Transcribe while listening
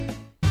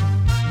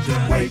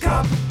The Wake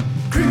Up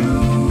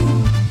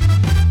Crew.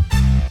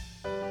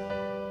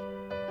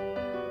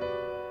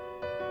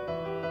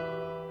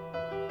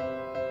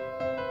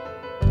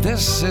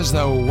 This is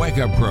the Wake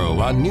Up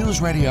Crew on News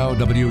Radio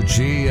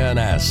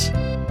WGNS.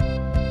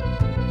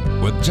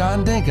 With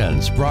John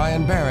Dinkins,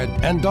 Brian Barrett,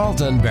 and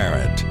Dalton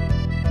Barrett.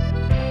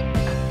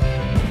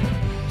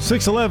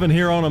 6:11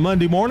 here on a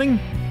Monday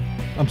morning.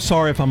 I'm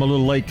sorry if I'm a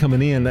little late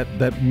coming in.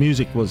 That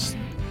music was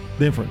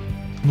different.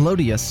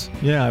 Melodious.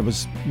 Yeah, it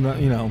was,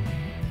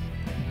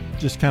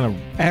 just kind of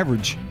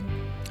average.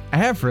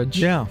 Average?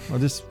 Yeah,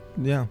 It's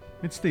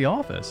The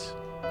Office.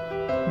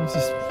 It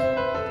just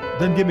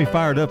doesn't get me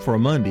fired up for a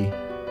Monday.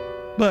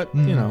 But,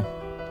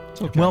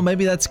 it's okay. Well,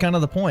 maybe that's kind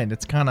of the point.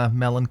 It's kind of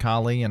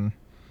melancholy and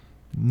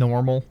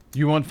normal.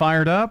 You want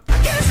fired up?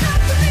 Every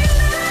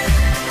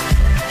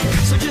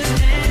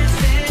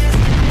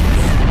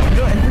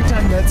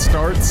time that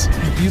starts,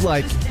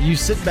 you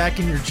sit back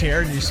in your chair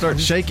and you start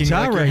shaking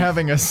like you're gyrate.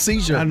 having a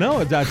seizure. I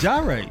know, I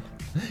gyrate.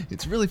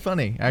 It's really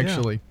funny,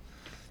 actually. Yeah.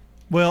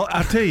 Well,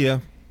 I tell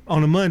you,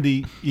 on a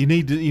Monday, you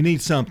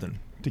need something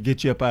to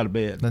get you up out of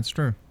bed. That's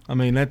true. I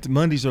mean,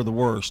 Mondays are the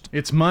worst.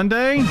 It's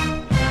Monday.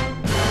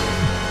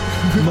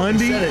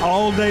 Monday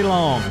all day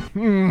long.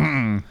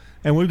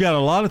 And we've got a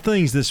lot of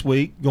things this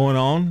week going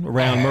on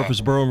around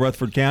Murfreesboro and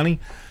Rutherford County.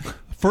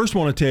 First,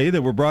 want to tell you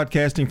that we're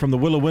broadcasting from the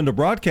Willow Window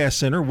Broadcast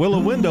Center. Willow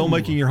Window,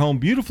 making your home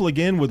beautiful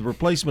again with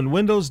replacement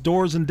windows,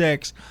 doors, and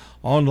decks.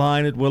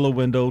 Online at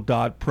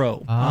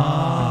willowwindow.pro.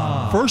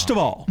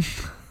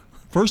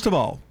 First of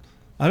all,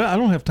 I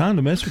don't have time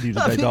to mess with you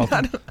today,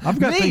 Dalton. I've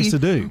got things to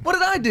do. What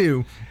did I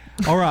do?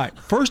 All right.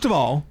 First of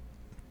all,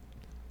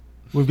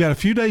 we've got a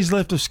few days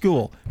left of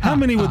school. How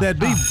many would that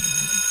be?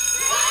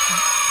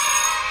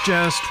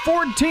 Just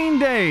 14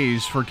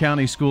 days for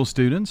county school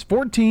students,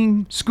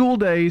 14 school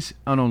days,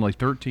 and only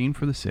 13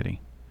 for the city.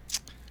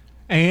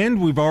 And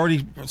we've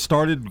already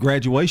started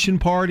graduation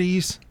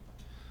parties.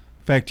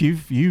 In fact,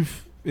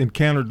 you've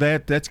encountered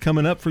that. That's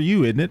coming up for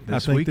you, isn't it?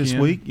 This I think this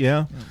week,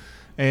 yeah.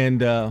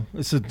 And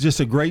it's just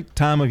a great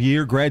time of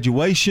year.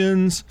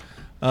 Graduations,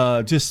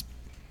 just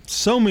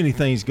so many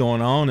things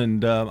going on,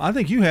 and I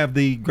think you have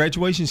the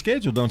graduation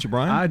schedule, don't you,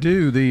 Brian? I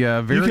do.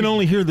 You can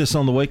only hear this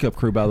on the Wake Up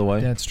Crew, by the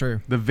way. That's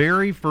true. The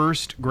very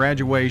first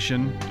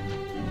graduation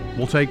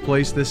will take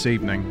place this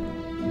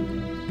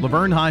evening.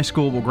 Laverne High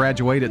School will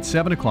graduate at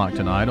 7 o'clock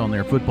tonight on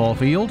their football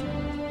field.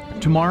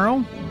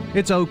 Tomorrow,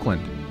 it's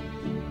Oakland.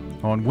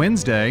 On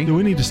Wednesday, do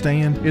we need to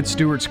stand? It's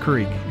Stewart's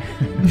Creek.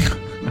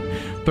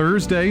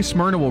 Thursday,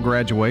 Smyrna will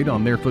graduate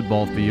on their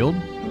football field.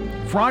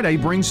 Friday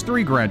brings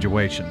 3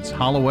 graduations.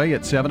 Holloway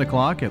at 7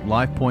 o'clock at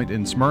Life Point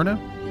in Smyrna.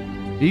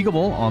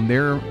 Eagleville on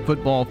their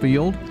football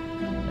field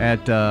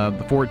at the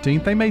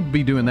 14th. They may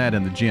be doing that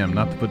in the gym,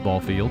 not the football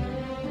field.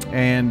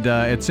 And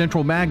at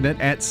Central Magnet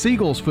at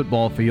Seagulls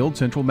football field,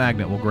 Central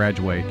Magnet will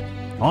graduate.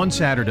 On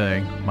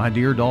Saturday, my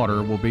dear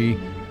daughter will be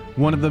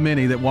one of the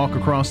many that walk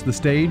across the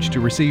stage to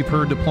receive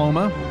her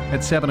diploma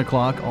at 7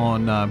 o'clock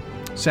on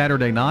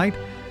Saturday night.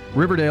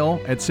 Riverdale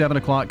at 7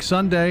 o'clock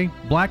Sunday.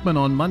 Blackman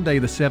on Monday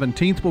the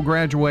 17th will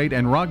graduate,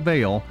 and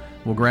Rockvale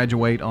will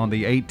graduate on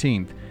the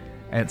 18th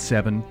at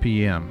 7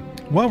 p.m.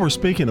 While we're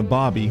speaking of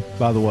Bobby,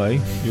 by the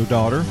way, your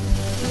daughter,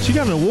 she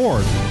got an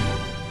award,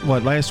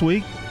 last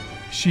week?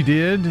 She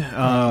did.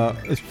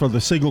 It's for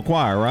the Siegel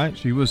Choir, right?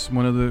 She was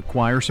one of the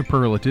choir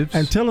superlatives.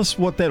 And tell us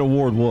what that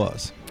award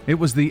was. It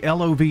was the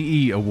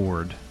LOVE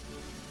award.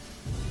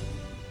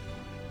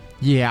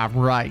 Yeah,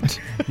 right.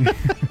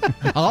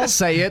 I'll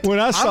say it. I'm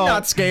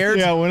not scared.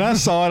 Yeah, when I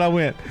saw it, I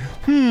went,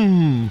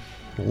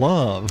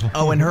 love.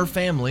 Oh, and her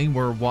family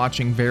were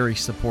watching, very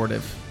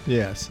supportive.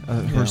 Yes.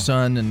 Her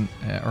son and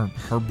or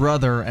her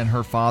brother and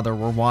her father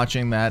were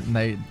watching that, and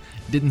they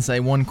didn't say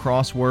one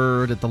cross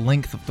word at the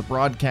length of the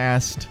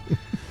broadcast.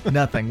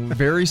 Nothing.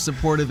 Very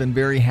supportive and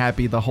very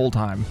happy the whole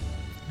time.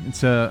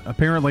 It's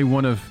apparently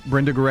one of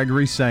Brenda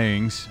Gregory's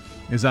sayings,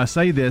 is I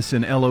say this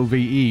in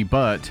LOVE,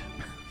 but...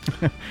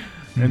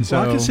 And so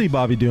I can see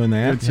Bobby doing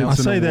that. I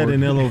say that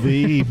in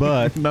LOVE,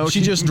 but... No,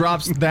 she just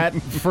drops that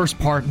first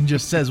part and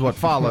just says what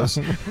follows.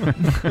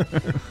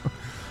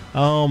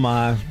 Oh,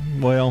 my.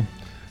 Well,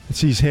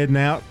 she's heading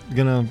out,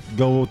 going to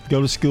go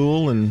to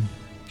school, and...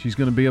 She's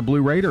going to be a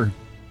Blue Raider,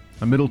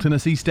 a Middle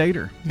Tennessee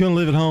Stater. Going to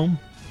live at home?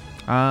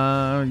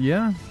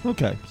 Yeah.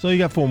 Okay, so you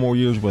got 4 more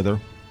years with her.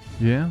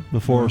 Yeah.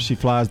 Before she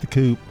flies the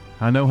coop.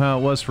 I know how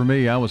it was for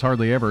me. I was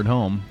hardly ever at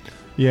home.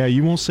 Yeah,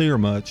 you won't see her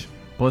much.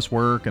 Plus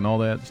work and all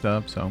that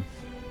stuff, so...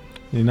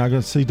 You're not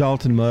going to see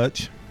Dalton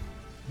much.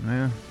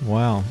 Yeah.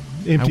 Wow.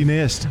 Empty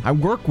nest. I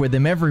work with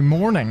him every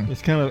morning.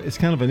 It's kind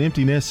of an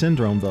empty nest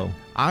syndrome, though.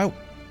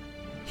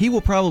 He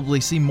will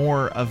probably see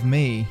more of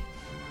me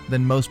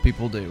than most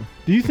people do.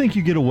 Do you think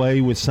you get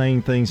away with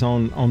saying things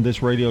on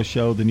this radio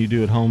show than you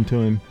do at home to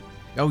him?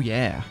 Oh,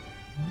 yeah.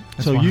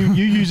 So you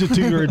use it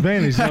to your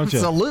advantage, don't you?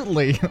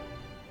 Absolutely.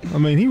 I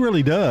mean, he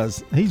really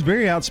does. He's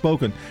very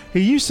outspoken.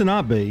 He used to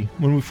not be.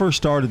 When we first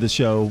started the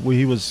show,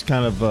 he was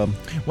kind of...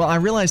 well, I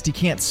realized he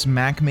can't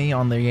smack me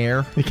on the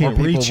air. He can't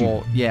reach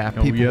you. Yeah,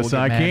 oh, people yes, will get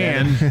I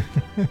mad can.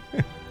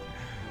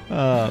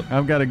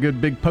 I've got a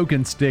good big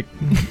poking stick.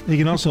 He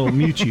can also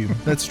mute you.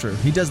 That's true.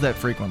 He does that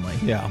frequently.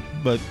 Yeah,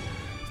 but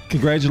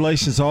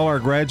congratulations to all our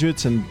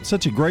graduates, and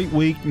such a great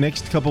week.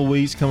 Next couple of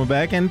weeks coming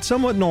back, and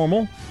somewhat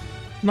normal.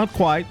 Not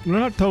quite. We're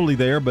not totally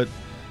there, but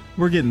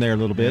we're getting there a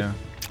little bit. Yeah.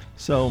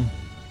 So,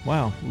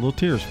 wow, little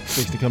tears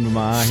fixing to come to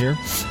my eye here.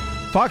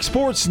 Fox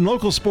Sports and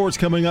local sports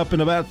coming up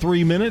in about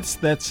 3 minutes.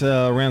 That's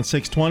around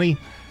 6:20.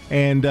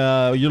 And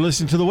you're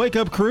listening to the Wake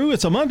Up Crew.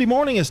 It's a Monday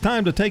morning. It's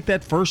time to take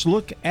that first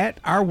look at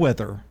our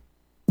weather.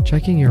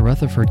 Checking your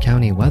Rutherford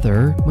County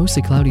weather,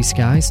 mostly cloudy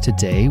skies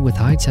today with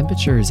high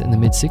temperatures in the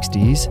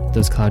mid-60s.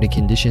 Those cloudy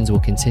conditions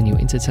will continue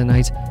into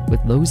tonight with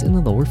lows in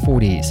the lower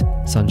 40s.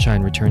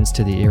 Sunshine returns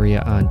to the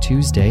area on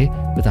Tuesday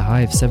with a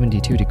high of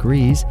 72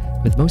 degrees,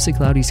 with mostly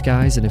cloudy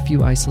skies and a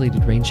few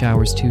isolated rain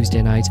showers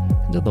Tuesday night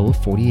and a low of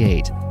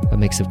 48. A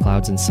mix of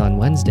clouds and sun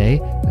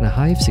Wednesday and a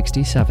high of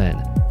 67.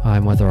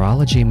 I'm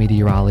weatherology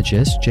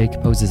meteorologist Jake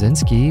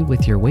Pozesinski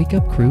with your Wake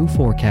Up Crew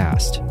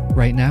forecast.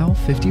 Right now,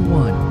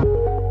 51.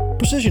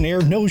 Precision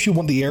Air knows you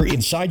want the air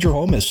inside your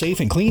home as safe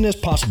and clean as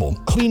possible.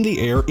 Clean the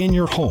air in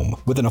your home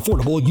with an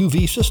affordable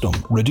UV system,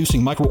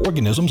 reducing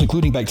microorganisms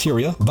including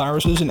bacteria,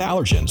 viruses, and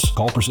allergens.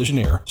 Call Precision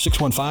Air,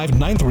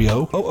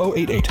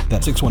 615-930-0088.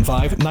 That's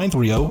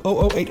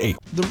 615-930-0088.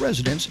 The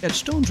residents at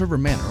Stones River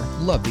Manor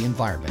love the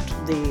environment.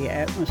 The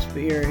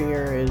atmosphere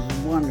here is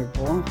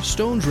wonderful.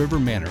 Stones River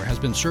Manor has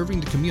been serving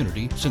the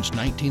community since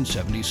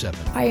 1977.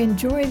 I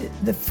enjoyed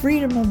the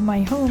freedom of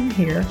my home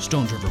here.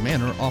 Stones River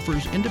Manor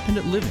offers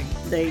independent living.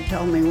 They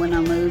told me when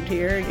I moved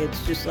here,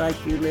 it's just like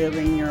you live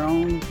in your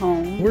own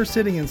home. We're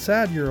sitting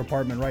inside your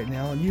apartment right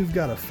now, and you've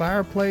got a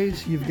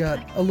fireplace, you've got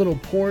a little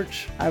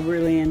porch. I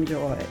really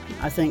enjoy it.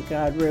 I think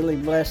God really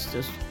blessed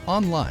us.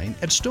 Online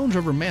at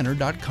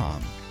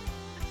stonesrivermanor.com.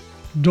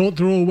 Don't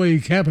throw away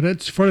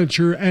cabinets,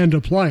 furniture, and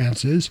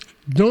appliances.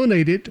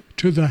 Donate it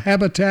to the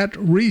Habitat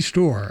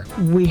Restore.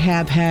 We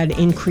have had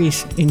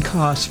increase in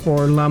costs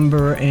for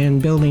lumber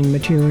and building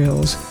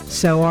materials,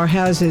 so our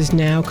houses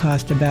now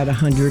cost about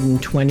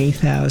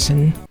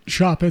 $120,000.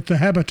 Shop at the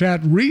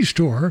Habitat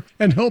Restore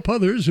and help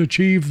others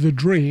achieve the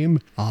dream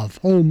of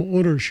home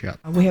ownership.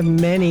 We have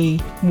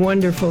many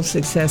wonderful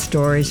success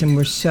stories, and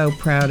we're so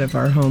proud of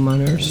our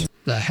homeowners.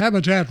 The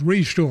Habitat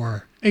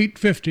Restore,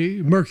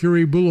 850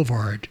 Mercury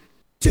Boulevard.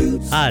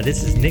 Hi,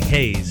 this is Nick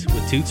Hayes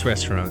with Toots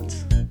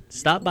Restaurants.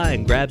 Stop by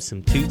and grab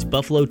some Toots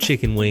Buffalo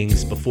Chicken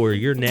Wings before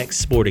your next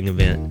sporting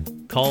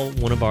event. Call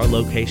one of our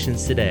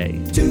locations today.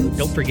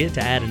 Don't forget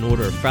to add an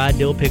order of fried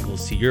dill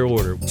pickles to your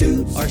order.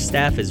 Our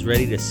staff is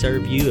ready to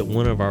serve you at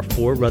one of our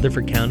 4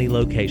 Rutherford County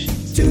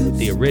locations.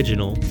 The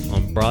Original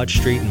on Broad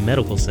Street and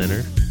Medical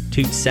Center,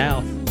 Toots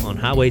South on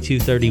Highway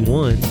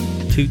 231,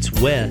 Toots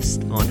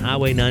West on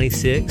Highway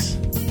 96,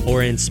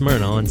 or in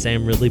Smyrna on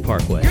Sam Ridley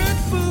Parkway.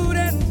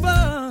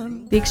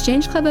 The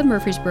Exchange Club of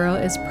Murfreesboro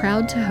is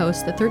proud to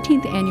host the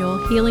 13th annual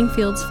Healing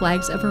Fields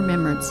Flags of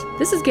Remembrance.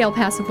 This is Gail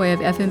Passavoy of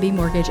FMB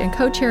Mortgage and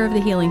co-chair of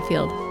the Healing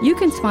Field. You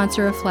can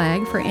sponsor a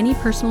flag for any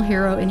personal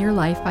hero in your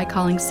life by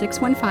calling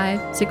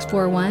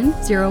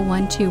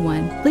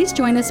 615-641-0121. Please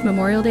join us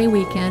Memorial Day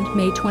weekend,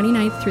 May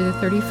 29th through the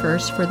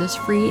 31st for this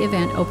free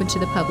event open to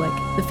the public.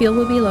 The field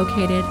will be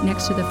located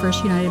next to the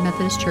First United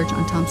Methodist Church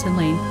on Thompson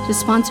Lane. To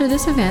sponsor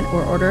this event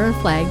or order a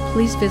flag,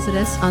 please visit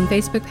us on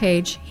Facebook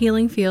page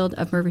Healing Field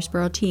of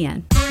Murfreesboro TN.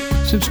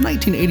 Since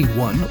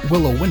 1981,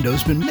 Willow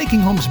Window's been making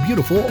homes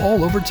beautiful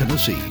all over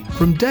Tennessee,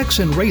 from decks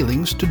and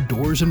railings to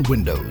doors and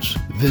windows.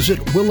 Visit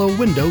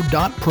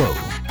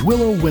willowwindow.pro.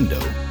 Willow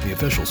Window, the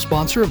official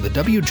sponsor of the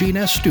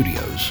WGNS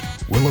studios.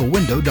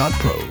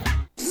 willowwindow.pro.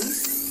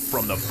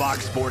 From the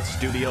Fox Sports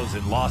Studios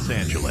in Los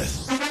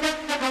Angeles,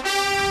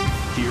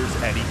 here's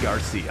Eddie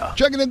Garcia.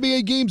 Checking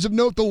NBA games of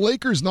note, the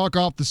Lakers knock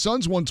off the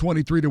Suns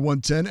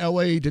 123-110.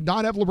 LA did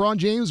not have LeBron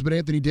James, but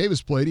Anthony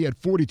Davis played. He had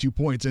 42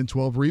 points and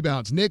 12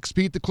 rebounds. Knicks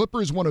beat the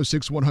Clippers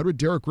 106-100.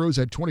 Derrick Rose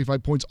had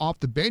 25 points off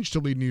the bench to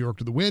lead New York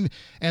to the win.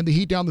 And the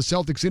Heat down the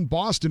Celtics in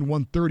Boston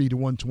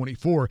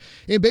 130-124.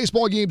 In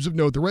baseball games of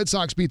note, the Red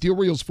Sox beat the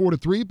Orioles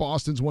 4-3.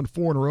 Boston's won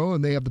 4 in a row,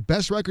 and they have the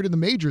best record in the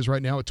majors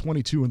right now at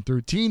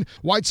 22-13.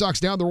 White Sox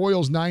down the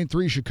Royals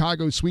 9-3.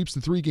 Chicago sweeps the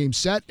 3-game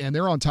set, and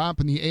they're on top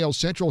in the AL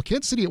Central.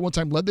 Kansas City at one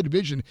time led the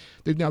division.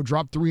 They've now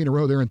dropped 3 in a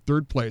row. They're in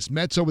 3rd place.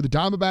 Mets over the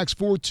Diamondbacks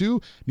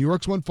 4-2. New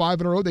York's won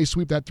 5 in a row. They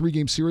sweep that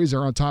 3-game series.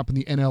 They're on top in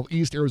the NL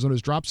East.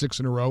 Arizona's dropped 6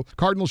 in a row.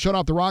 Cardinals shut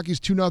off the Rockies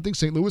 2-0.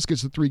 St. Louis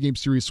gets the 3-game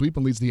series sweep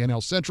and leads the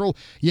NL Central.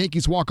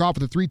 Yankees walk off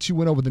with a 3-2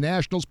 win over the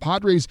Nationals.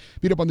 Padres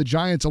beat up on the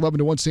Giants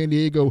 11-1. San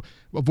Diego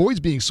avoids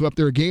being swept.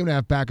 They're a game and a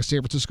half back of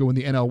San Francisco in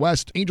the NL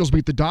West. Angels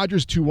beat the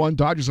Dodgers 2-1.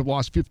 Dodgers have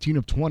lost 15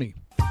 of 20.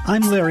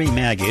 I'm Larry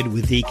Magid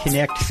with the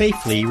Connect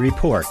Safely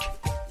report.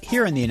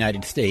 Here in the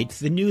United States,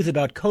 the news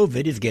about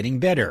COVID is getting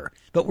better,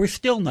 but we're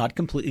still not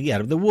completely out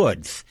of the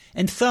woods,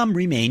 and some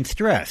remain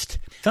stressed,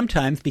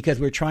 sometimes because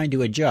we're trying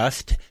to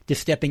adjust to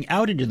stepping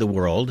out into the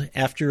world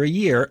after a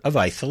year of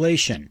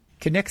isolation.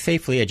 Connect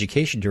Safely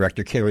Education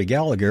Director Carrie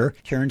Gallagher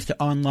turns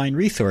to online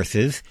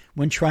resources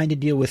when trying to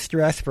deal with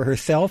stress for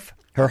herself,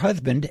 her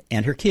husband,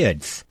 and her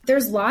kids.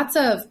 There's lots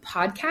of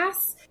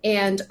podcasts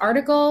and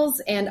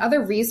articles and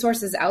other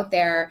resources out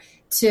there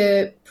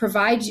to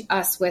provide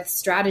us with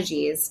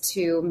strategies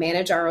to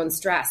manage our own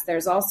stress.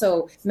 There's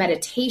also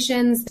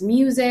meditations,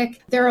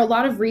 music. There are a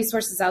lot of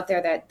resources out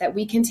there that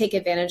we can take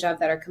advantage of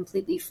that are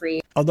completely free.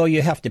 Although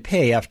you have to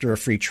pay after a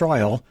free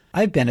trial,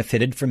 I've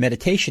benefited from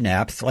meditation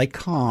apps like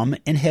Calm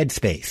and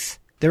Headspace.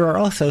 There are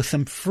also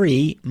some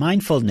free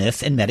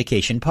mindfulness and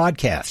medication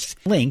podcasts.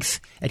 Links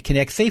at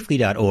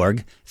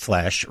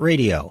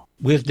connectsafely.org/radio.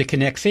 With the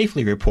Connect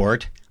Safely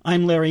Report,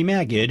 I'm Larry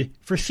Magid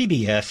for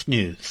CBS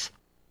News.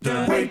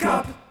 The Wake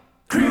Up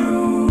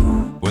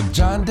Crew with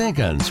John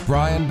Dinkins,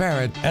 Brian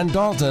Barrett, and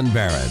Dalton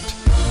Barrett.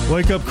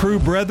 Wake Up Crew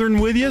brethren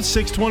with you,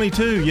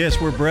 622.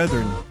 Yes, we're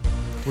brethren.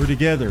 We're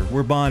together.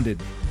 We're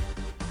bonded.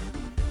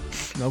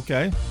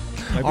 Okay.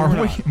 Maybe Are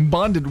we're we not.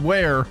 bonded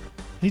where?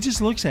 He just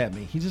looks at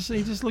me. He just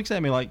looks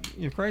at me like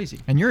you're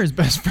crazy. And you're his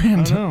best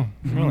friend. I know.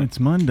 Well, it's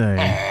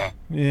Monday.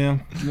 Yeah,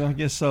 I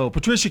guess so.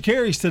 Patricia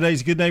Carey's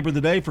today's Good Neighbor of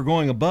the Day for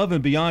going above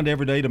and beyond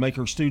every day to make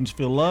her students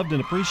feel loved and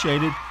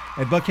appreciated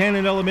at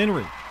Buchanan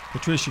Elementary.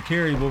 Patricia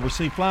Carey will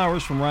receive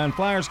flowers from Ryan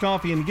Flowers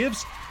Coffee and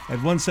Gifts at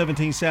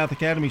 117 South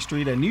Academy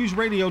Street at News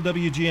Radio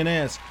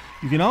WGNS.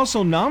 You can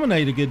also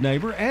nominate a good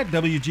neighbor at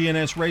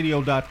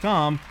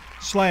WGNSradio.com/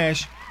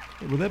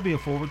 would that be a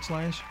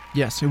 /?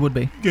 Yes, it would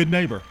be. Good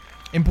neighbor.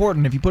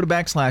 Important. If you put a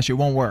 /, it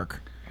won't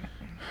work.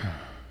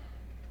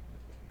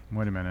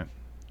 Wait a minute.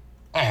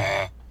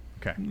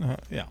 Okay.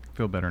 Yeah.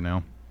 Feel better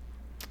now.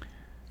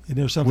 Is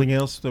there something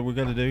else that we're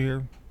going to do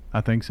here?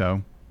 I think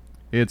so.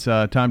 It's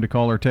time to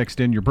call or text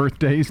in your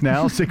birthdays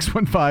now,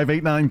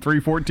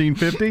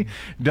 615-893-1450,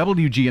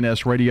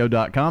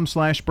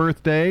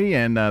 WGNSradio.com/birthday,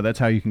 and that's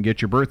how you can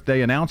get your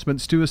birthday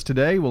announcements to us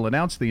today. We'll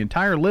announce the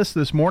entire list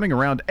this morning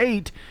around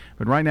 8,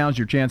 but right now is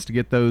your chance to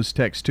get those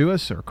texts to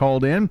us or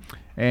called in,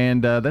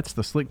 and that's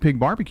the Slick Pig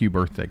Barbecue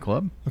Birthday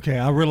Club. Okay,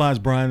 I realize,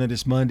 Brian, that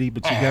it's Monday,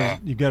 but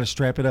you've got to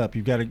strap it up.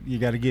 You got to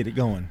get it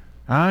going.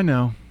 I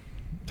know.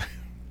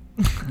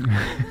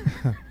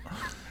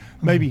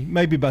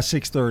 maybe by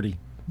 6:30.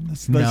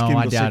 Let's give them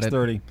I doubt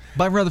 6:30. It.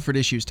 By Rutherford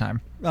Issues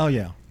time. Oh,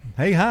 yeah.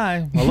 Hey,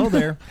 hi. Hello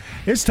there.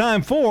 It's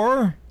time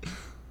for...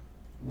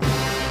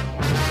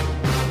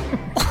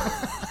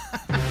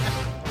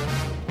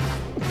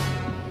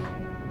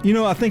 You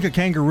know, I think a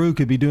kangaroo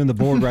could be doing the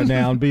board right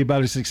now and be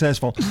about as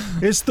successful.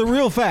 It's the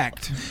real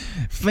fact.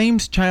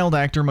 Famed child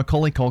actor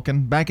Macaulay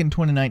Culkin, back in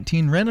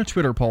 2019, ran a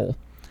Twitter poll.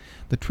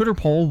 The Twitter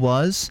poll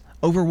was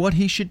over what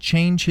he should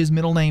change his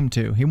middle name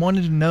to. He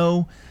wanted to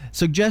know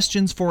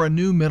suggestions for a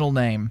new middle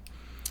name.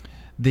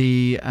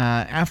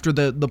 After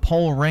the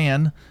poll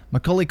ran,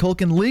 Macaulay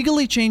Culkin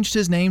legally changed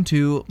his name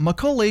to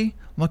Macaulay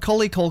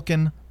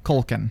Culkin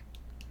Culkin.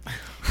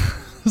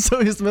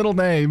 So his middle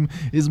name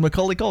is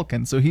Macaulay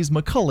Culkin. So he's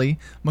Macaulay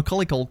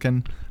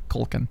Culkin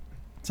Culkin.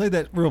 Say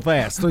that real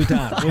fast 3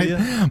 times, will you?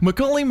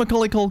 Macaulay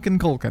Culkin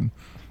Culkin.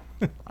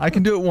 I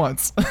can do it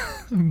once,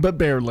 but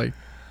barely.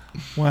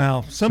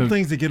 Wow. Some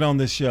things that get on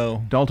this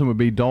show. Dalton would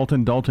be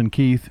Dalton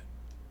Keith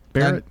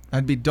Barrett?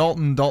 I'd be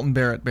Dalton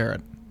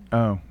Barrett.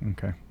 Oh,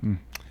 okay.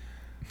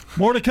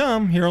 More to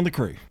come here on The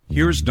Crew.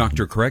 Here's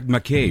Dr. Craig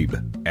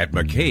McCabe at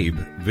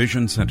McCabe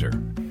Vision Center.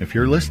 If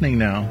you're listening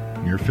now,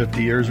 you're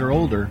 50 years or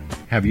older,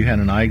 have you had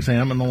an eye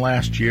exam in the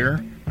last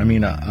year? I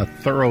mean, a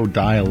thorough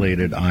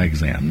dilated eye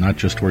exam, not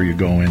just where you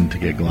go in to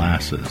get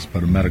glasses,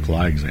 but a medical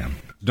eye exam.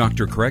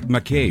 Dr. Craig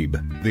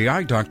McCabe, the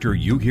eye doctor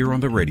you hear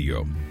on the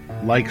radio.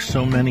 Like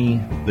so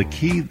many, the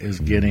key is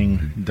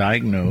getting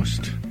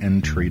diagnosed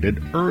and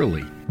treated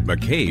early.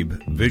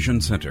 McCabe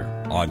Vision Center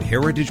on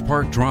Heritage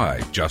Park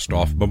Drive, just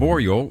off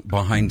Memorial,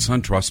 behind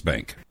SunTrust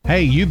Bank.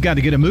 Hey, you've got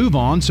to get a move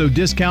on so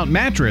Discount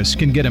Mattress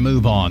can get a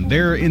move on.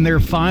 They're in their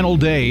final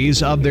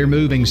days of their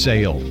moving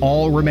sale.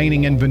 All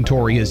remaining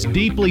inventory is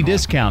deeply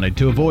discounted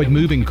to avoid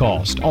moving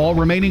cost. All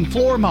remaining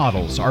floor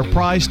models are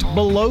priced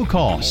below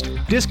cost.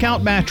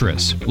 Discount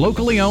Mattress,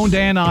 locally owned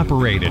and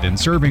operated and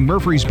serving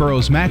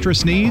Murfreesboro's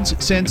mattress needs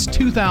since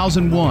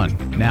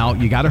 2001. Now,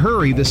 you got to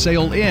hurry. The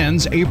sale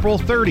ends April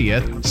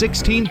 30th,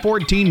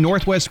 1614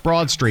 Northwest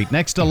Broad Street,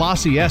 next to La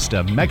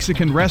Siesta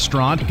Mexican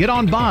Restaurant. Get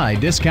on by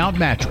Discount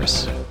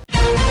Mattress.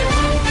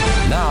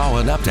 Now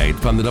an update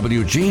from the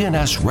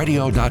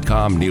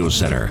WGNSradio.com News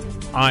Center.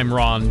 I'm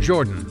Ron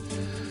Jordan.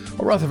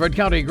 A Rutherford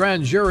County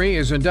grand jury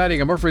is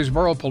indicting a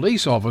Murfreesboro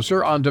police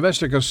officer on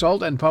domestic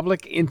assault and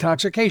public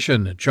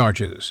intoxication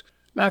charges.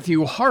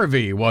 Matthew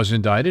Harvey was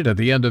indicted at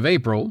the end of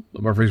April.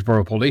 The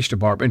Murfreesboro Police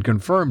Department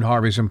confirmed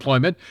Harvey's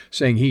employment,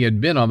 saying he had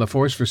been on the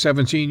force for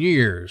 17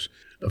 years.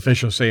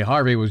 Officials say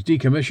Harvey was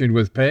decommissioned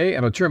with pay,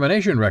 and a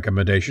termination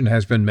recommendation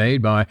has been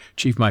made by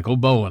Chief Michael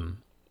Bowen.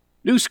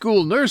 New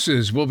school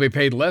nurses will be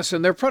paid less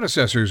than their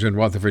predecessors in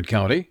Rutherford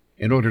County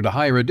in order to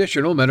hire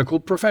additional medical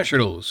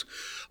professionals.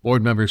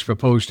 Board members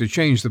propose to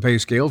change the pay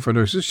scale for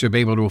nurses to be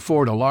able to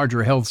afford a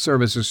larger health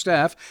services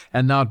staff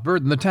and not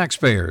burden the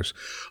taxpayers.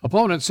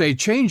 Opponents say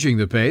changing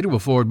the pay to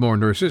afford more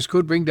nurses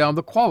could bring down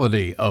the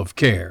quality of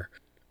care.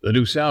 The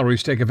new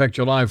salaries take effect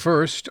July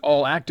 1st.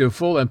 All active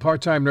full and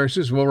part-time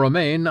nurses will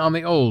remain on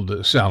the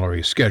old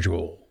salary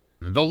schedule.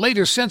 The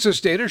latest census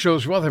data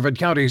shows Rutherford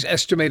County's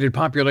estimated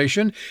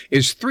population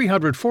is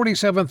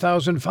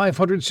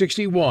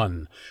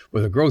 347,561,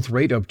 with a growth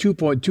rate of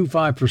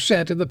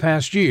 2.25% in the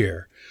past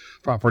year.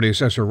 Property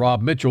assessor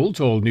Rob Mitchell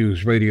told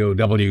News Radio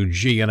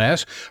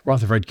WGNS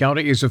Rutherford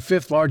County is the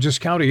fifth largest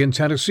county in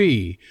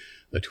Tennessee.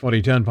 The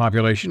 2010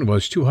 population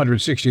was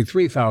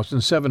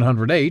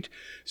 263,708.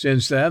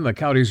 Since then, the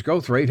county's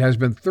growth rate has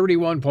been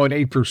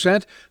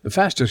 31.8%, the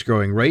fastest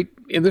growing rate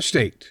in the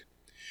state.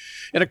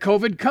 In a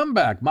COVID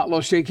comeback,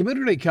 Motlow State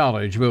Community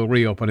College will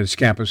reopen its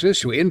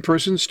campuses to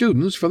in-person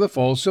students for the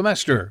fall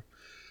semester.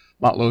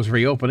 Motlow's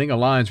reopening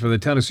aligns with the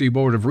Tennessee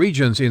Board of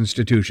Regents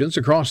institutions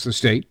across the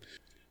state.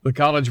 The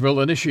college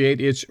will initiate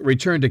its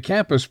return to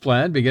campus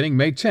plan beginning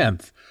May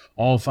 10th.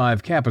 All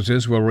 5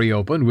 campuses will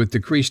reopen with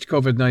decreased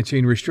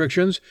COVID-19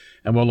 restrictions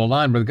and will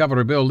align with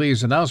Governor Bill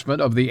Lee's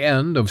announcement of the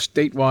end of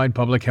statewide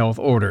public health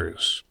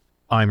orders.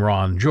 I'm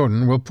Ron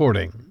Jordan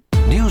reporting.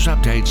 News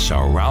updates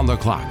around the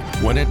clock,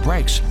 when it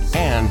breaks,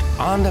 and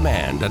on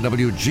demand at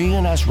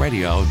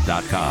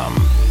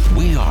WGNSradio.com.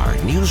 We are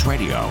News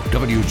Radio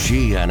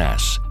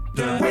WGNS.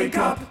 The Wake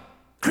Up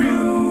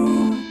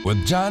Crew.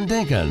 With John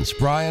Dinkins,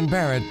 Brian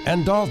Barrett,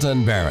 and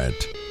Dalton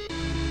Barrett.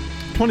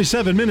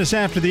 27 minutes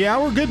after the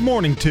hour. Good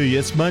morning to you.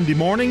 It's Monday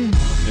morning.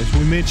 As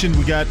we mentioned,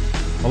 we got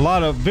a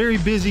lot of very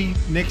busy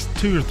next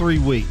 2 or 3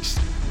 weeks,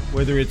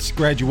 whether it's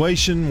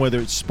graduation, whether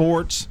it's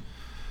sports,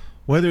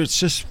 whether it's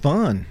just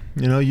fun.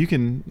 You know,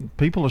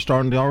 people are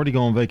starting to already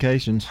go on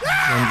vacations.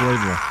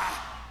 Unbelievable.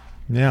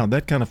 Yeah,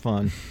 that kind of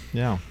fun.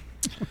 Yeah.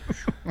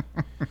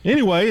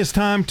 Anyway, it's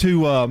time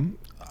to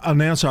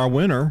announce our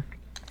winner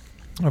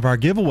of our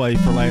giveaway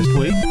for last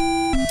week.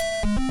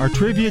 Our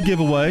trivia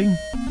giveaway,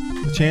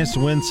 a chance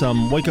to win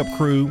some Wake Up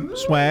Crew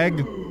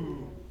swag.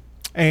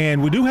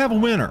 And we do have a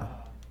winner.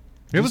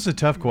 It was a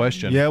tough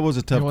question. Yeah, it was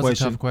a tough question. It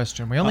was a tough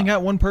question. We only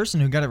got one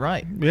person who got it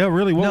right. Yeah,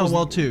 really?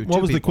 Two.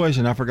 What was the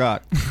question? I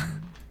forgot.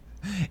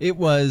 It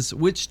was,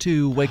 which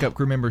 2 Wake Up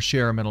Crew members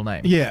share a middle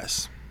name?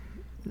 Yes.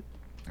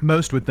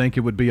 Most would think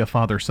it would be a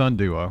father-son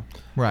duo.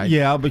 Right.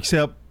 Yeah,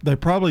 except they're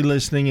probably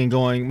listening and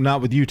going,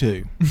 not with you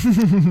two.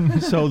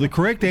 So the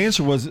correct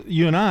answer was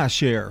you and I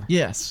share.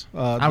 Yes.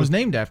 I was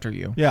named after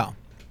you. Yeah.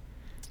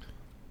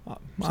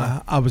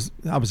 I was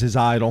his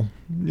idol,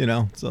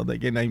 so they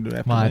named it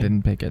after me. I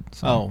didn't pick it.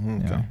 So, oh,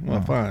 okay. Yeah.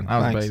 Well, fine. I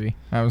was Thanks. a baby.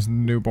 I was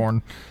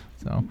newborn.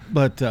 So,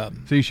 but so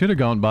you should have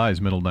gone by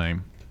his middle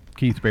name,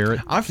 Keith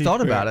Barrett. I've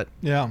thought about it.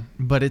 Yeah,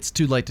 but it's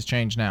too late to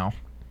change now.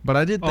 But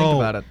I did think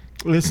about it.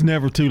 It's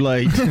never too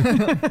late.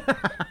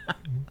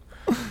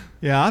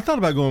 Yeah, I thought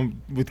about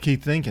going with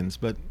Keith Thinkins,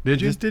 but it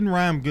just didn't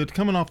rhyme good.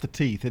 Coming off the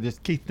teeth, it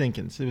just Keith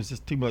Thinkins. It was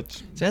just too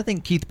much. See, I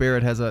think Keith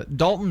Barrett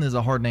Dalton is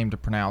a hard name to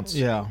pronounce.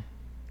 Yeah.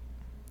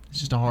 It's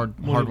just a hard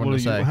one to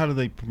say. How do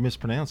they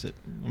mispronounce it?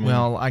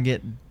 I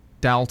get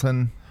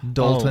Dalton,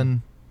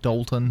 Dalton.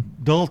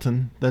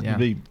 Dalton, that would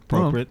be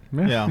appropriate.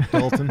 Yeah,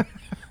 Dalton.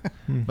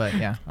 But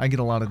yeah, I get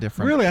a lot of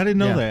different. Really, I didn't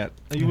know that.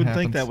 You would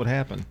think that would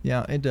happen.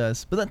 Yeah, it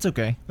does, but that's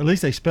okay. At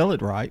least they spell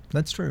it right.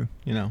 That's true.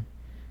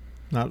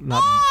 Not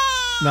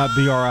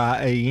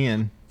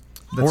B-R-I-A-N.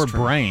 Or true.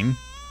 Brain.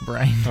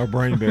 Or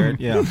Brain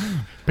Barrett, yeah.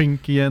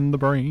 Pinky and the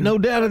Brain. No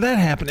doubt of that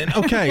happening.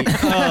 Okay,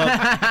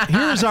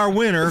 here's our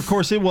winner. Of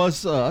course, it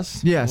was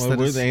us. Yes,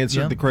 we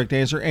answered the correct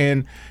answer.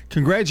 And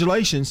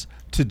congratulations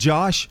to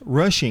Josh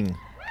Rushing.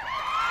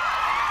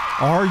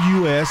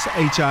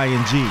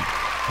 R-U-S-H-I-N-G.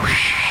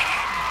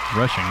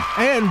 Rushing.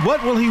 And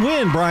what will he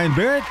win, Brian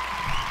Barrett?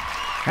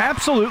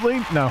 Absolutely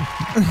no.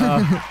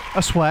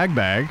 A swag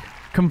bag,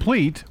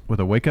 complete with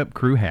a Wake Up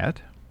Crew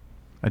hat,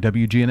 a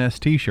WGNS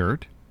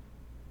T-shirt,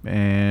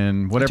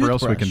 and whatever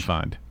else we can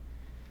find.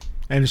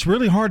 And it's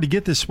really hard to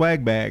get this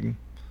swag bag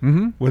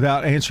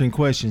without answering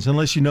questions,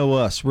 unless you know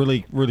us,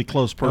 really, really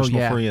close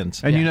personal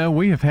friends. And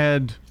we have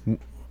had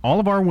all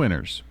of our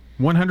winners.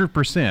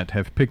 100%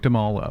 have picked them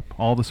all up,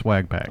 all the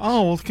swag bags.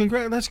 Oh, well,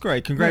 that's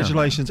great.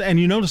 Congratulations. Yeah. And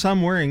you notice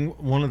I'm wearing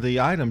one of the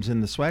items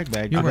in the swag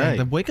bag You're today. wearing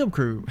the Wake Up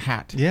Crew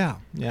hat. Yeah.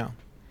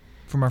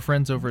 From our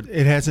friends over at...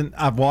 It hasn't...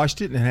 I've washed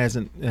it, and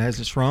it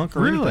hasn't shrunk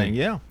or anything.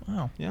 Yeah.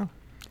 Wow. Yeah.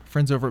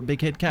 Friends over at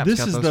Big Head Caps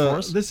got those for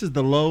us. This is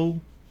the low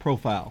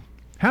profile.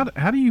 How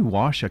do you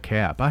wash a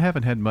cap? I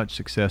haven't had much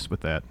success with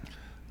that.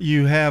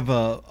 You have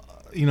get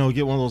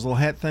one of those little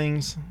hat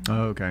things.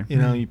 Oh, okay.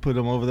 You put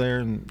them over there.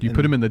 And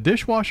put them in the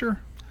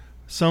dishwasher?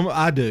 Some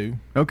I do.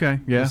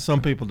 Okay, yeah.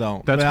 Some people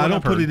don't. I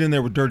don't put it in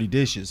there with dirty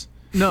dishes.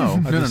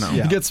 No. Yeah.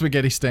 You get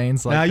spaghetti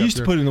stains. Now, I used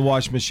to put it in the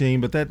washing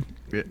machine, but that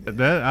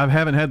I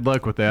haven't had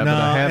luck with that. No,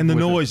 but I have and the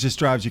noise just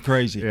drives you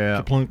crazy. Yeah.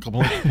 Ka-plunk,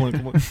 ka-plunk, ka-plunk,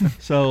 ka-plunk.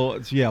 So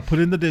put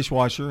it in the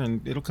dishwasher,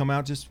 and it'll come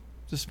out just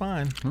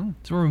fine.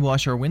 That's where we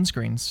wash our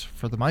windscreens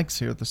for the mics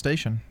here at the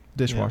station.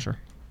 Dishwasher.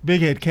 Yeah.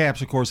 Big Head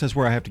Caps, of course, that's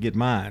where I have to get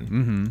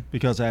mine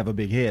because I have a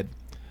big head.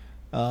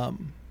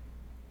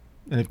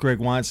 And if Greg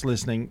White's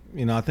listening,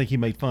 I think he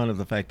made fun of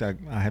the fact that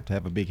I have to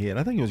have a big head.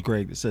 I think it was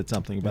Greg that said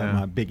something about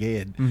my big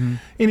head.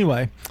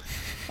 Anyway,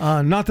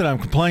 not that I'm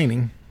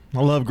complaining.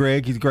 I love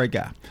Greg. He's a great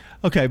guy.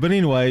 Okay, but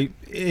anyway,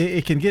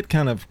 it can get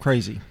kind of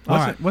crazy.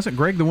 Wasn't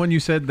Greg the one you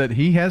said that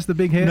he has the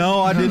big head?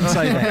 No, I didn't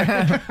say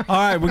that. All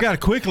right, we got to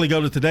quickly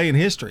go to Today in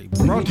History.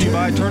 Brought to you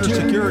by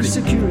Turner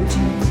Security.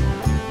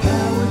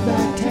 Powered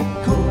by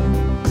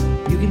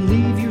TechCore. You can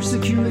leave your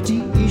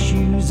security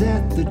issues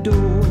at the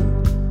door.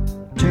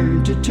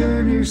 Turn to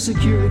Turner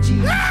Security.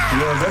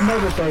 Your good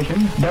neighbor station,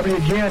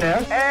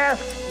 WGNS.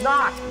 Ask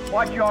not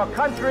what your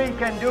country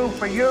can do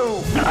for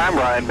you. I'm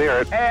Brian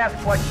Barrett.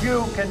 Ask what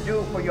you can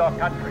do for your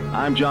country.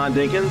 I'm John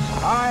Dinkins.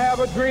 I have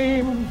a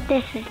dream.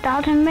 This is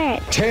Dalton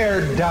Merritt.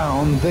 Tear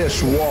down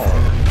this wall.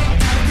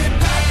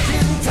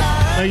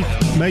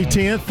 May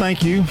 10th,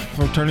 thank you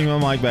for turning my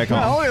mic back on.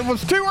 Well, it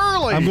was too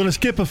early. I'm going to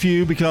skip a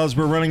few because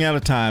we're running out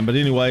of time. But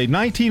anyway,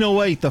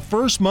 1908, the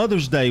first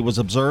Mother's Day was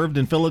observed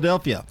in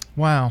Philadelphia.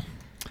 Wow.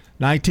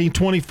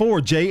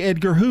 1924, J.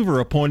 Edgar Hoover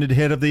appointed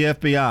head of the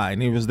FBI,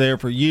 and he was there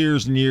for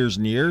years and years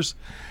and years.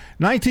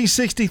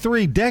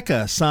 1963,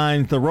 Decca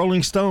signed the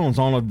Rolling Stones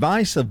on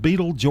advice of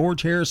Beatle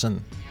George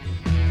Harrison.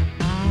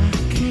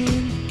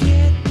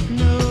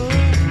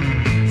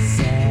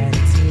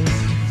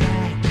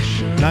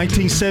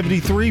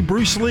 1973,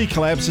 Bruce Lee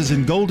collapses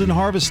in Golden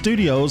Harvest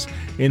Studios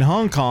in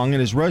Hong Kong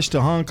and is rushed to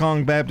Hong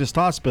Kong Baptist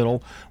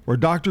Hospital, where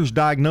doctors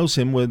diagnose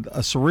him with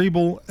a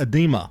cerebral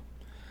edema.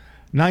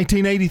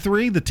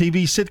 1983, the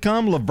TV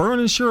sitcom Laverne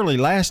and Shirley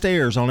last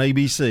airs on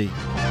ABC.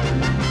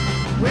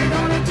 We're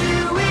gonna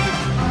do it.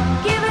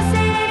 Give us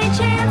any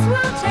chance,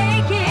 we'll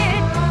take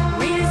it.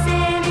 Read us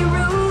any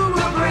rule,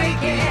 we'll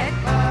break it.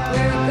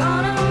 We're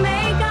gonna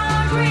make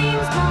our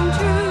dreams come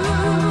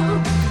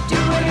true. Do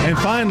it. And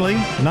finally,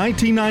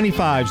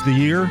 1995's the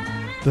year,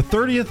 the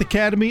 30th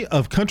Academy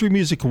of Country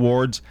Music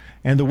Awards,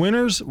 and the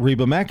winners,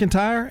 Reba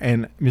McEntire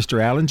and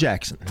Mr. Alan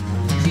Jackson.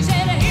 She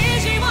said,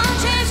 here's your one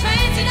chance,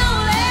 fancy,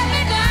 don't let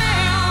me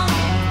down.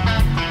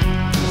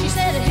 She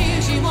said,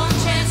 here's your one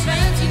chance,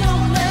 fancy,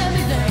 don't let me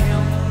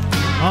down.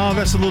 Oh,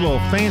 that's a little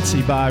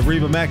fancy by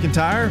Reba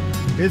McEntire.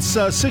 It's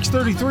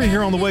 6:33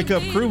 here on the Wake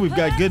Up Crew. We've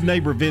got Good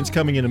Neighbor events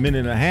coming in a minute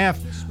and a half.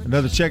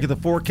 Another check of the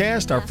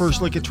forecast, our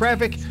first look at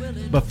traffic.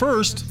 But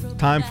first,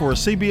 time for a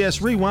CBS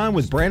Rewind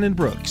with Brandon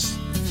Brooks.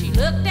 She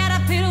looked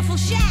at a pitiful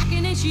shack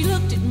and then she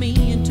looked at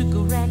me and took a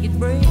ragged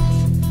breath.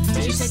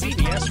 She said,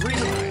 CBS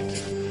Rewind.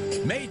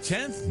 May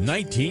 10th,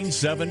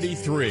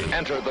 1973.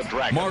 Enter the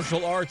Dragon.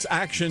 Martial arts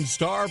action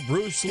star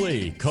Bruce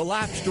Lee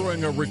collapsed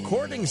during a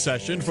recording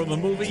session from the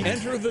movie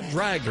Enter the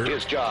Dragon.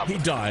 His job. He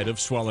died of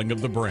swelling of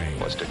the brain.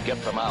 Was to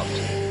get them out.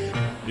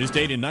 This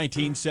date in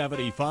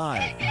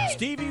 1975,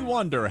 Stevie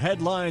Wonder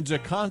headlines a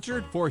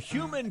concert for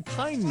Human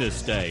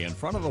Kindness Day in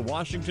front of the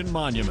Washington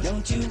Monument.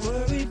 don't you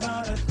worry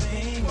about a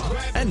thing.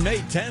 And May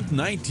 10th,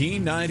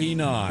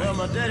 1999, Well,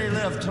 my daddy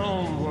left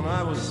home when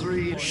I was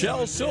 3.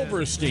 Shel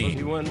Silverstein,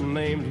 He went and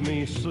named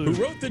me Sue. who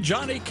wrote the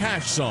Johnny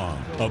Cash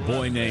song, A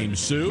Boy Named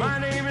Sue, My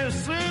name is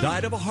Sue.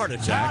 died of a heart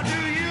attack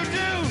How do you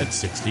do? at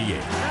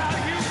 68. How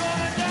you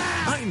gonna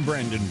die? I'm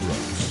Brandon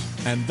Brooks,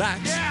 and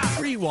that's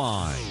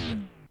Rewind.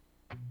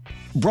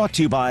 Brought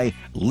to you by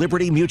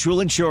Liberty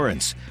Mutual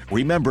Insurance.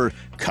 Remember,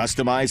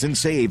 customize and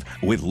save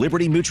with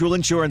Liberty Mutual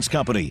Insurance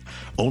Company.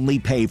 Only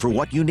pay for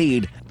what you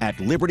need at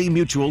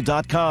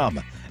libertymutual.com.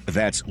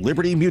 That's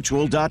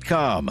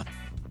libertymutual.com.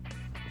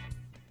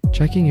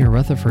 Checking your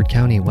Rutherford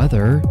County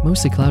weather,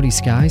 mostly cloudy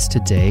skies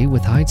today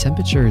with high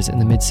temperatures in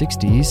the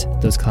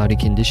mid-60s. Those cloudy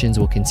conditions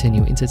will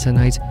continue into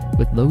tonight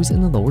with lows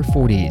in the lower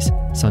 40s.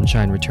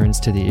 Sunshine returns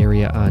to the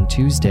area on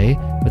Tuesday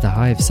with a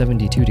high of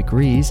 72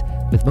 degrees,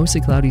 with mostly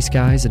cloudy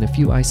skies and a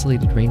few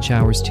isolated rain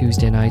showers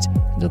Tuesday night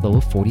and a low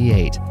of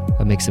 48.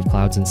 A mix of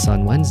clouds and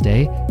sun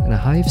Wednesday and a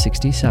high of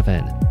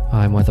 67.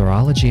 I'm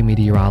weatherology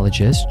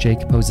meteorologist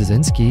Jake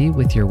Pozesinski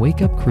with your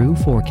Wake Up Crew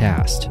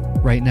forecast.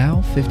 Right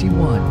now,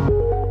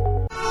 51.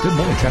 Good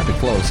morning. Traffic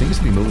flow seems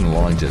to be moving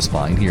along just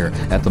fine here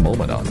at the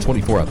moment on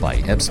 24 up by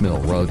Epps Mill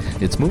Road.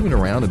 It's moving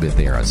around a bit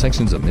there on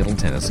sections of Middle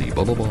Tennessee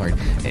Boulevard,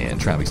 and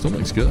traffic still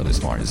looks good as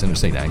far as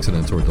interstate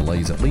accidents or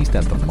delays, at least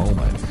at the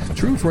moment.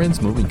 True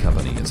Friends Moving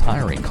Company is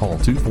hiring. Call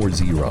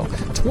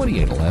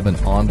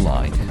 240-2811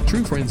 online,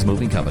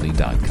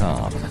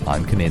 truefriendsmovingcompany.com.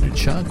 I'm Commander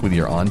Chuck with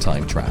your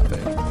on-time traffic.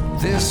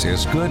 This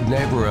is Good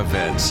Neighbor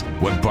Events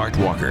with Bart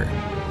Walker.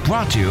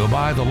 Brought to you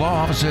by the law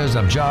offices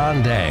of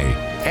John Day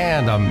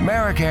and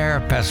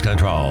AmeriCare Pest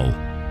Control.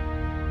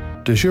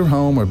 Does your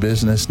home or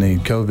business need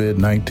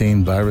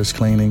COVID-19 virus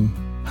cleaning?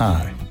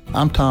 Hi,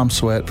 I'm Tom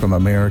Sweat from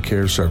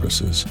AmeriCare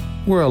Services.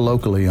 We're a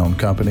locally owned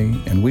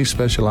company, and we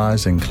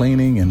specialize in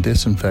cleaning and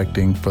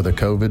disinfecting for the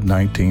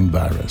COVID-19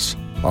 virus.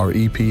 Our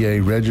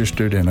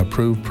EPA-registered and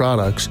approved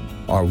products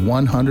are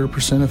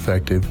 100%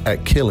 effective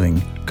at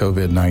killing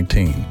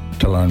COVID-19.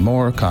 To learn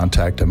more,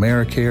 contact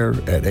AmeriCare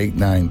at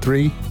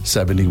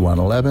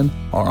 893-7111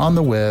 or on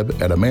the web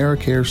at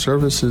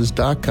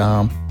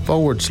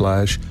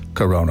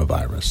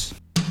americareservices.com/coronavirus.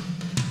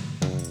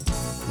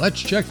 Let's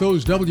check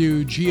those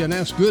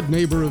WGNS Good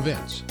Neighbor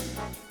events.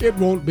 It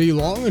won't be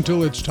long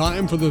until it's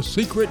time for the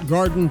Secret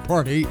Garden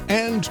Party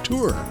and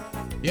Tour.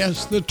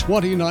 Yes, the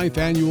 29th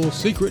annual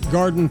Secret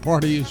Garden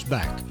Party is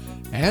back.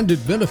 and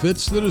it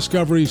benefits the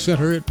Discovery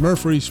Center at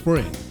Murfree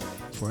Spring.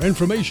 For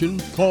information,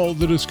 call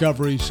the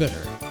Discovery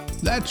Center.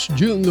 That's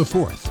June the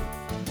 4th.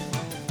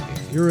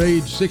 If you're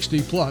age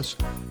 60 plus,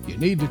 you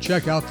need to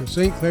check out the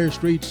St. Clair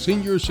Street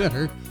Senior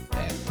Center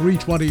at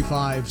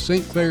 325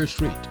 St. Clair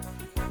Street.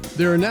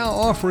 They're now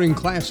offering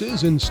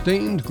classes in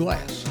stained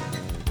glass,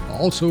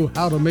 also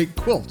how to make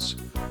quilts,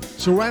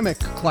 ceramic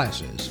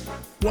classes,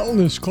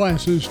 wellness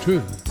classes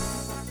too,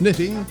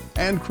 knitting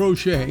and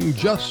crocheting,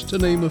 just to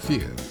name a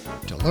few.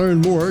 To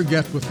learn more,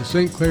 get with the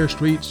St. Clair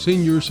Street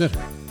Senior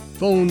Center.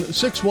 Phone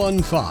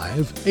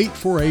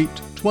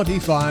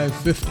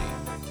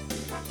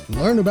 615-848-2550.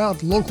 Learn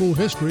about local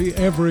history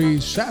every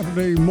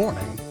Saturday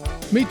morning.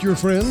 Meet your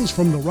friends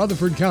from the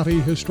Rutherford County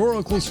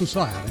Historical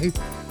Society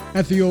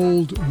at the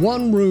old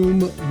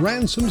one-room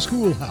Ransom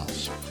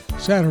Schoolhouse,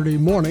 Saturday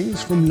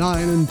mornings from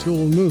 9 until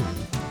noon.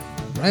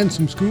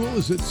 Ransom School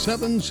is at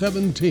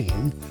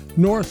 717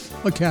 North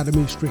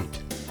Academy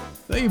Street.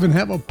 They even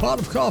have a pot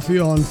of coffee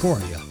on for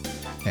you,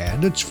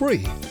 and it's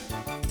free.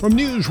 From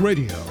News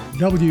Radio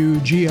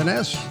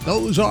WGNS,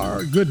 those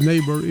are Good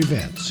Neighbor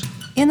events.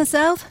 In the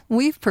South,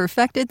 we've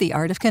perfected the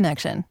art of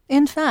connection.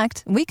 In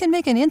fact, we can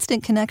make an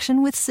instant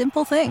connection with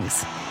simple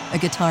things. A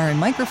guitar and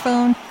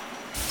microphone,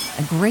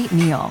 a great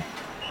meal,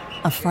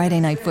 a Friday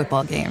night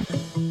football game.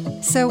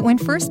 So when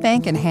First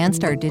Bank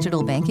enhanced our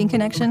digital banking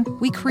connection,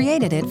 we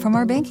created it from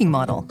our banking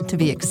model to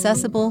be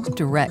accessible,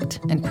 direct,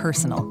 and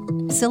personal.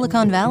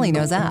 Silicon Valley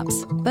knows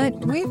apps,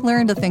 but we've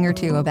learned a thing or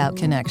two about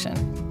connection.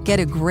 Get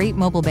a great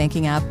mobile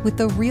banking app with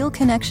the real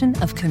connection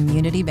of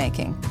community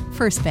banking.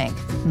 First Bank,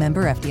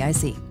 member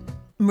FDIC.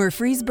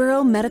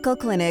 Murfreesboro Medical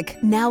Clinic,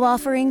 now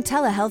offering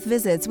telehealth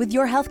visits with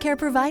your healthcare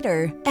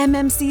provider.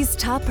 MMC's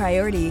top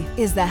priority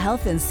is the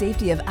health and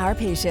safety of our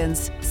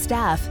patients,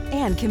 staff,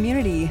 and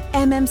community.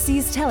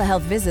 MMC's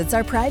telehealth visits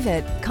are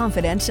private,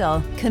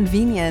 confidential,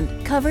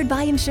 convenient, covered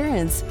by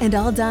insurance, and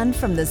all done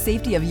from the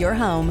safety of your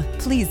home.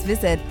 Please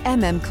visit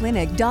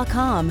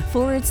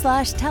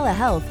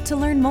mmclinic.com/telehealth to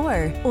learn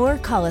more, or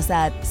call us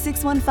at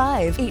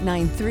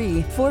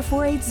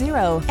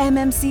 615-893-4480.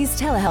 MMC's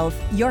Telehealth,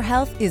 your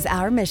health is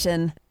our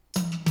mission.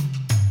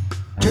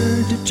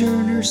 Turn to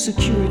Turner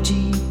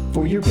Security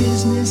for your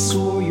business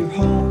or your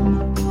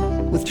home.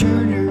 With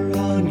Turner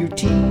on your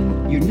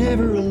team, you're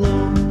never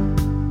alone.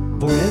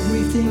 For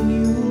everything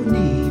you'll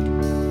need,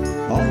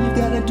 all you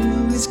gotta do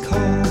is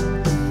call.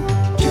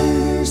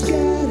 Turner's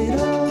got it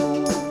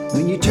all.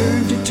 When you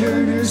turn to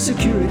Turner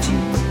Security,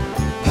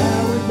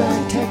 powered by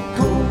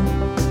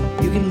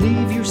TechCore, you can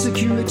leave your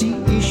security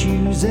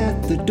issues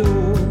at the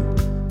door.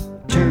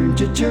 Turn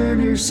to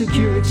Turner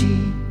Security.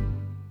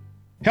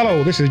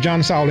 Hello, this is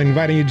John Saul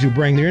inviting you to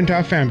bring your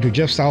entire family to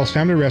Jeff Saul's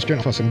Family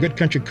Restaurant for some good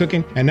country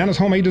cooking and Nana's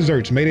homemade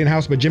desserts made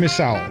in-house by Jimmy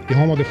Saul, the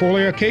home of the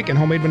 4-layer cake and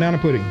homemade banana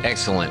pudding.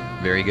 Excellent.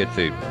 Very good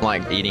food.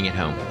 Like eating at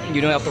home.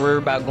 You don't have to worry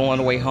about going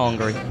away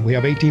hungry. We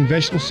have 18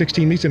 vegetables,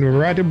 16 meats, and a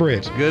variety of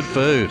breads. Good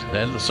food,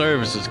 and the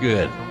service is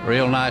good.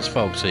 Real nice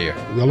folks here.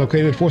 We are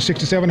located at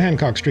 467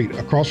 Hancock Street,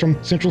 across from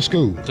Central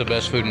School. It's the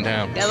best food in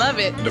town. I love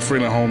it. The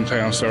Freeland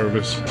Hometown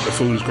service. The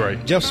food is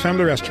great. Jeff's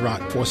Family Restaurant,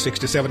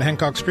 467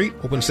 Hancock Street,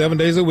 open 7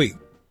 days a week.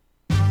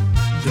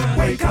 The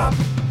Wake Up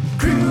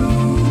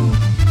Crew.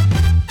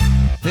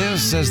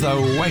 This is the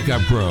Wake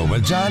Up Crew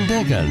with John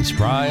Dinkins,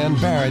 Brian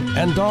Barrett,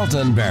 and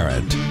Dalton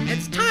Barrett.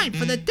 It's time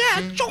for the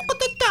dad joke of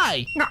the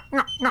day.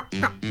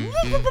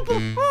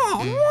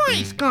 Oh,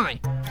 nice guy.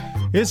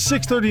 It's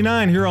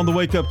 6:39 here on the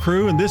Wake Up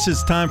Crew, and this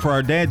is time for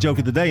our dad joke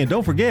of the day. And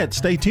don't forget,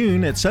 stay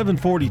tuned at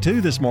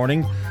 7:42 this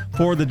morning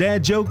for the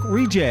dad joke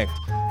reject.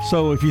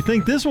 So if you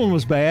think this one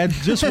was bad,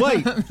 just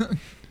wait.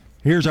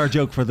 Here's our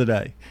joke for the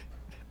day.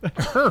 That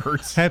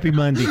hurts. Happy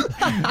Monday.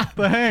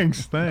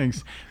 Thanks.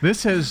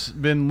 This has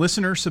been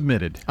listener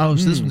submitted. Oh,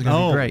 so this one's going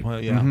to be great.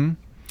 Well, yeah. Mm-hmm.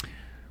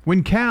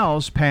 When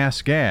cows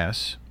pass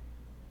gas,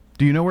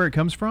 do you know where it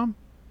comes from?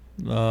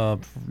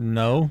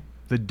 No.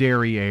 The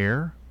dairy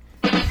air.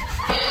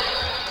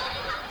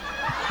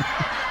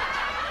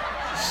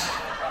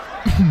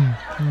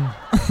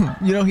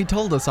 You know, he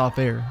told us off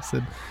air. He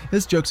said,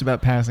 this joke's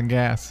about passing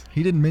gas.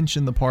 He didn't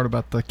mention the part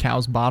about the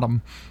cow's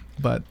bottom,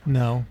 but...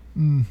 No.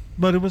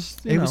 But it was,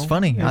 it was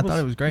funny. I thought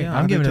it was great. Yeah,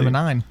 I'm giving him a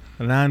 9.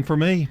 A 9 for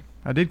me.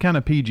 I did kind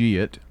of PG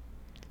it.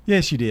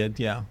 Yes, you did,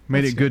 yeah.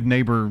 Made it Good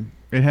Neighbor.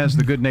 It has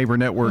the Good Neighbor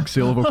Network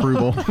seal of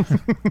approval.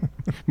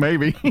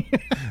 Maybe.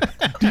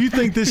 Do you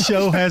think this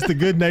show has the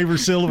Good Neighbor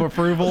seal of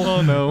approval?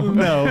 Oh, no.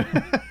 No.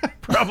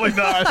 Probably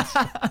not.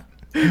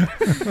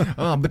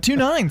 But 2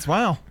 9s.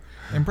 Wow.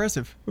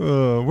 Impressive.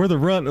 We're the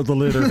runt of the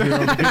litter here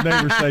on the Good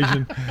Neighbor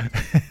Station.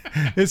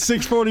 It's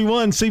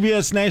 6:41.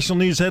 CBS National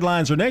News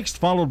headlines are next,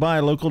 followed by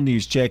a local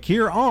news check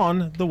here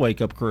on the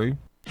Wake Up Crew.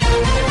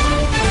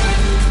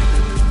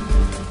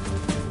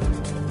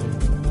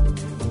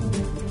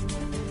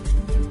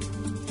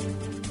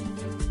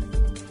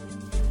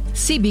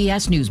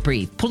 CBS News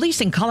Brief.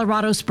 Police in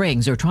Colorado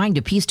Springs are trying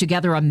to piece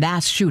together a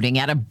mass shooting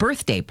at a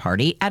birthday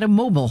party at a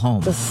mobile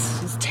home.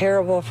 This is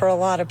terrible for a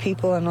lot of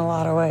people in a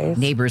lot of ways.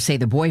 Neighbors say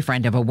the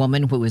boyfriend of a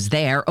woman who was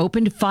there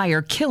opened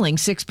fire, killing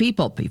 6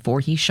 people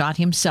before he shot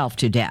himself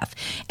to death.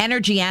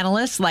 Energy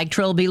analysts like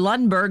Trilby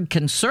Lundberg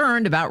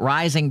concerned about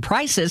rising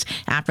prices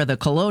after the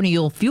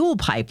Colonial fuel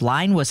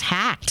pipeline was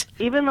hacked.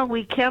 Even though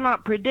we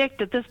cannot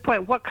predict at this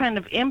point what kind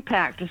of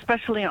impact,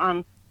 especially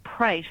on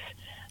price,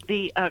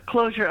 the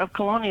closure of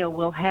Colonial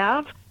will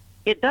have,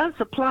 it does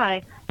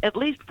supply at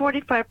least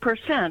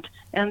 45%,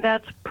 and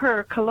that's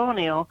per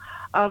Colonial,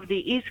 of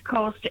the East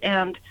Coast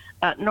and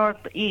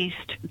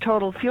Northeast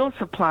total fuel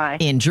supply.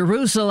 In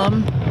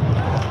Jerusalem,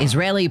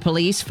 Israeli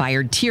police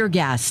fired tear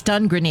gas,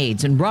 stun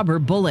grenades, and rubber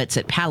bullets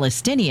at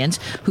Palestinians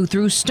who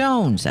threw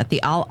stones at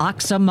the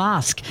Al-Aqsa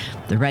Mosque.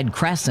 The Red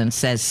Crescent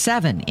says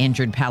 7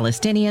 injured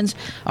Palestinians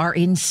are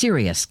in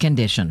serious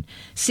condition.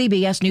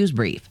 CBS News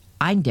Brief.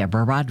 I'm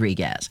Deborah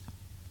Rodriguez.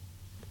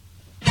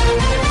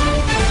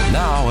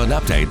 Now, an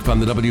update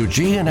from the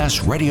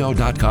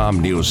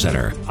WGNSradio.com News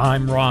Center.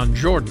 I'm Ron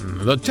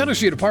Jordan. The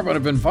Tennessee Department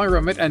of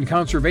Environment and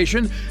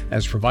Conservation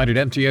has provided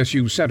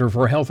MTSU Center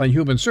for Health and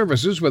Human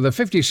Services with a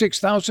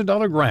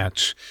 $56,000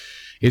 grant.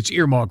 It's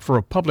earmarked for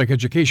a public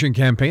education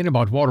campaign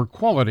about water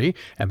quality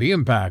and the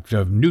impact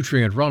of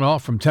nutrient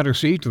runoff from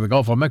Tennessee to the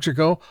Gulf of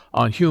Mexico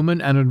on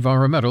human and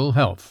environmental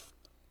health.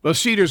 The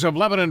Cedars of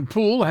Lebanon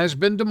pool has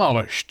been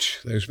demolished.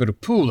 There's been a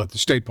pool at the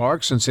state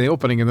park since the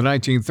opening in the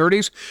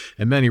 1930s,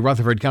 and many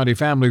Rutherford County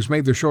families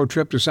made the short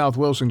trip to South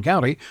Wilson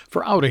County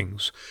for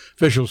outings.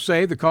 Officials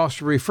say the cost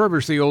to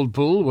refurbish the old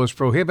pool was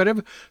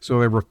prohibitive, so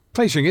they're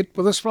replacing it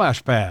with a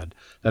splash pad.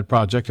 That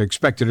project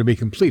expected to be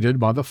completed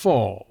by the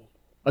fall.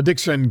 A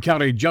Dixon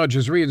County judge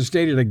has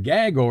reinstated a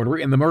gag order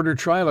in the murder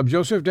trial of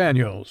Joseph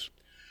Daniels.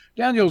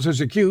 Daniels is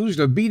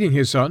accused of beating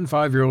his son,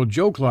 5-year-old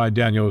Joe Clyde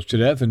Daniels, to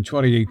death in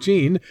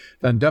 2018,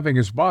 then dumping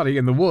his body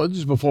in the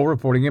woods before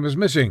reporting him as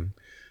missing.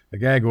 The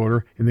gag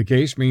order in the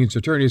case means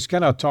attorneys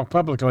cannot talk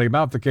publicly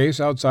about the case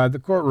outside the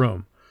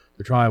courtroom.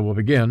 The trial will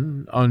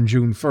begin on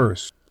June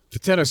 1st. The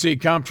Tennessee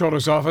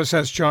Comptroller's Office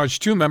has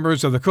charged 2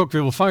 members of the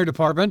Cookeville Fire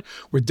Department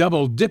with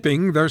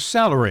double-dipping their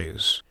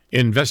salaries.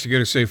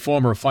 Investigators say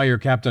former fire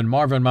captain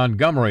Marvin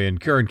Montgomery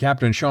and current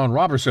captain Sean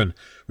Robertson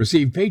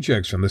received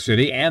paychecks from the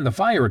city and the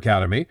fire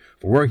academy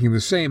for working the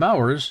same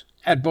hours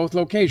at both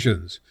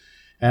locations.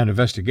 An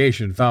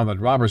investigation found that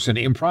Robertson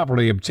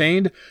improperly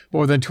obtained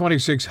more than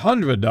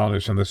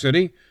 $2,600 from the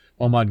city,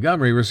 while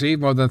Montgomery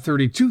received more than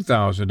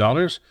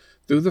 $32,000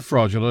 through the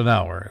fraudulent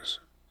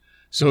hours.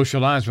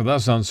 Socialize with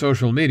us on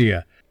social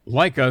media.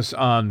 Like us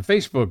on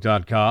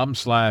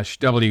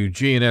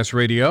Facebook.com/WGNS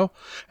Radio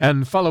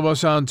and follow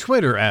us on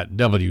Twitter at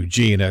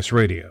WGNS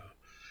Radio.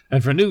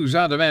 And for news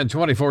on demand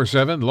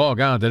 24/7, log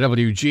on to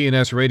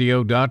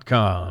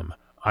WGNSradio.com.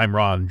 I'm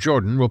Ron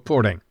Jordan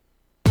reporting.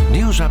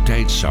 News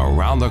updates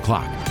around the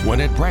clock, when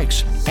it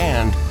breaks,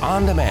 and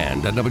on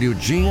demand at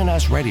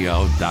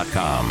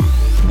WGNSradio.com.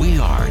 We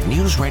are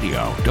News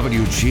Radio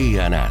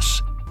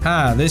WGNS.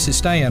 Hi, this is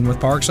Stan with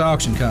Parks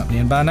Auction Company,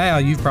 and by now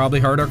you've probably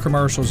heard our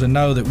commercials and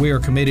know that we are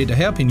committed to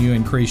helping you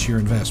increase your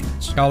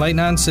investments. Call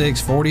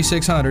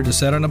 896-4600 to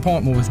set an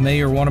appointment with me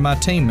or one of my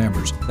team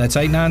members. That's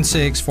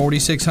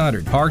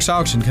 896-4600. Parks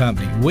Auction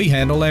Company. We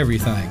handle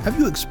everything. Have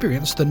you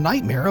experienced the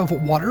nightmare of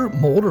water,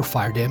 mold, or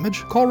fire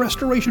damage? Call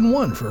Restoration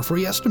One for a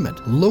free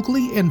estimate.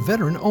 Locally and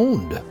veteran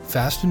owned.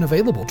 Fast and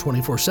available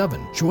 24/7.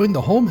 Join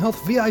the Home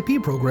Health VIP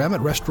program at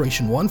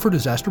Restoration One for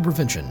disaster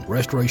prevention.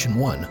 Restoration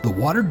One, the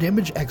water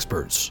damage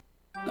experts.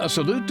 A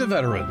salute to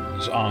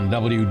veterans on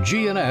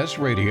WGNS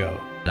Radio.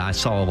 I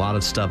saw a lot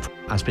of stuff.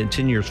 I spent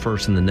 10 years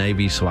first in the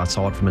Navy, so I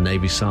saw it from a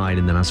Navy side,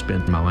 and then I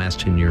spent my last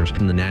 10 years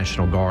in the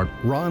National Guard.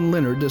 Ron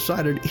Leonard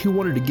decided he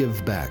wanted to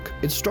give back.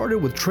 It started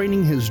with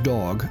training his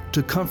dog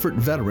to comfort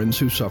veterans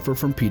who suffer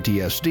from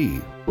PTSD.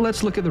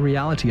 Let's look at the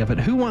reality of it.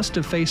 Who wants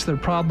to face their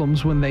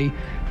problems when they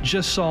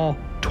just saw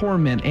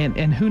torment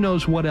and who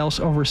knows what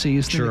else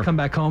overseas? Then they come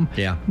back home.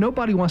 Yeah.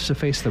 Nobody wants to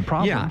face their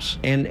problems.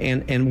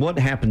 Yeah. And what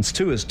happens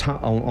too is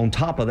on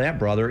top of that,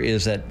 brother,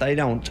 is that they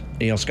don't,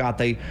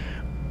 Scott,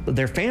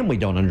 their family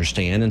don't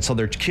understand, and so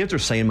their kids are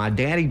saying, my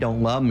daddy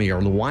don't love me,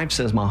 or the wife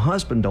says, my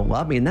husband don't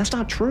love me, and that's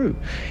not true.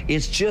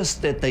 It's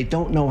just that they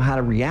don't know how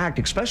to react,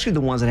 especially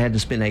the ones that had to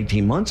spend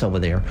 18 months over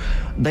there.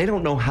 They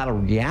don't know how to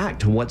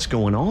react to what's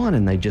going on,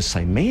 and they just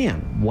say,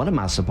 man, what am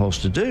I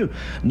supposed to do?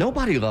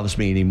 Nobody loves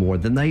me anymore.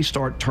 Then they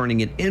start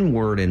turning it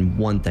inward, and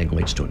one thing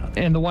leads to another.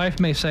 And the wife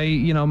may say,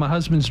 my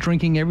husband's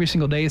drinking every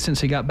single day since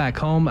he got back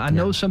home. I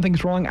know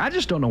something's wrong. I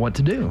just don't know what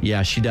to do.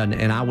 Yeah, she doesn't,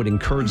 and I would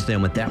encourage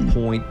them at that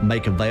point,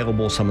 make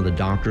available some of the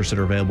doctors that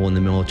are available in the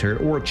military,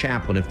 or a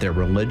chaplain if they're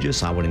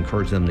religious. I would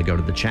encourage them to go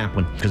to the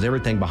chaplain, because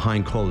everything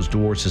behind closed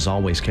doors is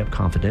always kept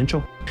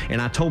confidential.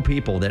 And I told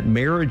people that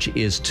marriage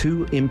is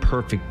 2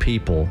 imperfect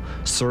people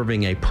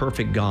serving a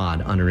perfect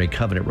God under a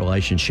covenant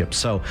relationship.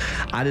 So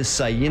I just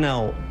say,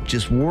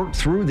 just work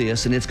through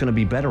this, and it's going to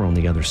be better on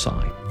the other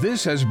side.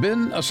 This has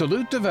been a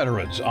salute to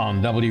veterans on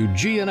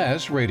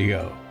WGNS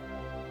Radio.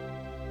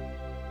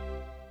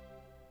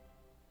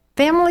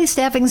 Family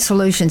Staffing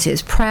Solutions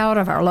is proud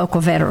of our local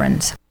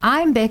veterans.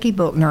 I'm Becky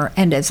Bookner,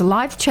 and as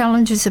life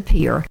challenges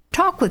appear,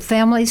 Talk with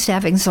Family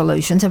Staffing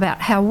Solutions about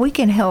how we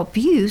can help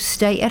you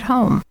stay at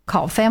home.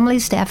 Call Family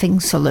Staffing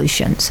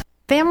Solutions.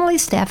 Family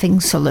Staffing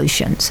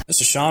Solutions.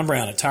 This is Sean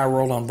Brown at Tire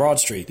World on Broad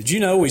Street. Did you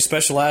know we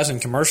specialize in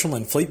commercial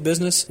and fleet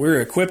business?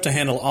 We're equipped to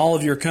handle all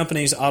of your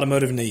company's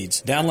automotive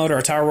needs. Download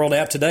our Tire World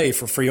app today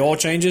for free oil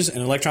changes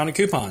and electronic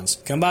coupons.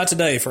 Come by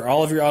today for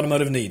all of your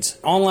automotive needs.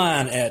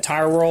 Online at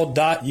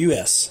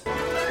tireworld.us.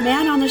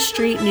 Man on the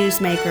Street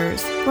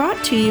Newsmakers,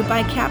 brought to you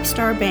by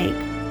Capstar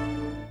Bank.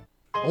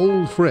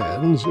 Old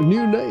friends,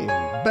 new name,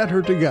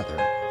 better together.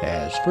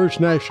 As First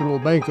National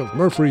Bank of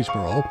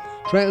Murfreesboro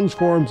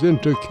transforms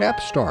into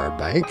Capstar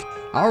Bank,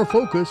 our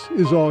focus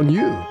is on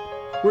you.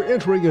 We're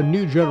entering a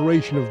new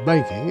generation of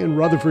banking in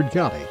Rutherford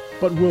County,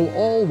 but will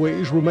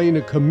always remain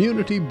a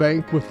community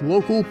bank with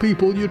local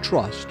people you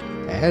trust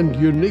and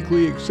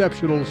uniquely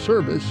exceptional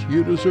service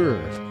you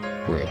deserve.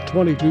 We're at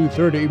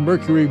 2230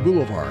 Mercury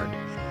Boulevard.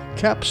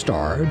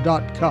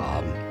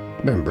 Capstar.com.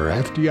 Member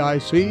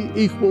FDIC,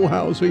 Equal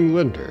Housing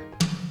Lender.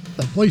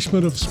 The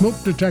placement of smoke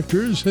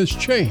detectors has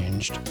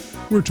changed.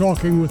 We're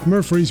talking with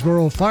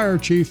Murfreesboro Fire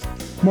Chief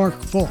Mark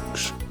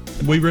Fulks.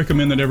 We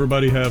recommend that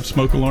everybody have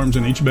smoke alarms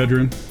in each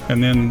bedroom,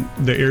 and then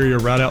the area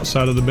right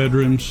outside of the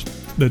bedrooms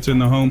that's in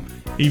the home.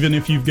 Even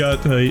if you've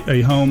got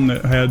a home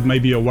that had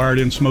maybe a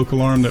wired-in smoke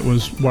alarm that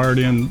was wired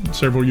in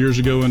several years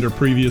ago under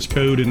previous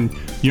code, and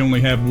you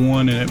only have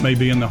one and it may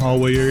be in the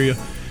hallway area,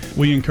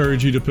 we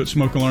encourage you to put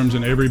smoke alarms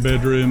in every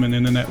bedroom and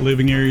then in that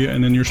living area,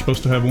 and then you're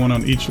supposed to have one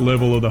on each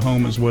level of the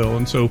home as well.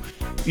 And so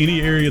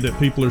any area that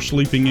people are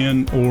sleeping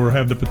in or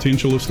have the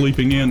potential of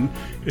sleeping in,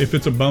 if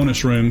it's a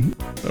bonus room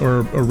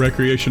or a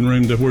recreation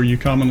room to where you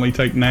commonly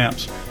take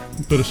naps,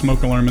 put a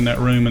smoke alarm in that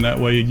room, and that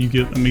way you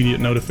get immediate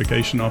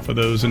notification off of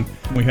those. And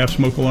we have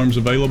smoke alarms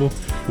available.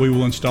 We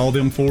will install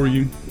them for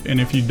you.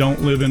 And if you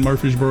don't live in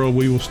Murfreesboro,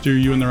 we will steer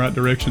you in the right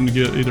direction to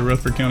get either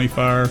Rutherford County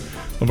Fire,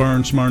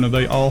 Laverne, Smyrna.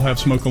 They all have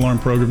smoke alarm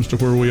programs to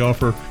where we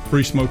offer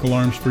free smoke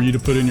alarms for you to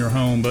put in your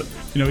home. But,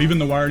 even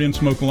the wired-in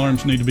smoke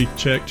alarms need to be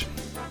checked.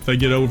 If they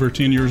get over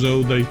 10 years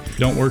old, they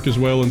don't work as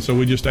well, and so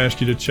we just ask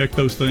you to check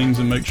those things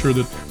and make sure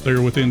that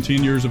they're within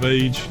 10 years of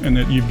age and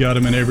that you've got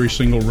them in every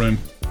single room.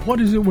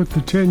 What is it with the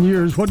 10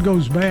 years? What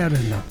goes bad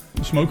in them?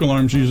 Smoke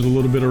alarms use a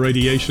little bit of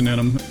radiation in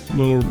them, a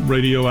little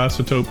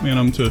radioisotope in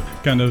them to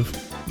kind of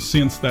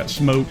sense that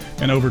smoke,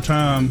 and over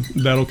time,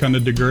 that'll kind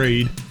of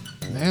degrade.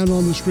 Man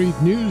on the Street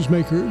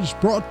Newsmakers,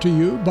 brought to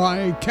you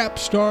by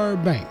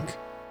Capstar Bank.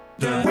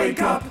 The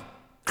Wake Up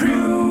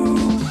Crew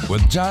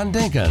with John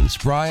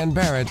Dinkins, Brian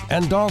Barrett,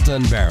 and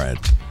Dalton Barrett.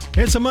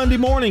 It's a Monday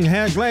morning.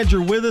 Glad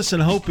you're with us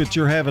and hope that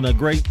you're having a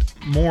great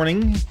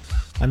morning.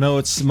 I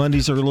know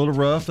Mondays are a little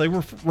rough. They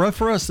were rough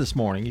for us this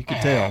morning. You could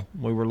tell.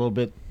 We were a little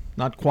bit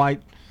not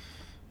quite,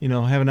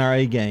 having our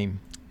A game.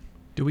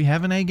 Do we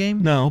have an A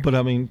game? No,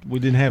 but we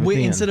didn't have it.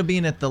 Instead of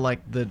being at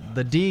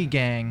the D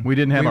gang, we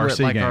didn't have our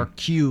C game. Our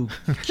Q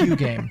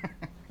game.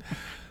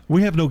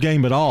 We have no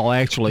game at all,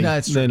 actually. No,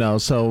 that's true.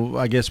 So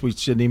I guess we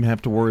shouldn't even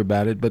have to worry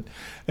about it. But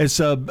it's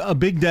a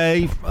big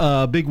day,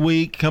 big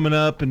week coming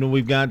up, and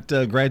we've got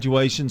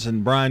graduations.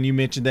 And Brian, you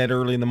mentioned that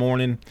early in the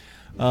morning.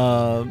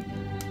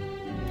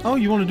 Oh,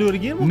 you want to do it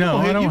again? Well, no,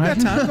 I don't. You've got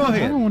time. Go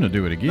ahead. I don't want to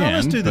do it again. No,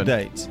 let's do the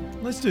dates.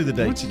 Let's do the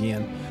dates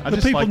again. The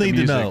just people like need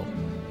the to know.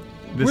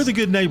 We're the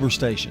good neighbor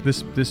station.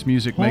 This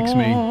music makes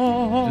me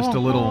just a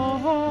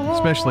little,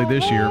 especially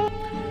this year.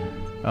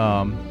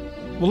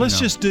 Well, let's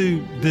just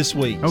do this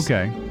week.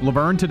 Okay.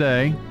 Laverne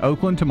today,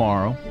 Oakland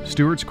tomorrow,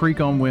 Stewart's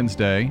Creek on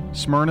Wednesday,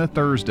 Smyrna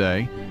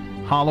Thursday,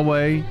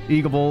 Holloway,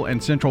 Eagleville,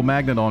 and Central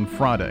Magnet on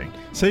Friday.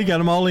 So you got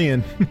them all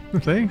in.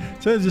 See?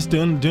 So just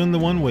doing the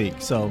 1 week.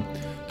 So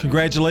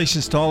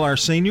congratulations to all our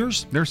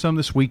seniors. There's some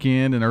this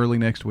weekend and early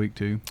next week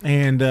too.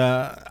 And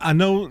I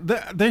know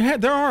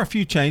there are a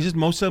few changes.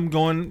 Most of them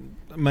going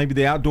maybe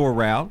the outdoor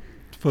route,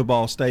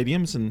 football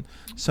stadiums, and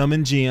some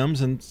in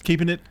gyms, and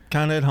keeping it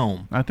kind of at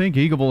home. I think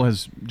Eagleville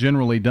has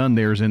generally done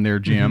theirs in their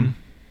gym,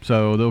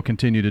 so they'll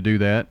continue to do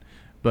that.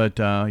 But,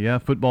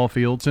 football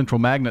field. Central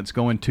Magnet's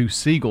going to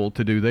Siegel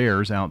to do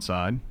theirs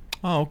outside.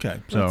 Oh,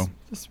 okay. So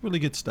that's really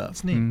good stuff.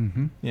 That's neat.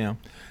 Mm-hmm. Yeah.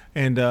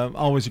 And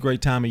always a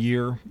great time of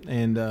year.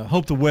 And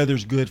hope the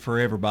weather's good for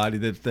everybody,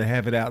 that they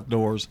have it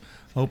outdoors.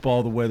 Hope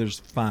all the weather's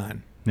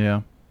fine.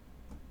 Yeah.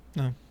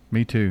 No.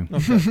 Me too.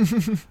 Okay.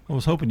 I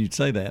was hoping you'd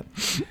say that.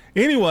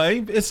 Anyway,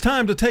 it's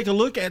time to take a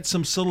look at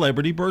some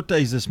celebrity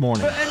birthdays this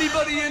morning. For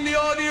anybody in the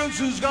audience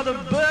who's got a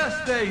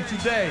birthday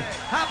today,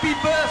 happy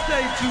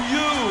birthday to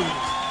you.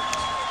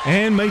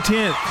 And May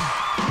 10th,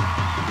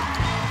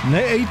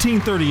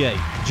 1838,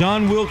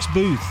 John Wilkes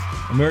Booth,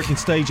 American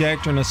stage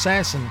actor and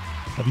assassin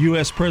of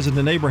U.S.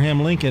 President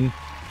Abraham Lincoln.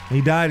 He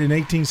died in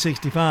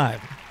 1865.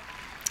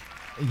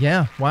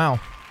 Yeah, wow.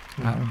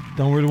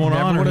 Don't really want to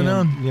honor him.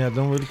 Known. Yeah,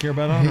 don't really care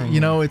about honoring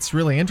him. It's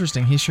really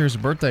interesting. He shares a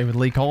birthday with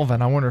Lee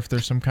Colvin. I wonder if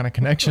there's some kind of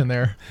connection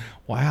there.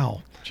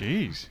 Wow.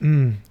 Jeez.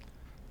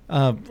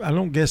 I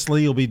don't guess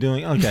Lee will be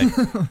doing. Okay.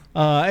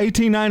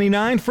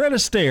 1899, Fred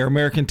Astaire,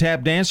 American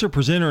tap dancer,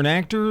 presenter, and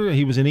actor.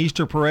 He was in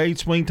Easter Parade,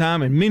 Swing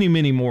Time, and many,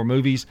 many more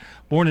movies.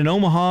 Born in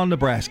Omaha,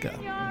 Nebraska.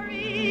 Your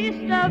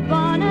Easter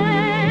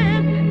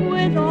bonnet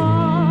with all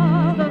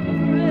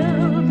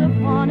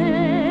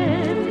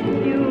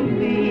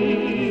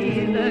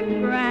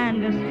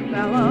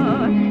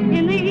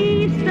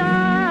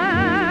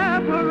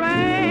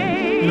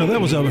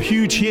was a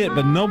huge hit,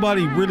 but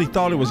nobody really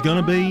thought it was going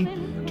to be.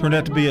 Turned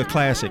out to be a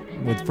classic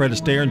with Fred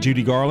Astaire and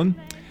Judy Garland.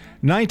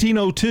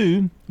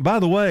 1902, by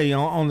the way,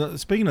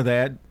 speaking of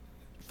that,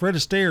 Fred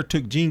Astaire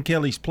took Gene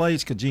Kelly's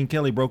place because Gene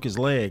Kelly broke his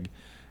leg,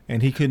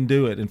 and he couldn't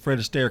do it. And Fred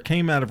Astaire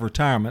came out of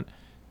retirement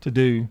to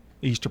do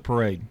Easter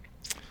Parade.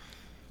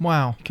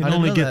 Wow. Can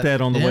only get that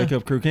on the Wake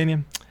Up Crew, can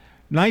you?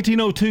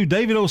 1902,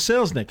 David O.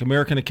 Selznick,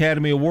 American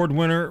Academy Award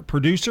winner,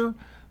 producer,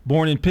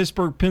 born in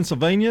Pittsburgh,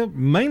 Pennsylvania,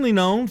 mainly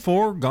known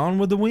for Gone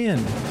with the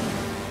Wind.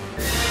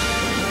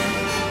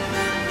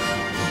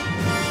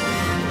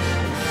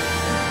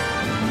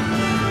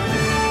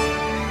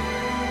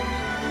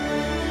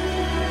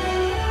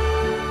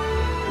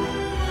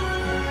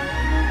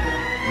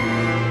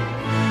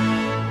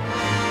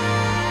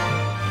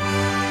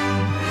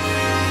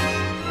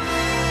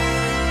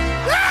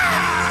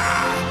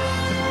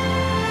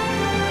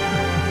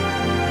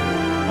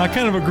 I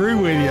kind of agree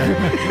with you.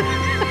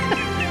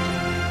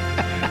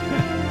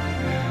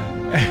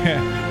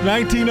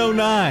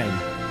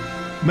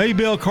 1909,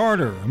 Maybelle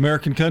Carter,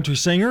 American country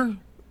singer,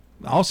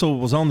 also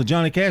was on the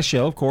Johnny Cash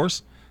Show, of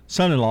course,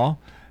 son-in-law,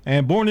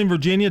 and born in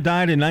Virginia,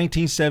 died in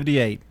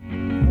 1978.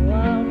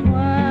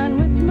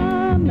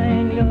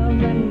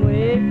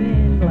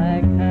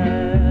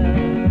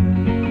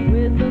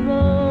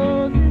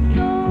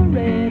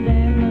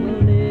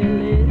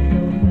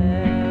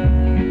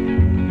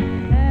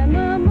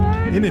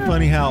 Isn't it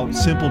funny how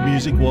simple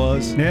music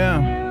was?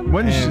 Yeah.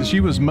 She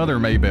was Mother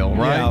Maybelle,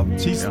 right? Yeah,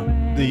 she's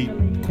the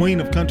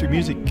queen of country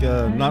music,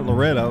 not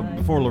Loretta,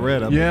 before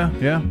Loretta.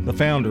 Yeah. The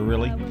founder,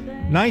 really.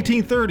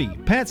 1930,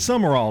 Pat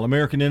Summerall,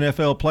 American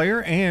NFL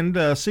player and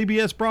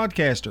CBS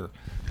broadcaster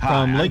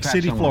from Lake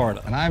City,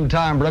 Florida. And I'm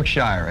Tom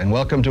Brookshire, and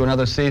welcome to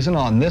another season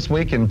on This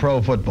Week in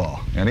Pro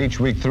Football. And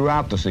each week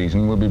throughout the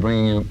season, we'll be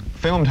bringing you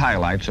filmed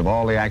highlights of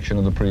all the action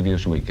of the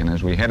previous week. And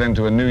as we head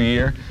into a new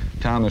year,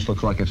 Tom, this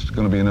looks like it's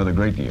going to be another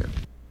great year.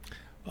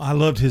 I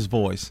loved his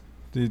voice.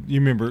 You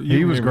remember?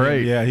 He was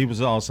great. Yeah, he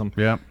was awesome.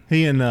 Yeah.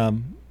 He and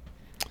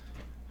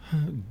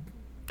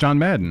John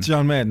Madden.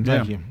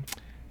 Thank you.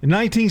 In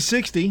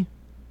 1960,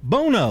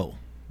 Bono,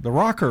 the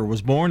rocker,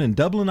 was born in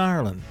Dublin,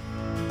 Ireland.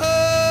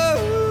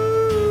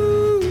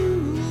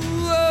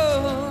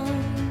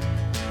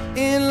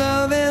 In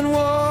love and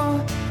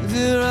war,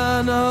 there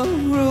are no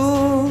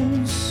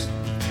rules.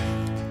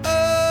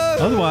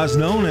 Otherwise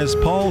known as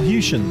Paul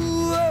Hewson.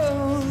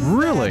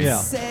 Really?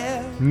 Yeah.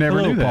 Never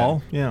Hello, knew that.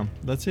 Paul. Yeah,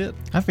 that's it.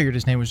 I figured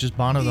his name was just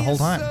Bono the whole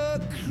time.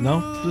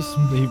 No, just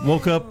he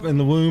woke up in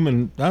the womb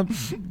and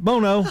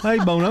Bono. Hey,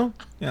 Bono.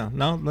 Yeah,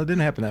 no, that didn't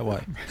happen that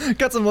way.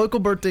 Got some local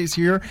birthdays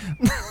here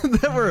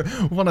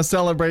that we want to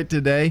celebrate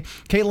today.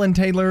 Caitlin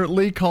Taylor,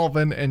 Lee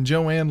Colvin, and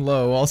Joanne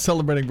Lowe all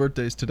celebrating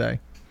birthdays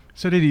today.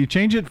 So did you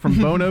change it from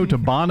Bono to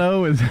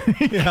Bono?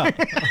 Yeah.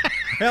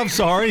 I'm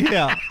sorry.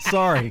 Yeah,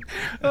 sorry.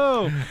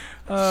 Oh,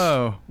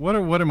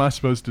 what am I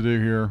supposed to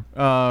do here?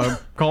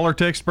 Call or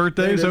text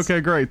birthdays?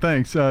 Okay, great.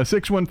 Thanks.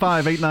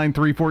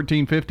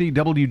 615-893-1450,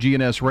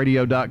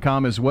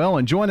 WGNSradio.com as well.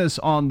 And join us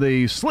on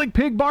the Slick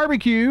Pig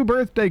Barbecue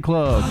Birthday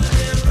Club.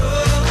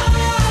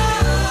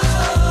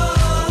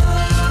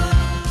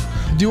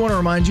 I do want to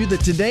remind you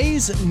that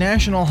today's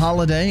national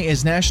holiday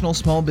is National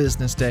Small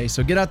Business Day.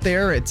 So get out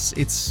there.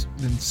 It's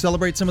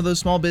celebrate some of those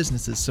small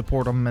businesses.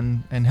 Support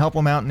them and help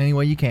them out in any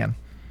way you can.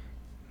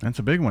 That's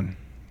a big one.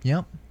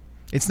 Yep.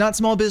 It's not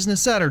Small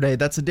Business Saturday.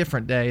 That's a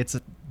different day. It's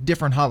a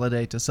different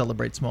holiday to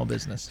celebrate small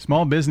business.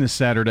 Small Business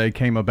Saturday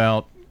came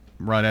about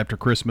right after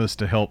Christmas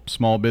to help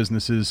small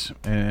businesses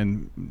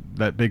and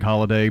that big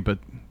holiday. But,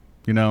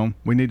 you know,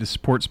 we need to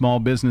support small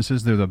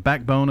businesses. They're the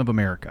backbone of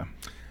America.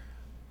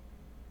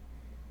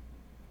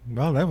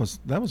 Well, that was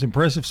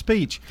impressive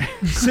speech.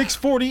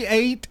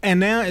 6:48, and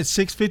now it's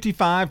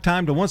 6:55.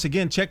 Time to once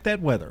again check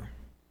that weather.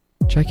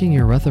 Checking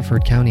your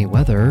Rutherford County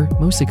weather,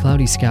 mostly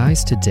cloudy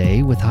skies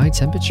today with high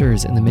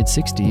temperatures in the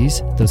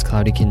mid-60s. Those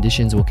cloudy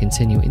conditions will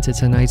continue into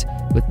tonight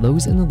with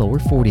lows in the lower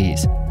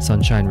 40s.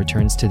 Sunshine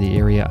returns to the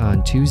area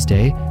on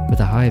Tuesday with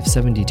a high of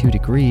 72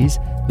 degrees,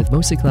 with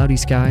mostly cloudy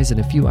skies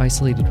and a few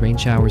isolated rain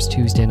showers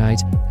Tuesday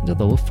night and a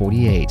low of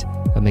 48.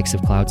 A mix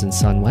of clouds and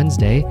sun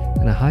Wednesday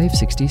and a high of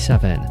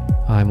 67.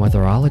 I'm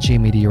weatherology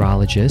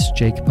meteorologist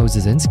Jake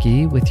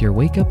Pozazinski with your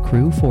Wake Up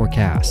Crew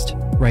forecast.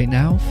 Right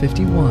now,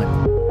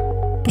 51.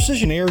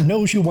 Precision Air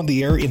knows you want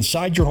the air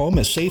inside your home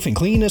as safe and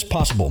clean as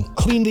possible.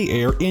 Clean the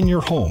air in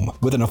your home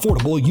with an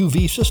affordable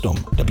UV system.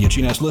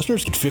 WGNS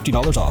listeners get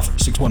 $50 off.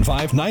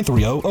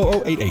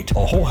 615-930-0088.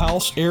 A whole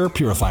house air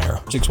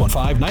purifier.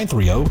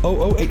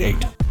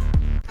 615-930-0088.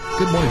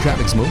 Good morning.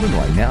 Traffic's moving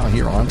right now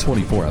here on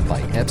 24 up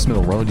by Epps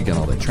Mill Road. You got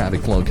all the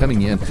traffic flow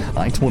coming in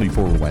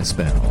I-24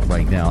 westbound.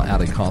 Right now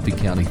out of Coffee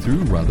County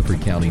through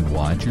Rutherford County.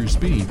 Watch your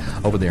speed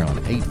over there on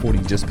 840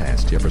 just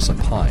past Jefferson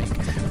Pike.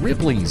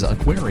 Ripley's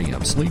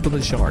Aquarium, Sleep of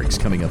the Sharks,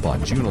 coming up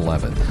on June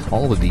 11th.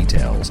 All the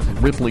details,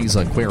 Ripley's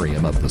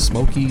Aquarium of the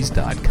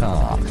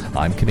Smokies.com.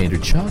 I'm Commander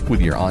Chuck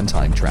with your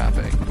on-time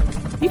traffic.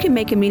 you can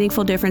make a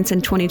meaningful difference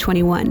in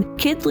 2021.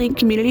 KidLink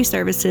Community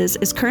Services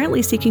is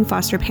currently seeking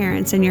foster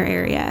parents in your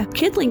area.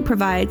 KidLink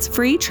provides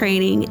free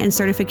training and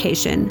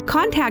certification.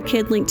 Contact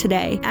KidLink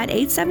today at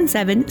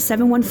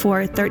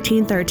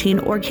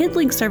 877-714-1313 or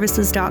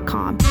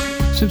kidlinkservices.com.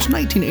 Since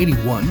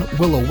 1981,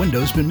 Willow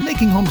Window's been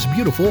making homes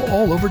beautiful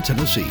all over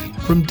Tennessee,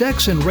 from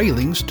decks and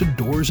railings to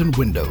doors and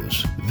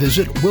windows.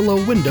 Visit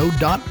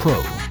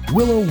willowwindow.pro.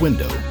 Willow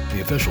Window,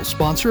 the official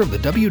sponsor of the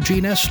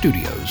WGNS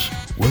studios.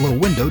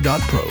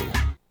 willowwindow.pro.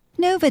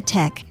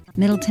 Novatech,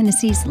 Middle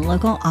Tennessee's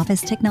local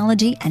office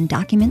technology and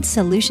document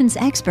solutions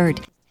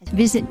expert.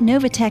 Visit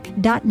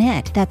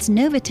novatech.net. That's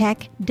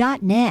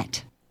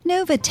novatech.net.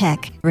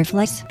 Novatech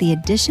reflects the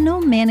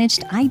additional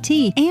managed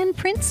IT and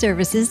print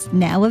services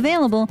now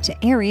available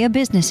to area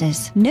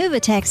businesses.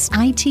 Novatech's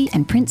IT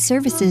and print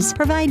services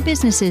provide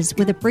businesses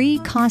with a free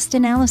cost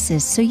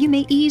analysis so you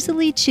may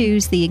easily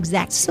choose the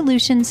exact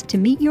solutions to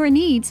meet your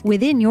needs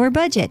within your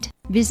budget.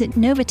 Visit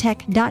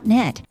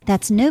novatech.net.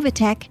 That's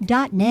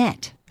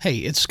novatech.net. Hey,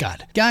 it's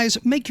Scott.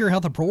 Guys, make your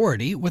health a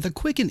priority with a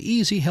quick and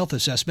easy health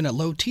assessment at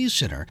Low T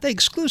Center. They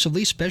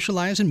exclusively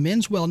specialize in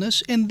men's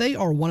wellness, and they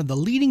are one of the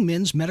leading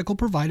men's medical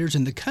providers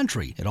in the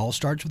country. It all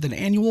starts with an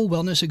annual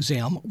wellness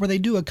exam where they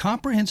do a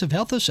comprehensive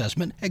health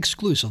assessment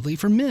exclusively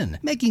for men,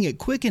 making it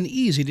quick and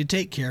easy to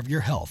take care of your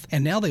health.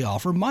 And now they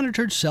offer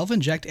monitored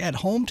self-inject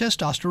at-home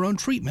testosterone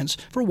treatments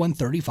for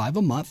 $135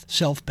 a month,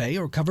 self-pay,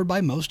 or covered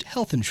by most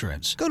health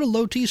insurance. Go to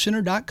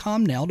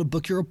lowtcenter.com now to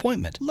book your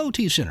appointment. Low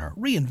T Center,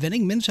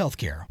 reinventing men's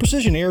healthcare.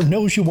 Precision Air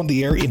knows you want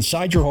the air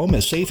inside your home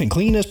as safe and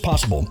clean as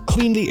possible.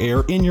 Clean the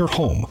air in your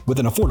home with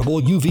an affordable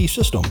UV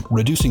system,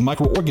 reducing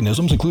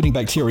microorganisms including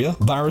bacteria,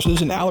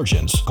 viruses, and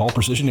allergens. Call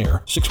Precision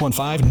Air,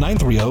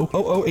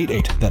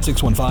 615-930-0088. That's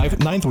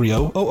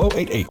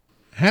 615-930-0088.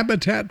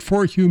 Habitat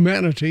for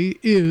Humanity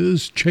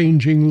is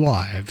changing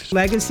lives.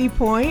 Legacy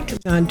Point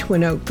on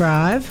Twin Oak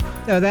Drive.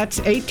 So that's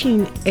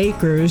 18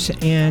 acres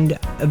and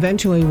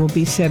eventually will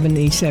be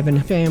 77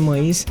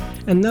 families.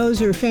 And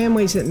those are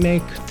families that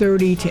make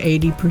 30 to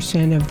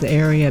 80% of the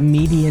area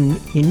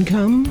median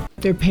income.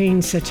 They're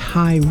paying such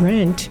high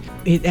rent,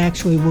 it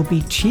actually will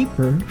be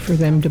cheaper for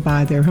them to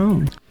buy their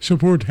home.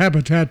 Support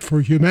Habitat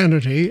for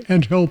Humanity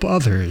and help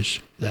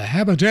others. The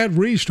Habitat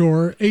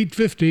Restore,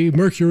 850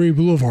 Mercury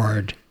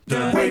Boulevard.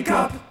 The Wake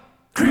Up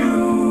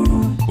Crew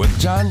with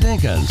John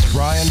Dinkins,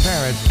 Brian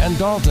Barrett, and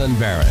Dalton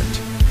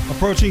Barrett.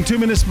 Approaching 2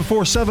 minutes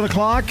before 7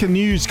 o'clock,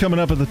 news coming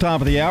up at the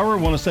top of the hour. I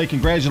want to say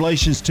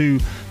congratulations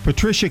to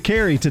Patricia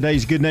Carey,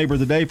 today's Good Neighbor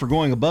of the Day, for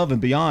going above and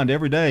beyond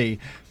every day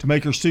to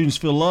make her students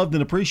feel loved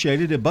and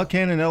appreciated at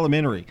Buckhannon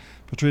Elementary.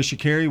 Patricia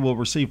Carey will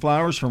receive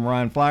flowers from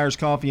Ryan Flyers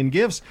Coffee and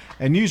Gifts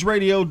and News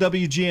Radio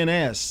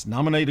WGNS.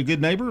 Nominate a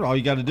good neighbor. All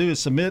you got to do is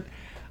submit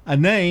a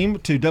name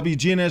to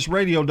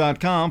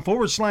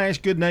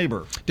WGNSradio.com/good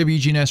neighbor.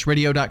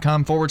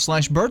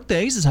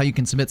 WGNSradio.com/birthdays is how you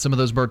can submit some of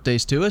those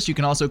birthdays to us. You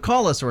can also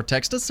call us or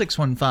text us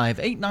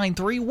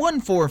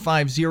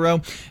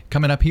 615-893-1450.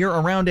 Coming up here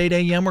around 8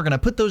 a.m., we're going to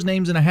put those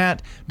names in a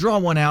hat, draw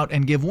one out,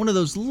 and give one of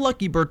those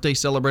lucky birthday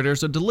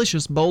celebrators a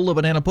delicious bowl of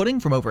banana pudding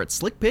from over at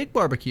Slick Pig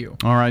Barbecue.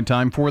 All right,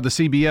 time for the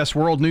CBS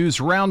World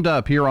News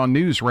Roundup here on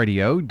News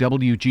Radio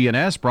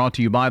WGNS, brought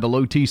to you by the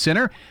Low T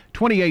Center,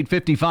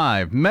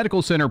 2855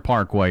 Medical Center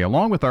Parkway,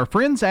 along with our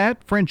friends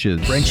at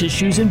French's. French's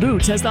Shoes and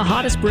Boots has the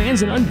hottest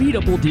brands and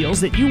unbeatable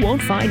deals that you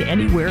won't find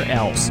anywhere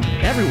else.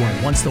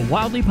 Everyone wants the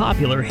wildly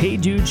popular Hey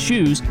Dude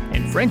shoes,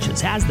 and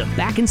French's has them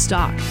back in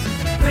stock.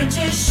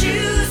 French's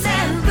Shoes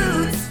and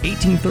Boots,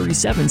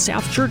 1837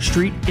 South Church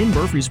Street in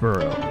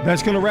Murfreesboro.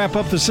 That's going to wrap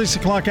up the 6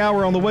 o'clock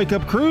hour on the Wake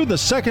Up Crew. The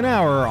second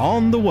hour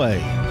on the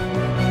way.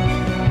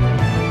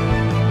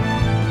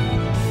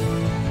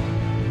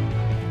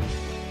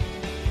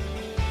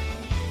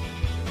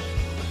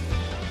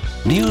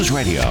 News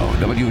Radio,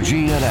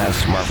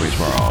 WGNS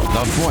Murfreesboro,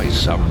 the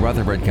voice of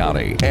Rutherford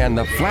County, and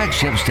the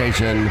flagship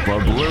station for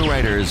Blue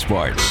Raiders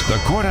sports.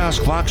 The Courthouse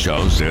Clock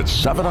shows it's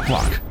 7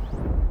 o'clock.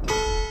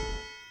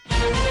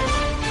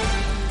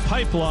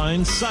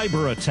 Pipeline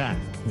cyber attack.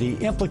 The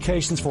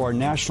implications for our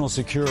national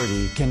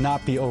security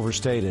cannot be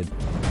overstated.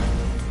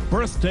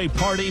 Birthday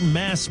party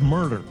mass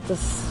murder.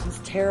 This is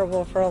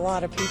terrible for a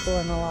lot of people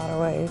in a lot of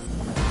ways.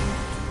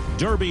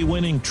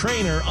 Derby-winning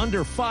trainer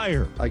under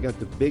fire. I got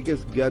the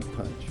biggest gut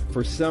punch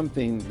for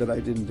something that I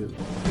didn't do.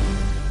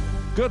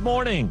 Good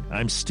morning.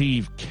 I'm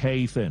Steve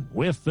Kathan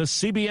with the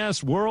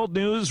CBS World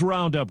News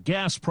Roundup.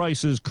 Gas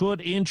prices could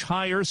inch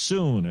higher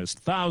soon as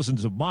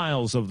thousands of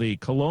miles of the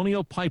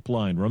Colonial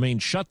Pipeline remain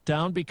shut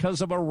down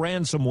because of a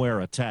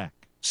ransomware attack.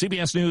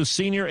 CBS News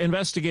senior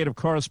investigative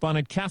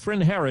correspondent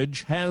Catherine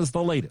Herridge has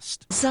the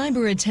latest.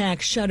 Cyber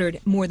attack shuttered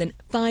more than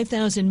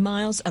 5,000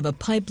 miles of a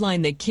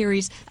pipeline that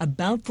carries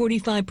about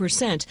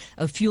 45%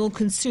 of fuel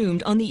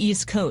consumed on the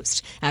East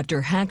Coast after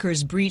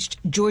hackers breached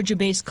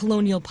Georgia-based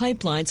Colonial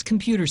Pipeline's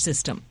computer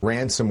system.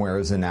 Ransomware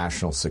is a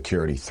national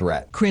security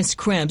threat. Chris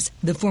Krebs,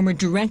 the former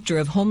director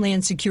of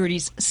Homeland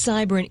Security's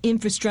Cyber and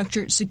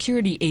Infrastructure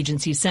Security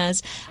Agency,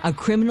 says a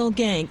criminal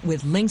gang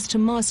with links to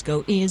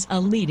Moscow is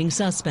a leading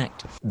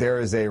suspect. There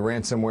is is a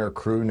ransomware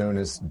crew known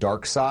as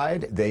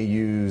DarkSide. They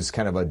use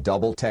kind of a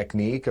double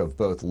technique of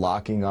both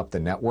locking up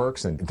the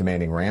networks and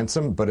demanding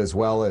ransom, but as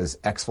well as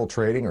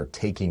exfiltrating or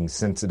taking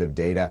sensitive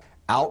data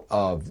out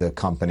of the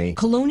company.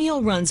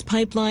 Colonial runs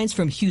pipelines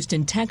from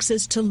Houston,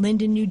 Texas to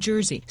Linden, New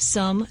Jersey.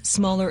 Some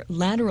smaller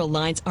lateral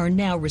lines are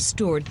now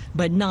restored,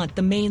 but not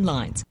the main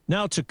lines.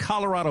 Now to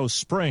Colorado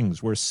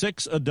Springs, where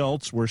 6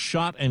 adults were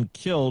shot and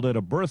killed at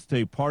a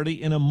birthday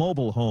party in a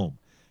mobile home.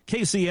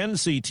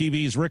 KCNC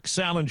TV's Rick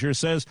Salinger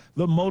says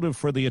the motive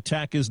for the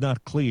attack is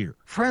not clear.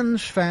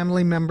 Friends,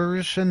 family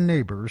members, and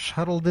neighbors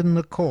huddled in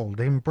the cold,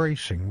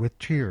 embracing with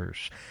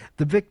tears.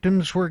 The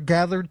victims were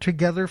gathered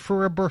together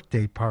for a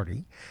birthday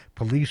party.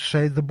 Police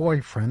say the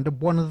boyfriend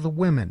of one of the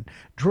women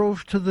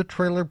drove to the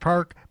trailer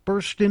park,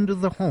 burst into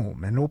the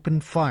home, and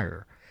opened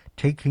fire,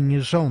 taking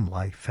his own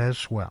life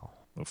as well.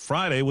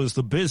 Friday was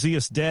the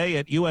busiest day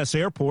at U.S.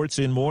 airports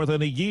in more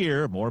than a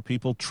year. More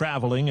people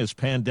traveling as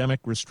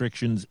pandemic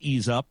restrictions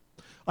ease up.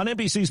 On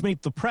NBC's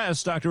Meet the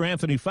Press, Dr.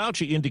 Anthony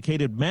Fauci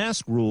indicated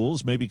mask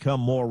rules may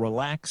become more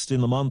relaxed in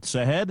the months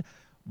ahead,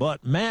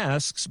 but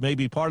masks may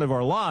be part of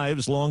our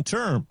lives long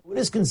term. It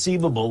is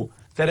conceivable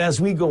that as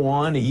we go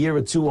on a year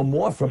or two or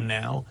more from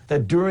now,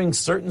 that during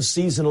certain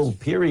seasonal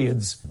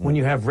periods, when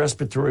you have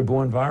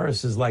respiratory-borne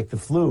viruses like the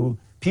flu,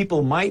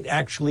 people might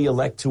actually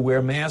elect to wear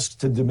masks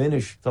to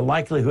diminish the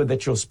likelihood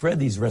that you'll spread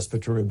these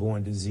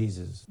respiratory-borne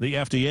diseases. The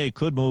FDA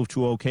could move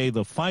to okay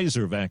the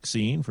Pfizer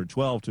vaccine for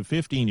 12 to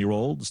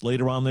 15-year-olds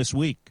later on this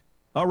week.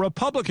 A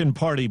Republican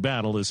Party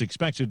battle is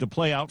expected to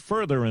play out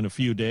further in a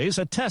few days,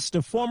 a test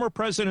of former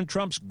President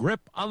Trump's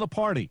grip on the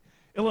party.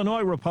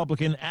 Illinois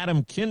Republican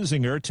Adam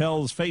Kinzinger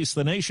tells Face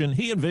the Nation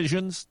he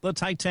envisions the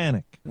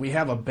Titanic. We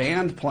have a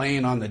band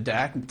playing on the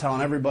deck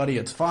telling everybody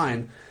it's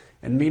fine.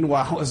 And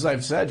meanwhile, as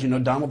I've said,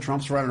 Donald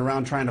Trump's running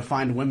around trying to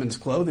find women's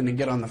clothing and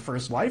get on the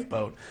first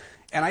lifeboat.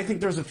 And I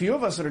think there's a few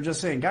of us that are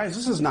just saying, guys,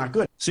 this is not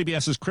good.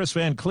 CBS's Chris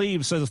Van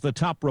Cleve says the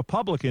top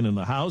Republican in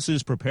the House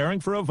is preparing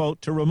for a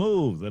vote to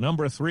remove the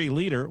number 3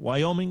 leader,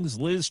 Wyoming's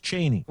Liz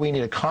Cheney. We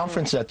need a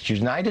conference that's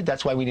united.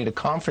 That's why we need a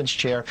conference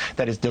chair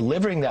that is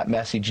delivering that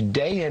message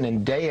day in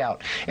and day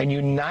out and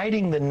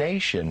uniting the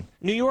nation.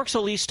 New York's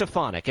Elise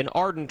Stefanik, an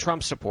ardent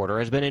Trump supporter,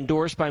 has been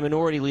endorsed by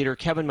Minority Leader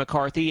Kevin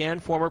McCarthy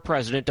and former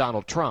President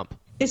Donald Trump.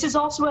 This is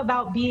also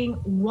about being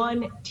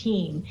one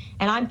team,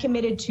 and I'm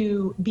committed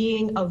to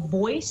being a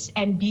voice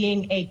and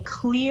being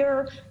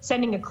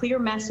sending a clear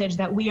message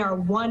that we are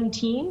one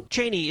team.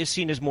 Cheney is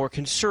seen as more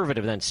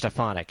conservative than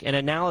Stefanik. An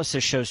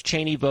analysis shows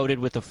Cheney voted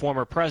with the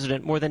former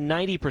president more than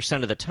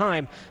 90% of the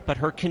time, but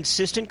her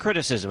consistent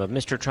criticism of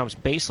Mr. Trump's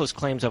baseless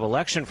claims of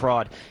election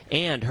fraud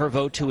and her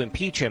vote to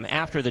impeach him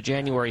after the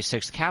January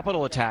 6th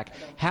Capitol attack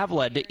have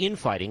led to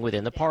infighting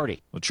within the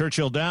party. Well,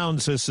 Churchill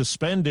Downs has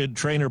suspended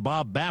trainer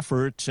Bob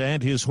Baffert,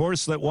 and his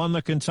horse that won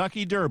the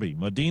Kentucky Derby,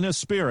 Medina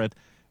Spirit,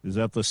 is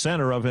at the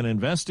center of an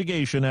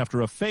investigation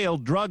after a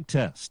failed drug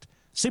test.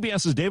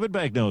 CBS's David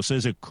Begnaud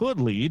says it could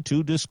lead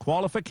to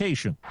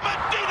disqualification.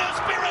 Medina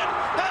Spirit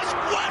has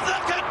won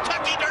the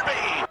Kentucky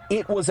Derby!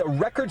 It was a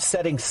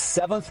record-setting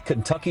 7th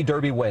Kentucky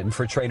Derby win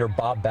for trainer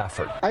Bob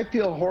Baffert. I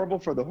feel horrible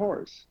for the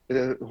horse.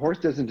 The horse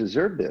doesn't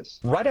deserve this.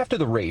 Right after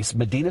the race,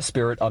 Medina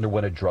Spirit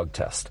underwent a drug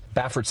test.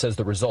 Baffert says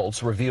the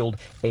results revealed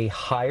a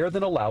higher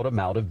than allowed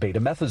amount of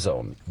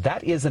betamethasone.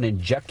 That is an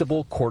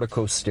injectable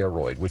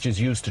corticosteroid, which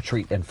is used to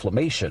treat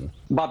inflammation.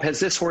 Bob, has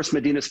this horse,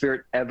 Medina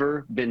Spirit,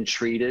 ever been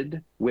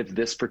treated with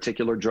this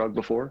particular drug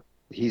before?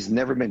 He's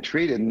never been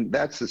treated, and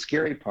that's the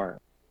scary part.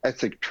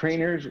 That's a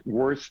trainer's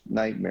worst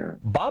nightmare.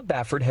 Bob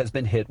Baffert has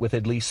been hit with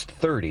at least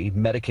 30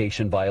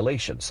 medication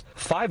violations.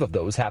 5 of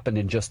those happened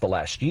in just the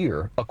last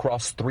year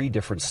across 3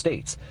 different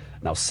states.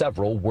 Now,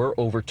 several were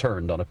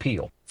overturned on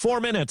appeal.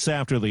 4 minutes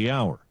after the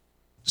hour.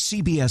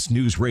 CBS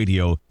News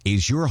Radio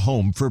is your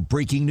home for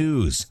breaking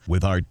news.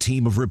 With our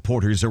team of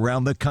reporters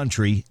around the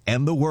country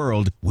and the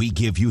world, we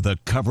give you the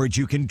coverage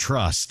you can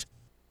trust.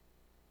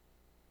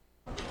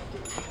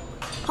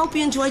 Hope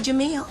you enjoyed your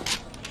meal.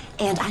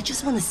 And I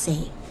just want to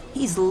say,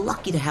 he's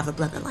lucky to have a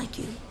brother like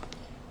you.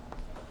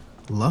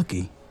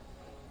 Lucky?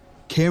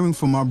 Caring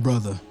for my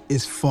brother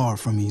is far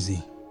from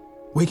easy.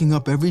 Waking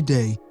up every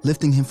day,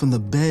 lifting him from the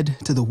bed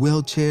to the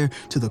wheelchair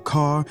to the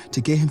car to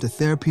get him to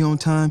therapy on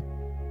time,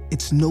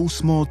 it's no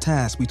small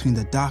task between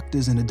the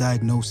doctors and the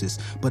diagnosis,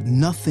 but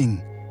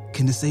nothing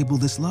can disable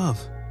this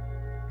love.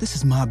 This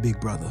is my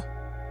big brother,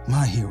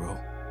 my hero.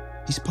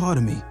 He's part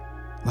of me,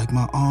 like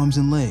my arms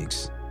and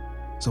legs,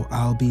 so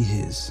I'll be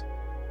his.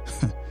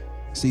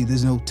 See,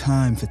 there's no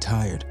time for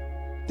tired.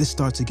 This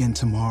starts again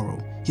tomorrow.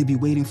 He'll be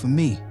waiting for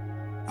me.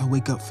 I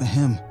wake up for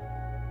him.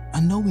 I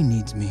know he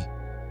needs me,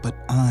 but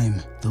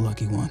I'm the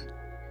lucky one,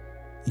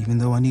 even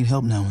though I need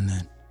help now and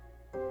then.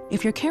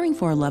 If you're caring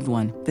for a loved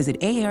one, visit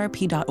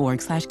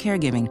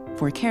aarp.org/caregiving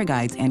for care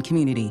guides and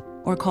community,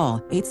 or call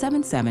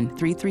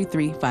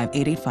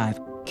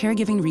 877-333-5885.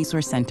 Caregiving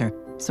Resource Center.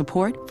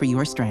 Support for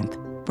your strength.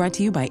 Brought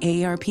to you by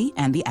AARP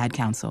and the Ad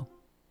Council.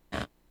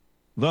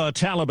 The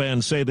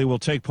Taliban say they will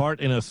take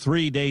part in a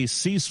 3-day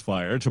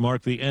ceasefire to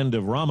mark the end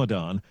of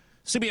Ramadan.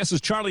 CBS's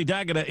Charlie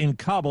D'Agata in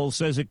Kabul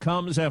says it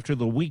comes after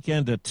the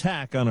weekend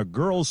attack on a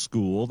girls'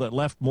 school that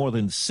left more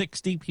than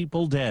 60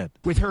 people dead.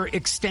 With her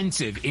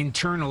extensive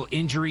internal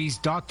injuries,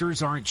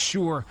 doctors aren't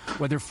sure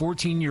whether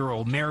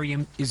 14-year-old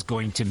Maryam is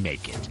going to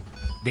make it.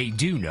 They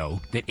do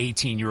know that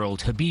 18-year-old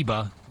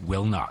Habiba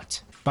will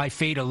not. By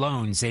fate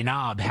alone,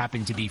 Zainab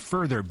happened to be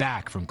further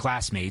back from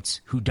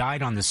classmates who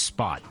died on the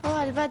spot.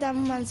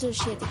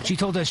 She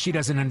told us she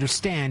doesn't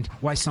understand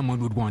why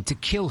someone would want to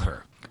kill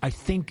her. I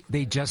think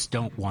they just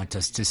don't want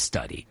us to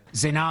study.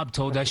 Zainab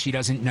told us she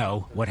doesn't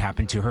know what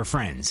happened to her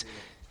friends,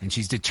 and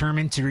she's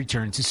determined to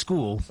return to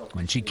school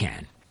when she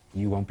can.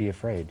 You won't be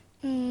afraid?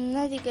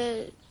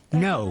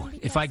 No,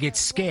 if I get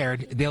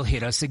scared, they'll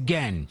hit us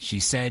again,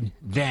 she said.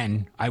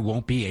 Then I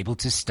won't be able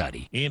to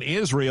study. In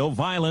Israel,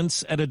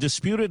 violence at a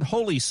disputed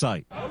holy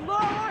site.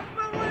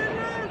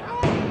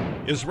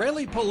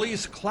 Israeli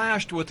police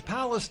clashed with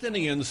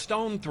Palestinian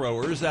stone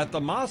throwers at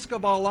the Mosque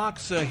of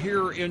Al-Aqsa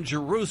here in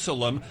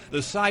Jerusalem,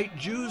 the site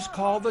Jews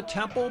call the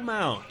Temple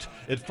Mount.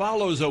 It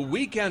follows a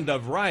weekend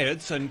of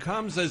riots and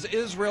comes as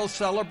Israel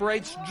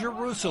celebrates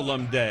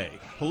Jerusalem Day.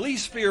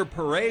 Police fear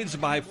parades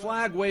by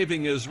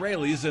flag-waving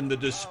Israelis in the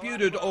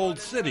disputed Old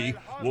City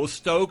will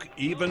stoke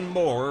even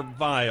more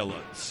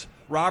violence.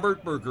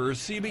 Robert Berger,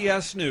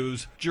 CBS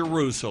News,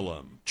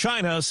 Jerusalem.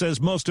 China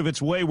says most of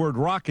its wayward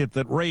rocket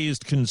that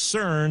raised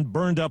concern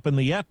burned up in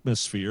the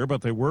atmosphere,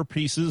 but there were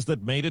pieces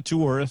that made it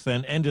to Earth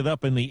and ended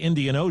up in the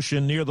Indian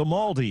Ocean near the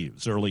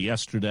Maldives early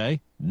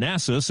yesterday.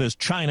 NASA says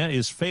China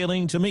is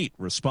failing to meet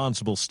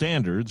responsible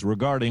standards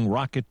regarding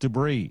rocket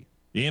debris.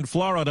 In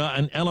Florida,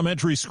 an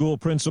elementary school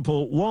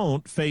principal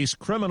won't face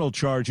criminal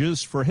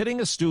charges for hitting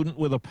a student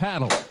with a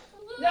paddle.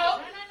 No,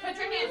 put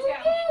your hands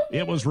down.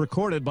 It was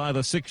recorded by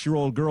the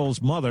 6-year-old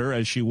girl's mother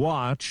as she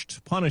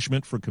watched.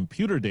 Punishment for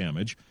computer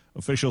damage.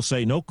 Officials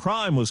say no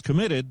crime was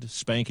committed.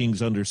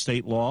 Spankings under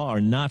state law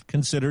are not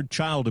considered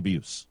child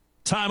abuse.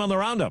 Time on the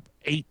roundup,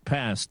 8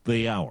 past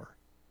the hour.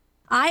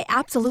 I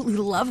absolutely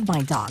love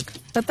my dog,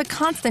 but the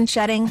constant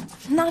shedding,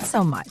 not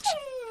so much.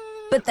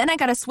 But then I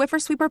got a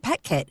Swiffer Sweeper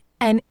Pet Kit,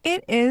 and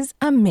it is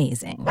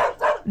amazing.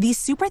 These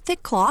super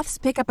thick cloths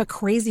pick up a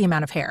crazy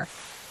amount of hair.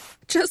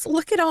 Just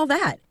look at all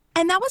that.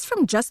 And that was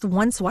from just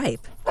one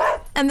swipe.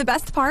 And the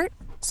best part?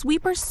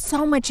 Sweeper's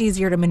so much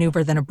easier to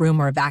maneuver than a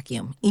broom or a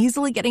vacuum,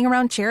 easily getting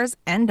around chairs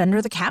and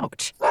under the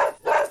couch.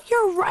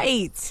 You're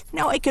right.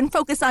 Now I can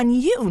focus on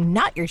you,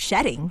 not your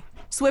shedding.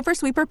 Swiffer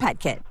Sweeper Pet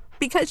Kit,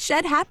 because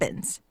shed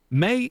happens.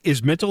 May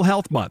is Mental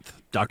Health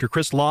Month. Dr.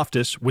 Chris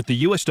Loftus with the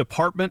U.S.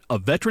 Department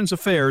of Veterans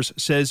Affairs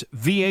says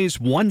VA's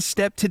One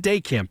Step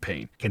Today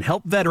campaign can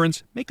help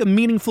veterans make a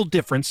meaningful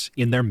difference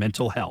in their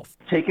mental health.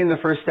 Taking the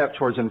first step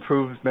towards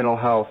improved mental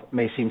health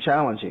may seem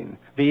challenging.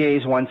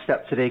 VA's One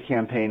Step Today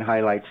campaign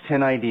highlights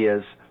 10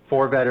 ideas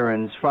for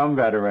veterans from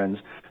veterans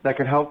that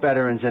can help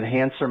veterans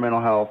enhance their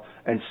mental health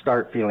and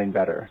start feeling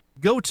better.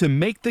 Go to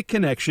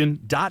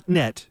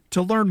maketheconnection.net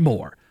to learn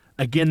more.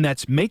 Again,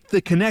 that's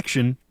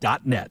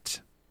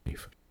maketheconnection.net.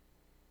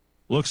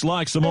 Looks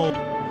like some old...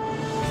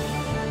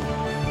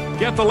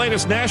 Get the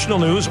latest national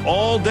news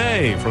all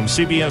day from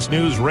CBS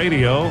News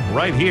Radio,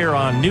 right here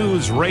on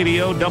News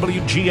Radio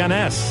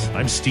WGNS.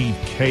 I'm Steve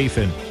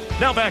Kathan.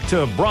 Now back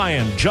to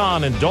Brian,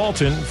 John, and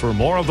Dalton for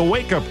more of the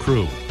Wake Up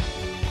Crew.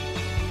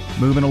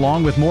 Moving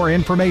along with more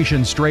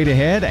information straight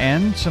ahead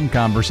and some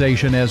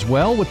conversation as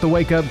well with the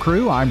Wake Up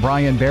Crew. I'm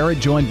Brian Barrett,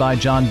 joined by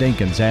John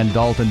Dinkins and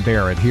Dalton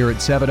Barrett here at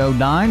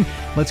 7:09.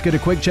 Let's get a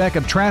quick check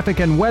of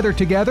traffic and weather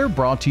together,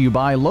 brought to you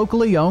by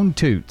locally owned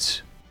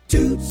Toots.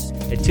 Toots.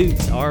 At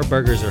Toots, our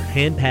burgers are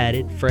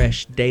hand-patted,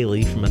 fresh,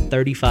 daily from a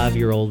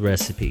 35-year-old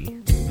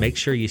recipe. Make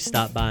sure you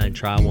stop by and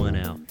try one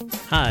out.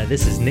 Hi,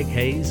 this is Nick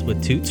Hayes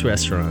with Toots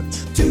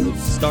Restaurants.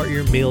 Toots. Start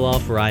your meal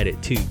off right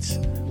at Toots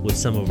with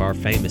some of our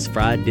famous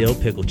fried dill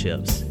pickle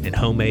chips and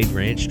homemade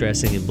ranch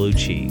dressing and blue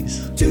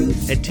cheese.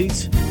 Toots. At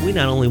Toots, we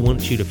not only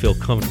want you to feel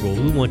comfortable,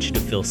 we want you to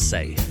feel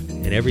safe.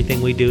 And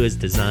everything we do is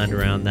designed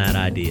around that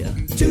idea.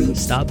 Toots.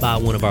 Stop by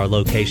one of our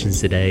locations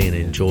today and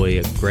enjoy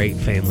a great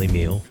family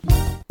meal.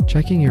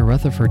 Checking your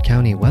Rutherford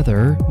County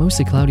weather,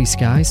 mostly cloudy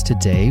skies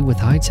today with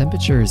high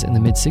temperatures in the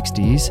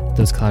mid-60s.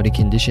 Those cloudy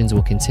conditions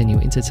will continue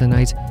into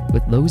tonight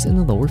with lows in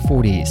the lower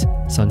 40s.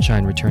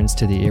 Sunshine returns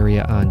to the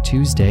area on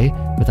Tuesday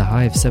with a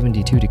high of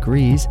 72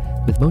 degrees,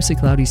 with mostly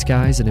cloudy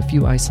skies and a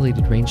few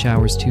isolated rain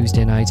showers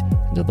Tuesday night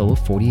and a low of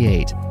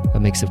 48. A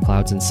mix of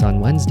clouds and sun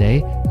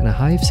Wednesday and a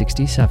high of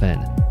 67.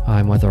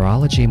 I'm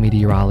weatherology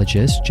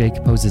meteorologist Jake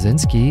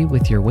Pozazinski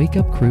with your Wake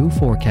Up Crew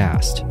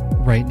forecast.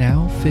 Right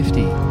now,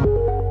 50.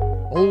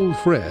 Old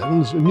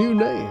friends, new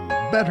name,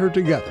 better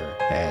together,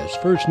 as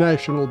First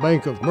National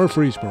Bank of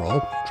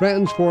Murfreesboro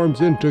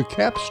transforms into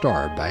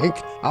Capstar Bank.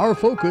 Our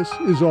focus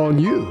is on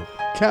you.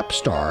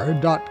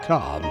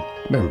 Capstar.com.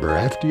 Member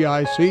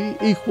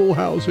FDIC, Equal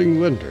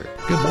Housing Lender.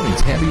 Good morning.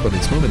 It's heavy, but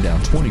it's moving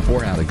down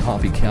 24 out of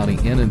Coffee County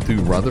in and through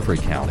Rutherford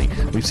County.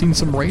 We've seen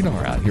some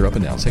radar out here up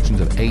and down sections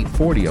of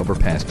 840 over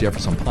past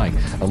Jefferson Pike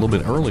a little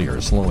bit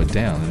earlier. Slow it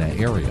down in that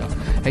area.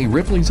 Hey,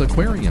 Ripley's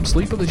Aquarium,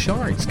 Sleep of the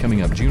Sharks,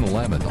 coming up June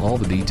 11th. All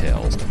the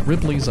details.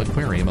 Ripley's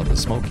Aquarium of the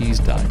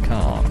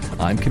Smokies.com.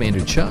 I'm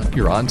Commander Chuck.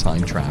 You're on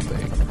time traffic.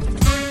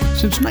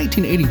 Since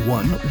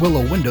 1981,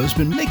 Willow Window's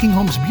been making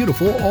homes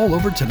beautiful all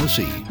over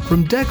Tennessee,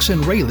 from decks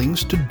and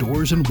railings to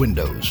doors and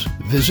windows.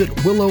 Visit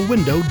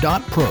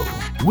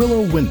willowwindow.pro.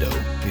 Willow Window,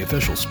 the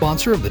official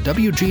sponsor of the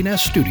WGNS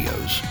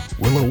studios.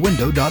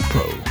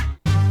 willowwindow.pro.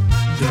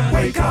 The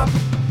Wake Up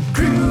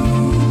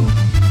Crew.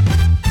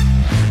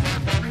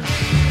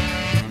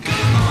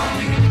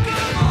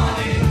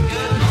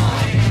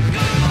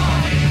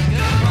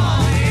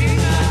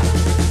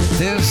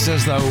 This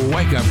is the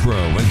Wake Up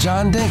Crew with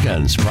John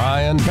Dinkins,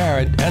 Brian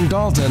Barrett, and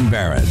Dalton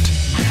Barrett.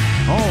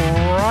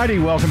 All righty,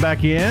 welcome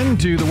back in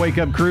to the Wake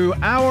Up Crew,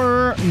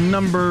 hour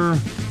number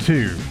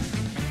 2.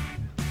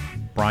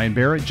 Brian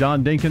Barrett,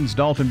 John Dinkins,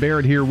 Dalton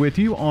Barrett here with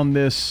you on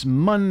this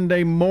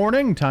Monday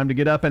morning. Time to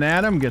get up and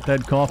at 'em, get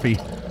that coffee,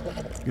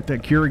 get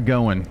that Keurig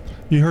going.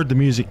 You heard the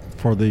music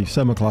for the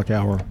 7 o'clock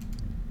hour.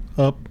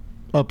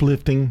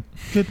 Uplifting.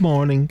 Good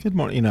morning.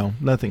 You know,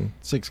 nothing.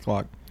 6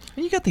 o'clock.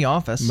 You got The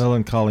Office.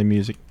 Melancholy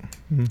music.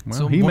 Well,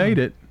 so he made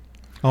it.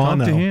 I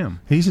know. To him.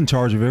 He's in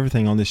charge of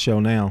everything on this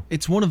show now.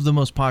 It's one of the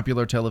most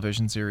popular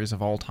television series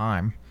of all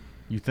time.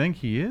 You think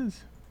he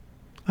is?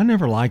 I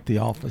never liked The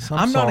Office.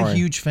 I'm not a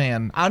huge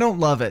fan. I don't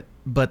love it,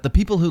 but the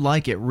people who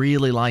like it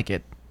really like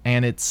it.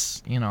 And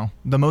it's,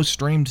 the most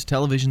streamed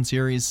television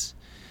series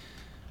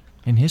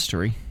in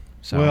history.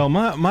 So. Well,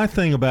 my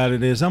thing about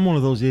it is I'm one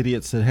of those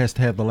idiots that has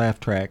to have the laugh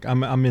track. I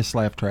miss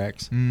laugh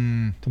tracks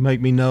to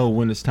make me know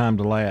when it's time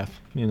to laugh,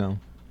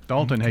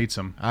 Dalton hates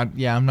them.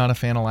 I'm not a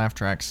fan of laugh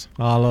tracks.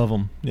 I love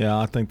them. Yeah,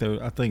 I think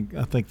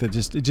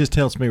that it just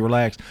helps me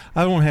relax.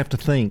 I don't have to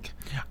think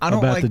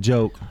about the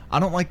joke.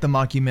 I don't like the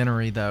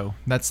mockumentary though.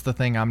 That's the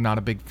thing I'm not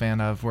a big fan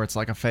of, where it's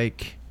like a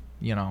fake.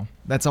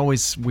 That's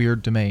always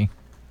weird to me.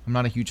 I'm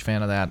not a huge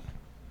fan of that.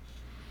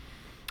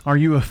 Are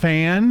you a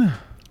fan?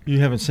 You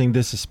haven't seen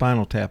This Is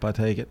Spinal Tap, I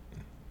take it.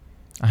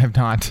 I have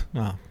not.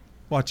 Oh,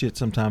 watch it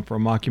sometime for a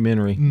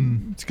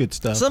mockumentary. It's good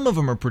stuff. Some of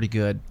them are pretty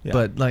good,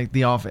 but like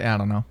The Office, I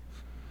don't know.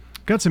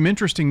 Got some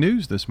interesting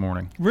news this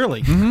morning.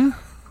 Really? Mm-hmm.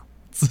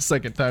 It's the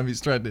second time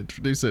he's tried to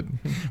introduce it.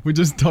 We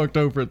just talked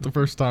over it the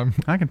first time.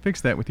 I can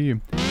fix that with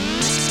you.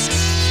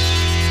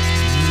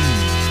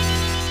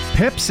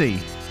 Pepsi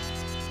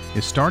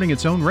is starting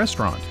its own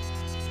restaurant.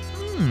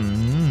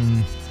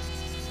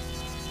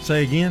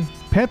 Say again?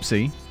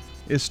 Pepsi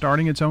is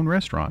starting its own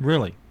restaurant.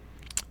 Really?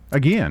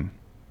 Again,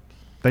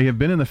 they have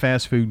been in the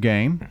fast food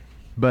game,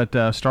 but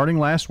starting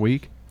last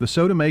week, the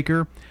soda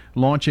maker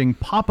launching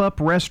pop-up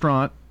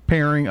restaurants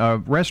pairing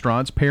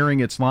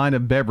its line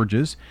of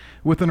beverages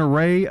with an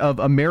array of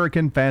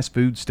American fast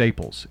food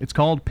staples. It's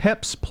called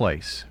Pep's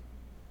Place.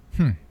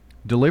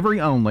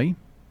 Delivery only,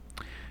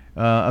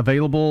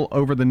 available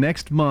over the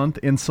next month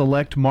in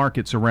select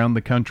markets around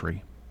the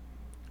country.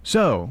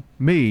 So,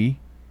 me,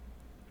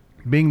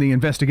 being the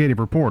investigative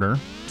reporter,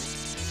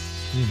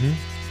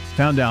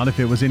 found out if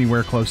it was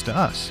anywhere close to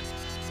us.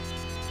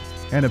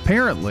 And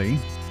apparently,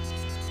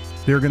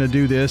 they're going to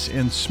do this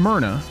in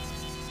Smyrna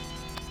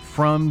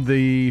from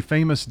the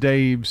Famous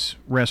Dave's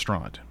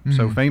restaurant.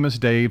 So Famous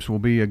Dave's will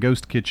be a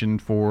ghost kitchen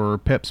for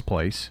Pep's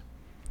Place,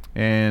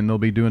 and they'll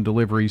be doing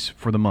deliveries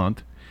for the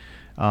month.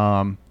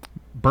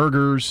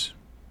 Burgers,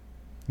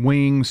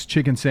 wings,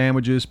 chicken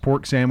sandwiches,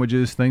 pork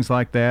sandwiches, things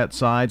like that.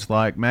 Sides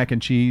like mac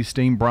and cheese,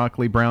 steamed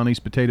broccoli, brownies,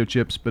 potato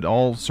chips, but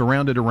all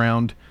surrounded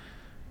around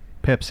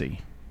Pepsi.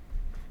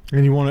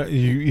 And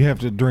you have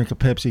to drink a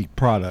Pepsi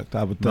product,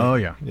 I would think. Oh,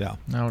 yeah. Yeah.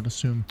 I would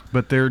assume.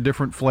 But there are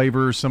different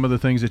flavors. Some of the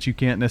things that you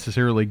can't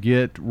necessarily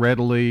get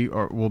readily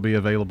will be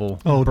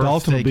available. Oh,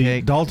 Dalton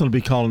will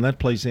be calling that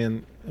place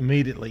in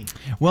immediately.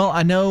 Well,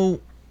 I know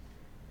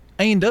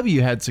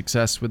A&W had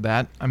success with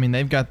that. I mean,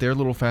 they've got their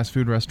little fast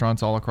food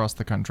restaurants all across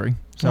the country.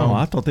 So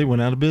I thought they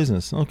went out of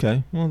business.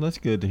 Okay. Well, that's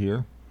good to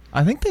hear.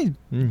 I think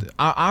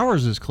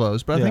ours is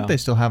closed, but I think they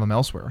still have them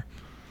elsewhere.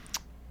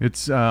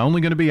 It's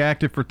only going to be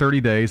active for 30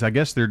 days. I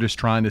guess they're just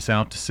trying this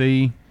out to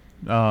see.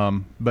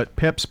 But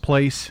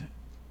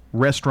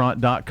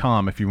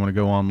PepsPlaceRestaurant.com, if you want to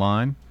go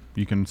online.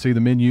 You can see the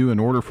menu and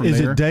order from there.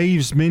 Is it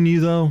Dave's menu,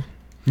 though?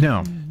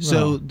 No.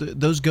 So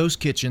those ghost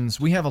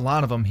kitchens, we have a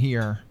lot of them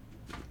here.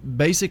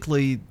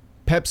 Basically,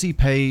 Pepsi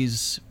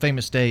pays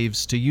Famous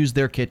Dave's to use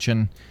their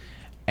kitchen,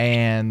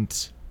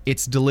 and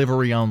it's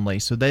delivery only.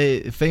 So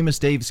Famous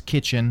Dave's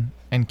kitchen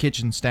and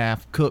kitchen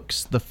staff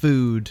cooks the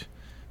food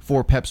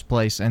for Pep's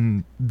Place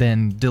and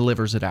then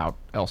delivers it out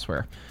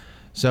elsewhere.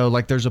 So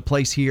like there's a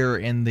place here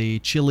in the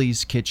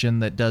Chili's kitchen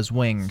that does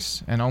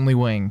wings and only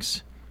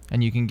wings,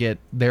 and you can get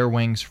their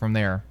wings from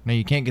there. Now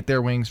you can't get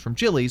their wings from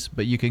Chili's,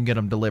 but you can get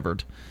them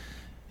delivered.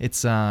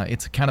 It's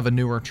kind of a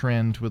newer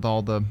trend with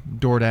all the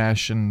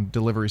DoorDash and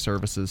delivery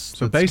services.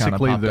 So that's kinda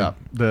basically,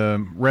 popped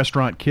the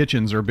restaurant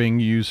kitchens are being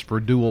used for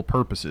dual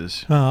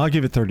purposes. I'll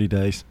give it 30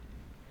 days.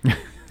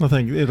 I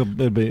think it'll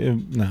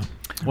be no.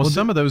 Well,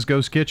 some of those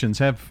ghost kitchens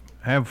have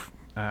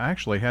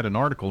actually had an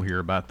article here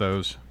about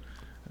those.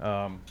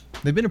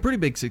 They've been a pretty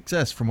big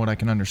success, from what I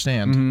can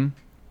understand.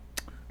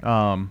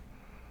 Mm-hmm.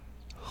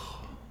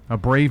 A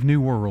Brave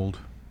New World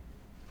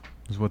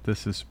is what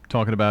this is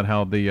talking about.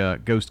 How the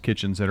ghost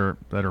kitchens that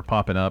are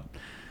popping up,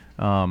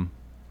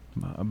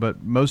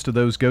 but most of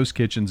those ghost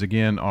kitchens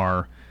again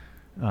are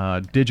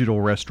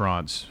digital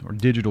restaurants or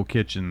digital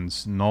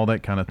kitchens and all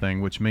that kind of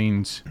thing, which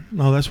means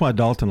that's why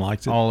Dalton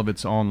likes it. All of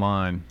it's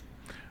online.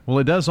 Well,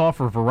 it does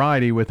offer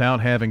variety without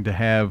having to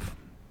have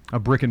a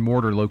brick and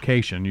mortar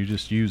location. You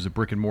just use the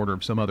brick and mortar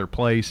of some other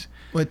place.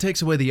 Well, it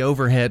takes away the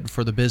overhead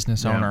for the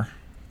business owner.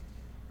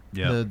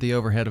 Yeah. The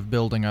overhead of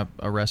building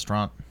a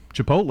restaurant.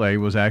 Chipotle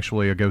was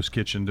actually a ghost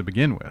kitchen to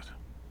begin with.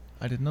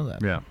 I didn't know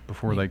that. Yeah,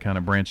 before they kind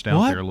of branched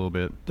out there a little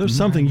bit. There's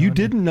something you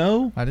didn't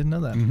know? I didn't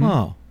know that. Mm-hmm.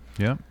 Oh.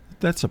 Yeah.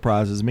 That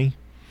surprises me.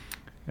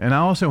 And I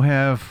also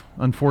have,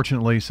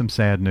 unfortunately, some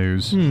sad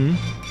news.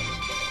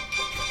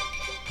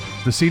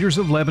 The Cedars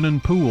of Lebanon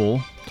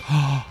pool.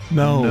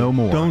 No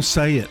more. Don't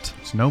say it.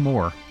 It's no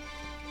more.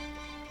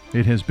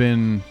 It has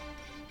been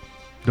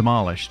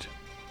demolished.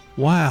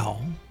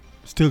 Wow.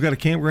 Still got a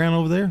campground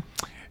over there?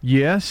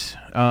 Yes.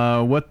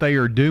 What they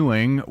are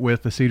doing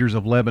with the Cedars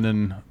of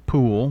Lebanon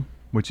pool,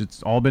 which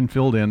it's all been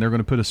filled in, they're going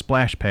to put a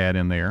splash pad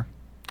in there.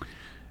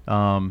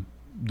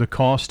 The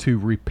cost to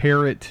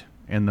repair it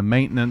and the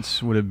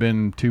maintenance would have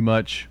been too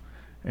much.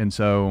 And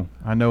so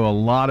I know a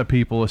lot of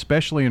people,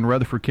 especially in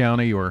Rutherford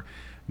County or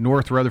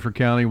North Rutherford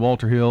County,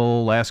 Walter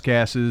Hill,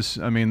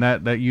 Lascassas, I mean,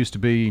 that used to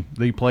be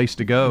the place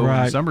to go in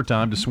the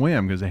summertime to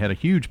swim because they had a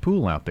huge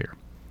pool out there.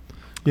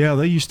 Yeah,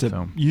 they used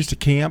to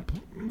camp,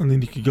 and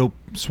then you could go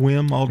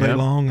swim all day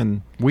long.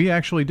 And we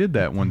actually did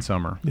that one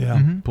summer.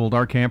 Yeah. Pulled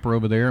our camper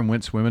over there and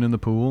went swimming in the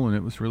pool, and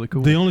it was really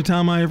cool. The only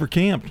time I ever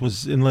camped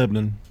was in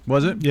Lebanon.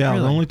 Was it? Yeah,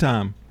 Really? the only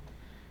time.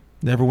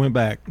 Never went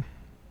back.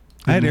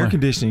 I had air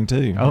conditioning,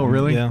 too. Oh,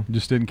 really? Yeah.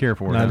 Just didn't care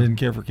for it. No, I huh? didn't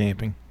care for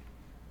camping.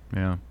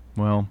 Yeah.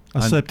 Well,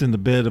 I slept in the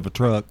bed of a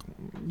truck.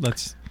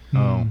 That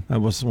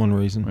was one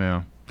reason.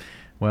 Yeah.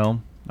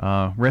 Well,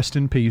 rest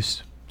in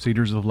peace,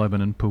 Cedars of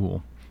Lebanon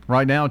pool.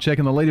 Right now,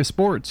 checking the latest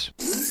sports.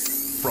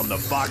 From the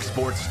Fox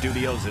Sports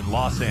Studios in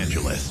Los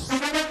Angeles,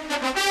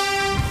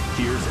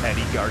 here's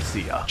Eddie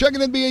Garcia.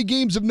 Checking NBA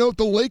games of note,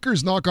 the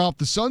Lakers knock off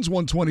the Suns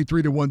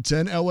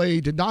 123-110.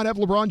 LA did not have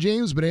LeBron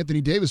James, but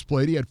Anthony Davis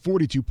played. He had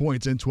 42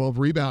 points and 12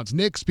 rebounds.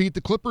 Knicks beat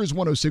the Clippers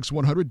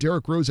 106-100.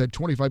 Derrick Rose had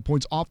 25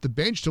 points off the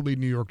bench to lead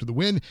New York to the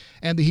win.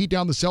 And the Heat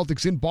down the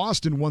Celtics in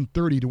Boston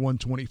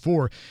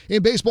 130-124.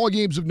 In baseball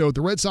games of note,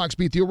 the Red Sox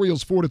beat the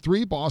Orioles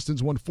 4-3.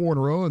 Boston's won 4 in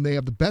a row, and they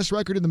have the best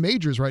record in the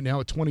majors right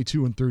now at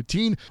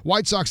 22-13.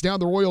 White Sox down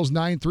the Royals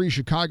 9-3.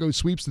 Chicago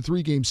sweeps the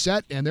 3-game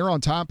set, and they're on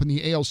top in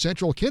the AL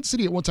Central. Kansas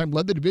City at one time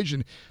led the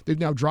division. They've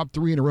now dropped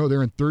 3 in a row.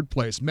 They're in third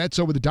place. Mets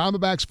over the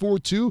Diamondbacks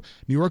 4-2.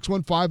 New York's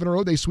won 5 in a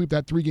row. They sweep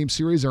that 3-game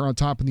series. They're on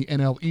top in the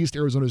NL East.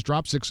 Arizona's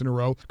dropped 6 in a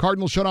row.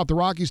 Cardinals shut off the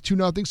Rockies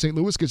 2-0. St.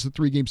 Louis gets the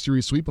 3-game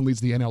series sweep and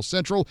leads the NL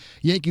Central.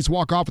 Yankees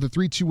walk off with a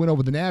 3-2 win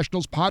over the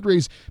Nationals.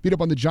 Padres beat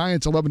up on the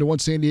Giants 11-1.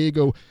 San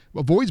Diego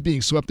avoids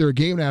being swept. They're a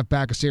game and a half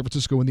back of San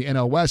Francisco in the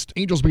NL West.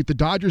 Angels beat the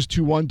Dodgers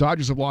 2-1.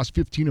 Dodgers have lost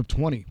 15 of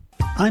 20.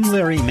 I'm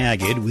Larry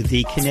Magid with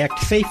the Connect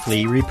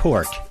Safely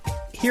report.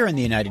 Here in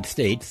the United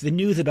States, the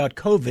news about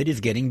COVID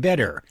is getting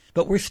better,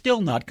 but we're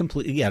still not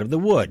completely out of the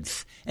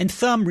woods, and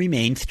some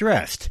remain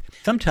stressed,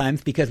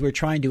 sometimes because we're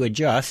trying to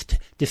adjust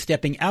to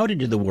stepping out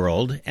into the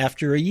world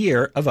after a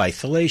year of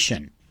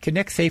isolation.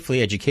 Connect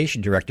Safely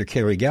Education Director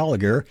Carrie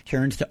Gallagher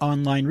turns to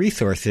online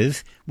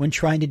resources when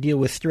trying to deal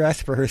with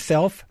stress for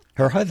herself,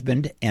 her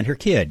husband, and her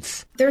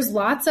kids. There's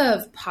lots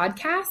of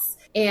podcasts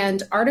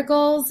and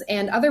articles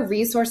and other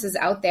resources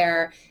out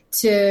there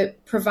to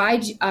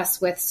provide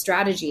us with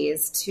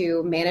strategies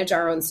to manage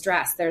our own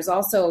stress. There's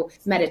also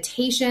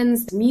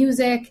meditations,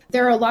 music.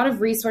 There are a lot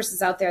of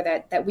resources out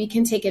there that we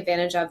can take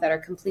advantage of that are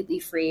completely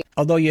free.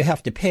 Although you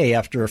have to pay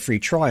after a free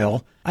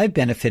trial, I've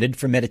benefited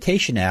from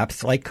meditation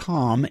apps like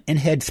Calm and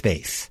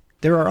Headspace.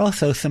 There are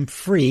also some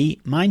free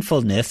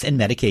mindfulness and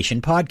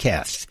medication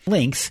podcasts.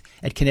 Links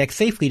at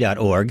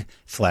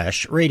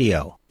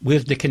connectsafely.org/radio.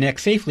 With the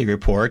Connect Safely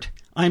report,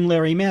 I'm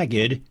Larry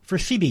Magid for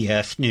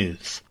CBS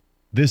News.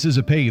 This is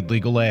a paid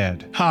legal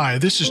ad. Hi,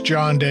 this is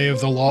John Day of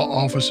the Law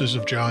Offices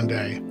of John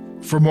Day.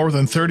 For more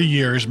than 30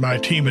 years, my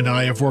team and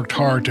I have worked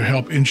hard to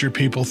help injured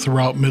people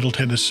throughout Middle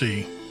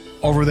Tennessee.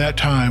 Over that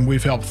time,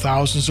 we've helped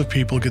thousands of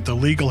people get the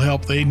legal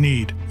help they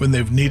need when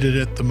they've needed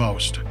it the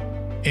most.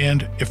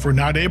 And if we're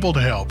not able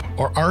to help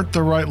or aren't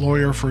the right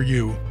lawyer for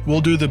you,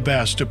 we'll do the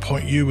best to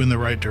point you in the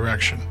right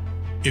direction.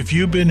 If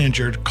you've been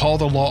injured, call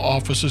the Law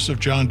Offices of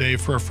John Day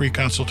for a free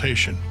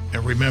consultation.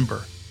 And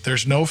remember,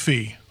 there's no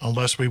fee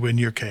unless we win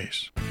your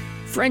case.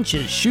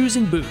 French's Shoes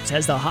and Boots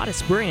has the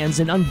hottest brands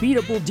and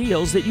unbeatable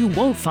deals that you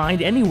won't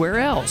find anywhere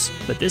else.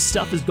 But this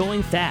stuff is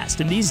going fast,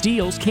 and these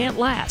deals can't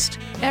last.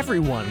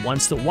 Everyone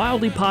wants the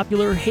wildly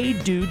popular Hey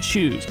Dude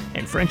shoes,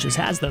 and French's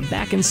has them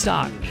back in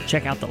stock.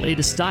 Check out the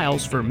latest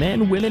styles for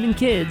men, women, and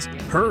kids.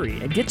 Hurry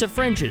and get to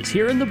French's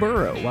here in the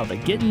borough while the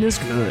getting is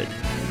good.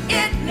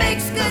 It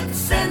makes good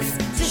sense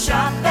to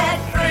shop at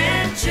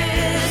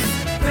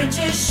French's.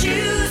 French's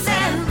Shoes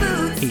and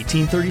Boots.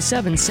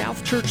 1837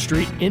 South Church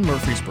Street in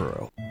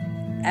Murfreesboro.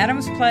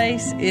 Adams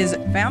Place is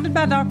founded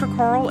by Dr.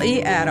 Carl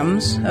E.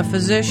 Adams, a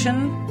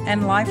physician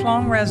and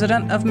lifelong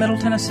resident of Middle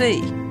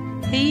Tennessee.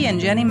 He and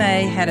Jenny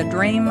May had a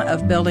dream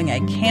of building a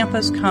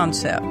campus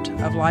concept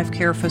of life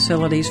care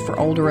facilities for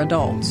older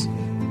adults.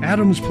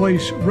 Adams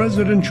Place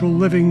Residential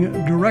Living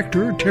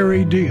Director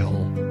Terry Deal.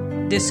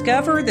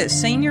 Discover that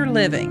senior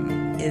living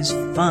is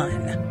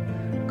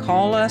fun.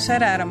 Call us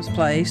at Adams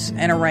Place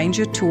and arrange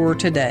a tour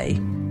today.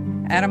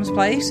 Adams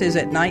Place is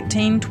at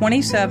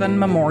 1927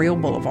 Memorial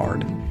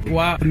Boulevard.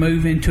 Why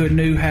move into a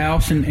new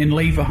house and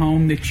leave a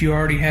home that you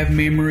already have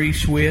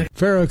memories with?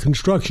 Farrah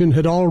Construction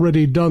had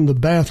already done the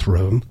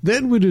bathroom.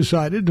 Then we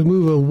decided to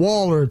move a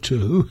wall or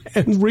two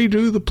and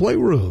redo the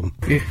playroom.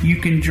 If you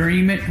can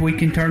dream it, we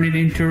can turn it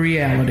into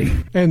reality.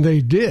 And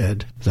they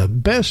did. The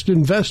best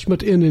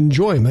investment in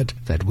enjoyment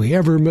that we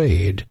ever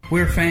made.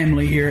 We're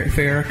family here at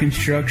Farrah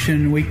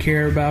Construction. We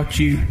care about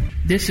you.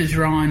 This is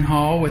Ron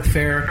Hall with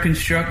Farrah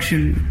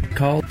Construction.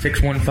 Call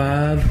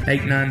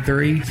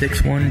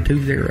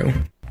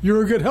 615-893-6120.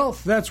 Your good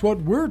health, that's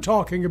what we're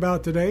talking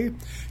about today.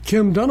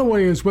 Kim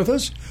Dunaway is with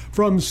us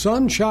from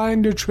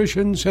Sunshine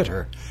Nutrition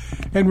Center,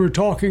 and we're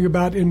talking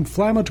about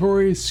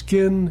inflammatory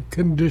skin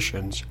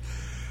conditions.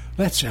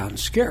 That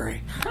sounds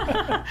scary.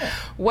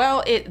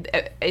 Well,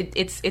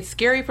 it's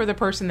scary for the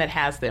person that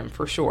has them,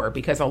 for sure,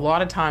 because a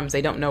lot of times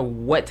they don't know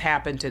what's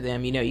happened to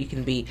them. You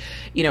can be,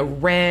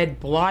 red,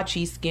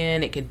 blotchy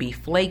skin. It could be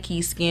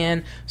flaky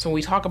skin. So when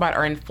we talk about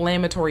our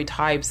inflammatory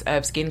types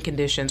of skin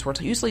conditions, we're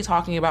usually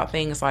talking about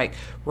things like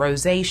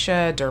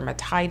rosacea,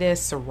 dermatitis,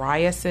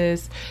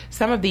 psoriasis.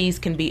 Some of these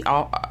can be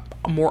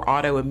more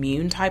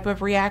autoimmune type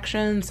of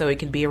reaction, so it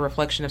can be a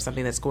reflection of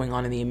something that's going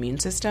on in the immune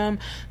system.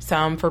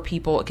 Some, for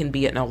people, it can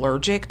be an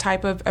allergic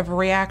type of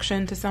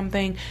reaction to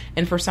something,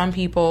 and for some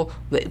people,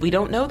 we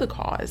don't know the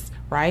cause,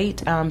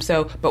 right?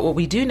 But what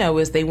we do know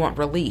is they want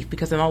relief,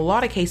 because in a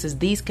lot of cases,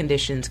 these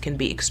conditions can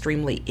be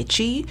extremely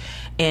itchy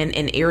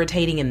and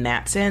irritating in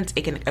that sense.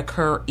 It can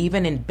occur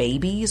even in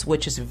babies,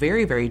 which is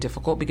very, very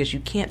difficult because you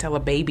can't tell a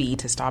baby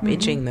to stop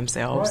itching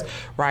themselves,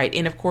 right?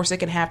 And of course, it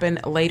can happen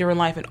later in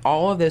life in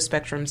all of those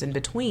spectrums in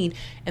between,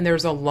 and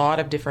there's a lot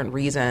of different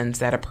reasons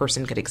that a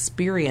person could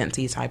experience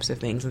these types of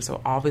things, and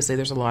so obviously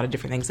there's a lot of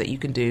different things that you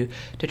can do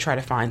to try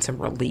to find some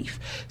relief.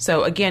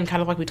 So again,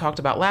 kind of like we talked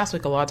about last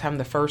week, a lot of time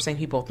the first thing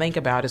people think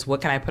about is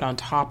what can I put on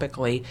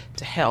topically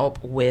to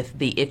help with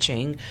the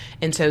itching,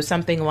 and so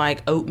something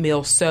like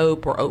oatmeal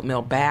soap or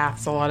oatmeal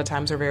baths a lot of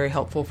times are very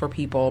helpful for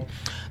people.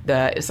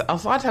 A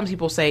lot of times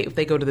people say if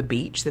they go to the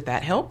beach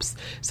that helps.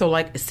 So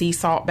like sea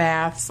salt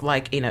baths,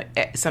 like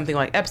something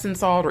like Epsom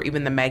salt, or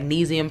even the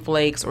magnesium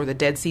flakes or the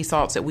Dead Sea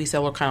salts that we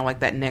sell are kind of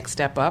like that next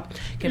step up.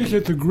 Is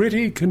it the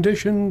gritty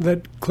condition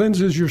that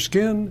cleanses your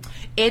skin?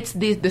 It's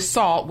the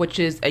salt, which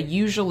is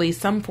usually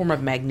some form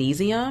of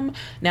magnesium.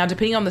 Now,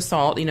 depending on the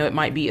salt, it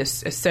might be a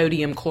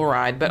sodium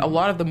chloride, but a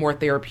lot of the more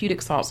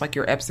therapeutic salts, like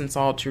your Epsom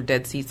salts, your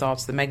Dead Sea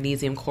salts, the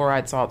magnesium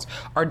chloride salts,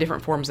 are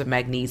different forms of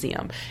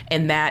magnesium,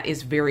 and that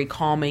is very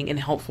calming and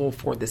helpful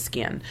for the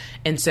skin.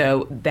 And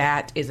so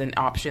that is an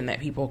option that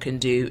people can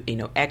do,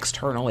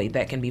 externally,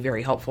 that can be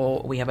very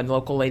helpful. We have a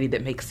local lady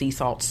that makes sea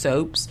salt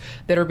soaps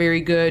that are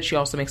very good. She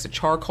also makes a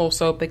charcoal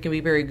soap that can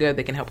be very good.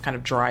 That can help kind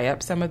of dry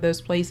up some of those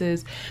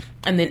places.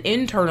 And then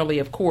internally,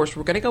 of course,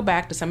 we're going to go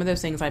back to some of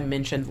those things I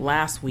mentioned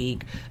last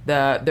week,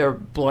 the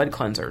blood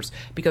cleansers,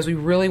 because we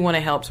really want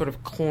to help sort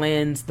of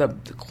cleanse the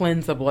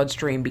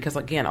bloodstream, because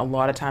again, a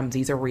lot of times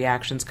these are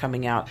reactions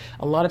coming out.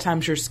 A lot of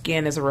times your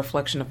skin is a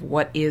reflection of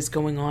what is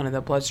going on in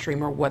the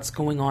bloodstream or what's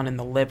going on in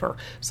the liver.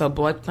 So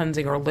blood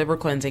cleansing or liver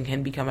cleansing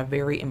can become a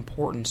very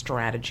important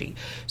strategy.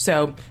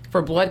 So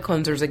for blood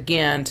cleansers,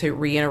 again, to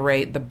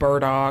reiterate, the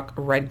burdock,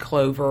 red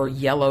clover,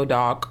 yellow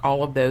dock,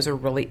 all of those are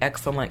really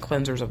excellent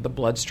cleansers of the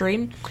bloodstream.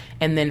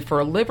 And then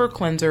for liver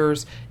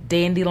cleansers,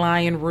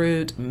 dandelion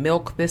root,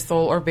 milk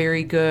thistle are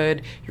very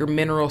good. Your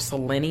mineral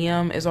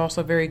selenium is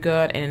also very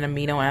good, and an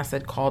amino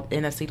acid called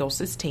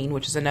N-acetylcysteine,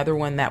 which is another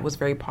one that was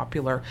very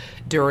popular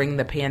during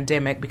the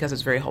pandemic because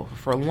it's very helpful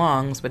for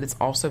lungs, but it's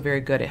also very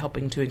good at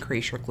helping to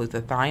increase your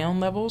glutathione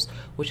levels,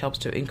 which helps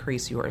to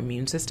increase your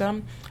immune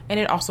system,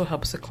 and it also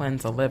helps to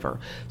cleanse the liver.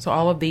 So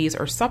all of these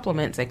are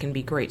supplements that can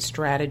be great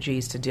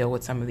strategies to deal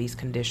with some of these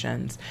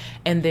conditions.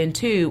 And then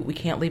too, we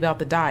can't leave out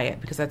the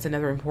diet, because that's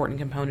another important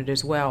component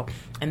as well.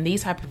 And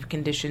these type of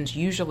conditions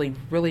usually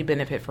really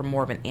benefit from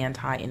more of an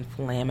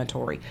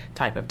anti-inflammatory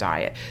type of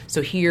diet.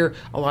 So here,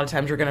 a lot of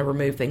times you're going to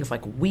remove things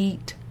like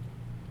wheat,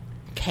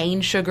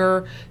 cane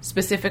sugar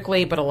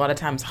specifically, but a lot of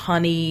times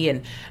honey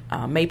and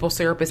maple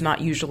syrup is not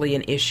usually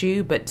an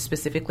issue, but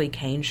specifically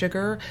cane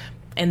sugar.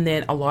 And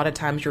then a lot of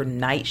times your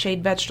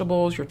nightshade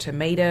vegetables, your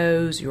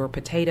tomatoes, your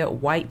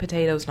white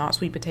potatoes, not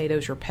sweet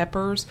potatoes, your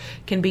peppers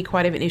can be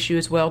quite of an issue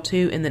as well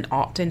too. And then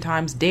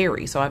oftentimes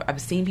dairy. So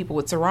I've seen people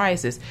with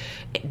psoriasis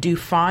do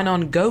fine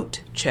on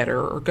goat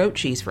cheddar or goat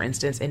cheese, for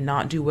instance, and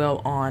not do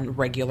well on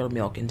regular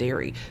milk and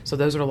dairy. So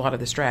those are a lot of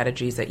the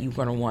strategies that you're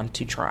going to want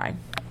to try.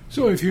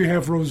 So if you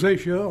have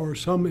rosacea or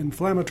some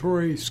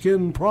inflammatory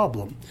skin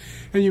problem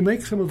and you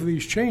make some of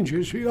these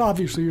changes,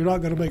 obviously you're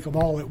not going to make them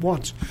all at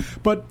once.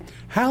 But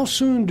how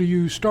soon do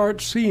you start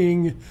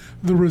seeing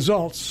the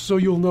results so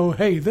you'll know,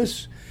 hey,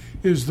 this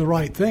is the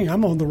right thing,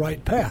 I'm on the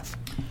right path?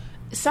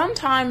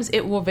 Sometimes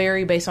it will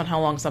vary based on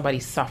how long somebody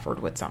suffered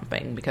with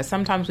something, because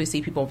sometimes we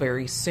see people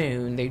very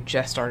soon, they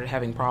just started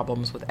having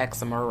problems with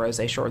eczema or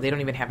rosacea, or they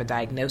don't even have a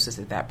diagnosis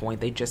at that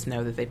point. They just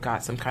know that they've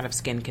got some kind of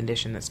skin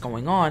condition that's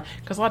going on,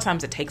 because a lot of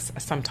times it takes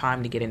some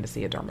time to get in to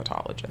see a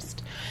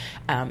dermatologist.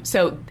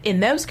 So in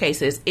those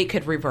cases, it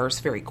could reverse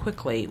very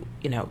quickly,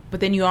 but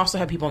then you also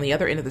have people on the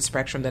other end of the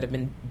spectrum that have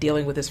been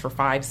dealing with this for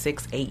 5,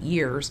 6, 8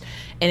 years.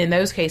 And in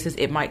those cases,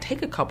 it might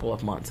take a couple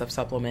of months of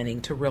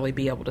supplementing to really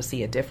be able to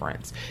see a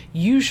difference.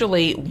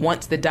 Usually,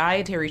 once the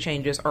dietary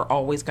changes are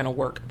always going to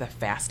work the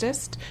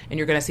fastest, and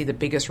you're going to see the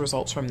biggest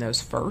results from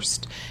those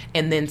first.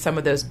 And then some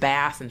of those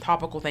baths and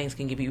topical things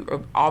can give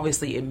you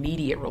obviously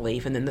immediate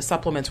relief. And then the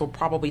supplements will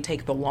probably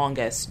take the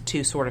longest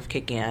to sort of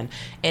kick in.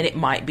 And it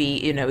might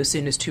be, as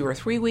soon as 2 or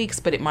 3 weeks,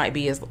 but it might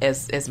be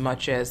as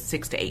much as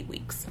 6 to 8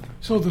 weeks.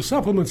 So the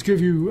supplements give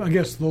you, I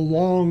guess, the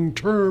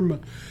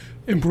long-term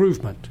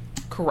improvement.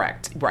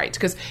 Correct. Right.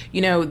 Because,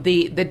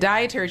 the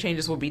dietary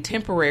changes will be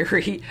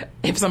temporary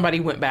if somebody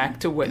went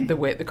back to the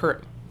way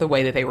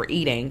that they were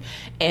eating.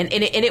 And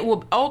it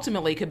will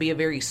ultimately could be a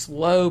very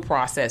slow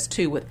process,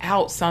 too,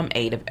 without some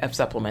aid of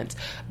supplements.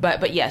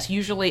 But yes,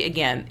 usually,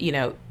 again,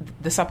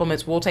 the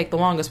supplements will take the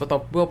longest, but they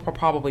will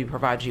probably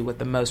provide you with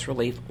the most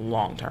relief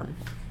long term.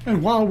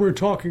 And while we're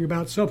talking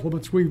about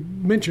supplements, we've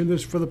mentioned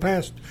this for the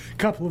past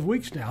couple of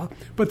weeks now,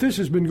 but this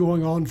has been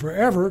going on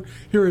forever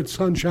here at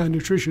Sunshine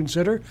Nutrition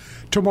Center.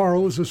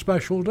 Tomorrow is a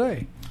special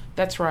day.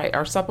 That's right.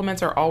 Our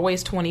supplements are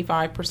always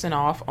 25%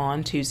 off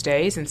on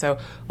Tuesdays, and so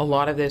a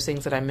lot of those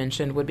things that I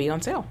mentioned would be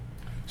on sale.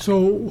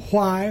 So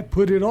why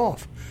put it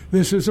off?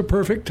 This is a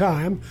perfect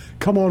time.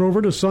 Come on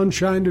over to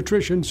Sunshine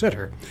Nutrition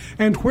Center.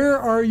 And where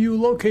are you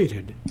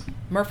located?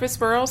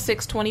 Murfreesboro,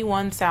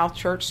 621 South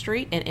Church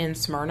Street, and in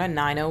Smyrna,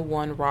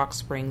 901 Rock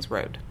Springs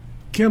Road.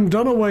 Kim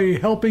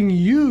Dunaway helping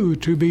you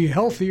to be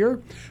healthier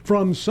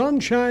from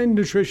Sunshine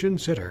Nutrition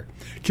Center.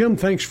 Kim,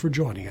 thanks for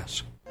joining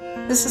us.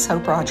 This is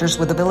Hope Rogers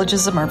with the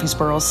Villages of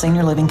Murfreesboro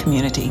Senior Living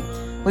Community.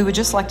 We would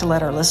just like to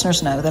let our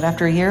listeners know that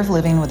after a year of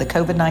living with the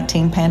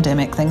COVID-19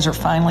 pandemic, things are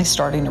finally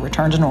starting to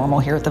return to normal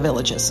here at the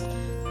Villages.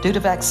 Due to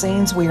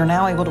vaccines, we are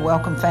now able to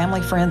welcome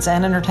family, friends,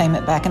 and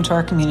entertainment back into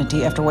our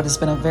community after what has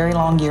been a very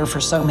long year for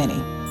so many.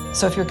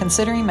 So if you're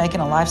considering making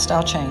a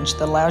lifestyle change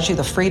that allows you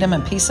the freedom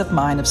and peace of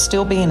mind of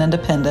still being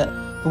independent,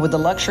 but with the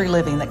luxury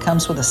living that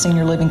comes with a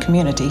senior living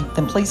community,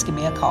 then please give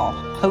me a call.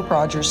 Hope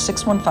Rogers,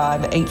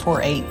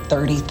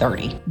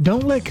 615-848-3030.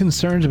 Don't let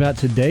concerns about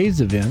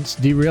today's events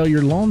derail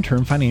your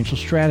long-term financial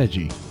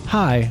strategy.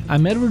 Hi,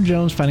 I'm Edward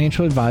Jones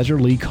financial advisor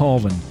Lee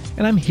Colvin,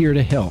 and I'm here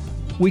to help.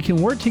 We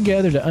can work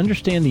together to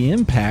understand the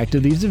impact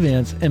of these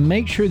events and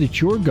make sure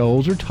that your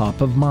goals are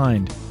top of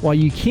mind. While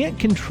you can't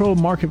control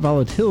market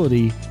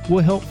volatility,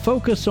 we'll help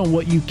focus on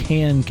what you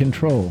can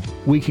control.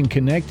 We can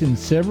connect in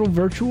several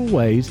virtual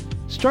ways.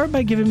 Start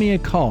by giving me a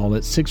call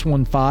at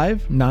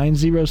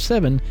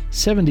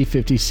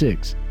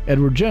 615-907-7056.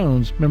 Edward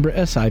Jones, member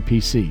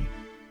SIPC.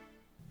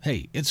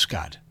 Hey, it's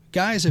Scott.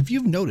 Guys, if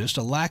you've noticed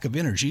a lack of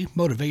energy,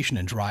 motivation,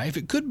 and drive,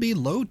 it could be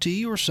low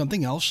T or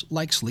something else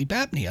like sleep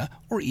apnea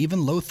or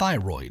even low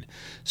thyroid.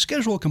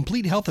 Schedule a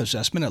complete health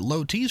assessment at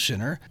Low T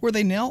Center, where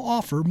they now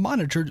offer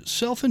monitored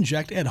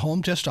self-inject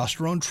at-home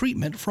testosterone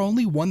treatment for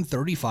only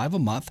 $135 a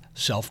month,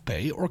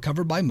 self-pay, or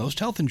covered by most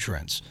health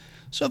insurance.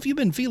 So if you've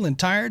been feeling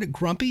tired,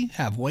 grumpy,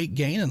 have weight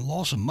gain, and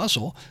loss of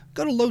muscle,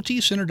 go to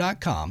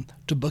lowtcenter.com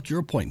to book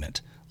your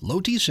appointment. Low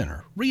T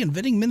Center,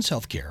 reinventing men's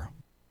healthcare.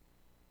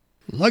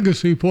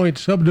 Legacy Point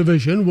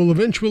subdivision will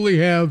eventually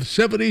have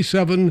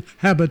 77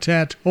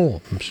 Habitat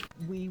homes.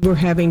 We were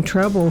having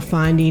trouble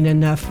finding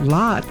enough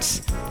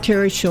lots.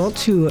 Terry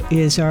Schultz, who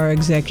is our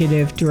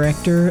executive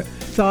director,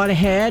 thought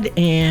ahead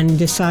and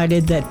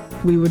decided that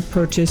we would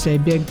purchase a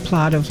big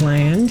plot of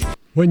land.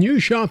 When you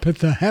shop at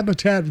the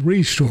Habitat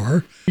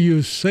Restore,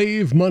 you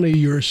save money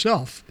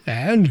yourself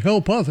and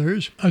help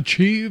others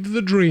achieve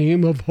the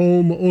dream of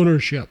home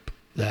ownership.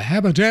 The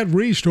Habitat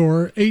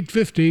Restore,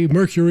 850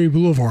 Mercury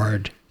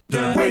Boulevard.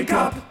 The Wake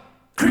Up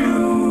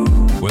Crew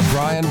with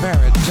Brian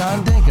Barrett,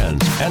 John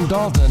Dinkins, and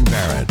Dalton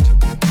Barrett.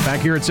 Back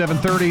here at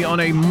 7:30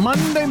 on a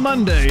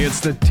Monday.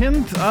 It's the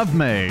 10th of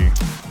May.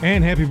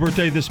 And happy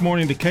birthday this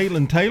morning to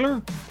Caitlin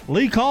Taylor.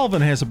 Lee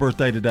Colvin has a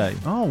birthday today.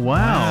 Oh,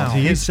 wow.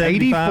 He's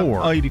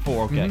 84.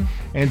 84, okay.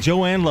 And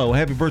Joanne Lowe,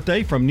 happy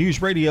birthday from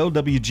News Radio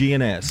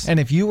WGNS. And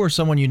if you or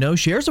someone you know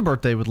shares a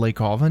birthday with Lee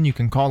Colvin, you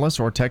can call us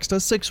or text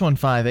us.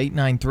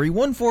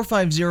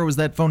 615-893-1450 is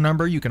that phone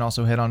number. You can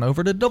also head on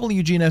over to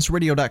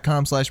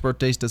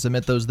WGNSradio.com/birthdays to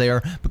submit those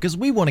there, because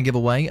we want to give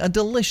away a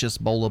delicious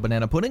bowl of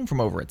banana pudding from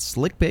over at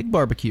Slick Pig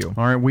Barbecue.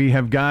 All right, we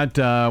have got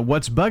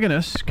What's Bugging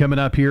Us coming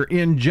up here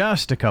in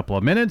just a couple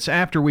of minutes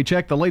after we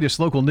check the latest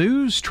local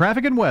news,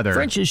 traffic, and weather.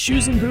 French's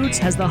Shoes and Boots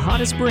has the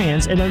hottest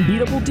brands and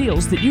unbeatable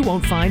deals that you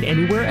won't find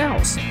anywhere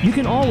else. You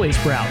can always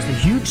browse the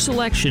huge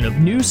selection of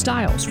new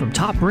styles from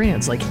top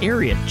brands like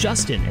Ariat,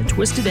 Justin, and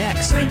Twisted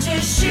X.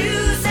 French's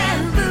Shoes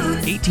and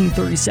Boots.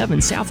 1837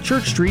 South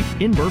Church Street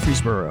in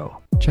Murfreesboro.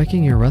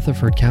 Checking your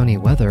Rutherford County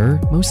weather,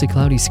 mostly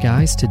cloudy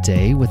skies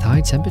today with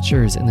high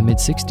temperatures in the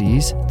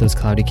mid-60s. Those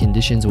cloudy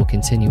conditions will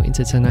continue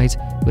into tonight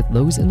with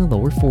lows in the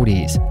lower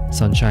 40s.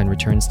 Sunshine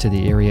returns to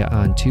the area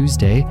on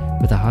Tuesday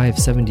with a high of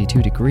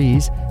 72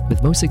 degrees,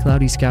 with mostly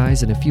cloudy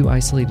skies and a few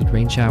isolated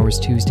rain showers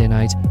Tuesday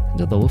night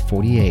and a low of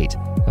 48.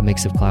 A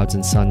mix of clouds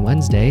and sun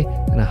Wednesday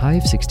and a high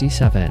of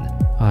 67.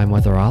 I'm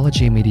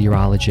weatherology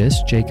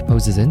meteorologist Jake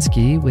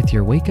Pozesinski with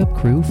your Wake Up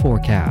Crew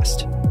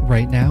forecast.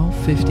 Right now,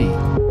 50.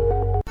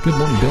 Good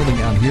morning.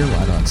 Building out here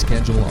right on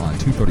schedule on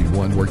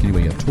 231, working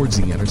your way up towards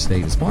the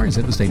interstate. As far as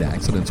interstate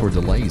accidents or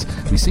delays,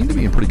 we seem to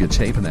be in pretty good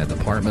shape in that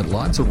department.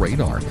 Lots of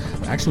radar.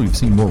 Actually, we've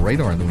seen more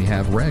radar than we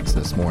have wrecks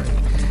this morning.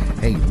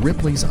 Hey,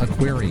 Ripley's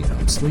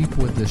Aquarium. Sleep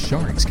with the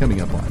Sharks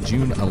coming up on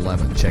June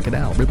 11th. Check it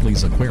out.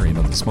 Ripley's Aquarium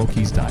on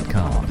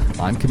thesmokies.com.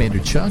 I'm Commander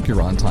Chuck.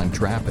 You're on time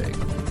traffic.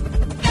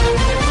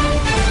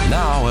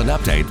 Now an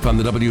update from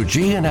the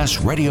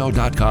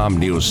WGNSradio.com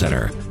News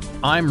Center.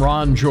 I'm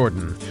Ron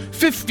Jordan.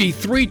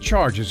 53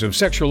 charges of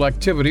sexual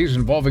activities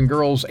involving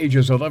girls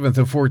ages 11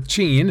 to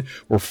 14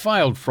 were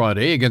filed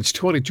Friday against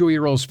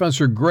 22-year-old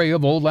Spencer Gray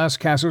of Old Las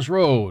Casas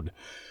Road.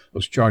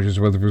 Those charges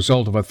were the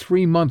result of a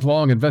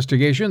 3-month-long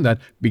investigation that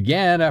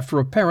began after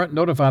a parent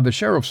notified the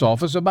sheriff's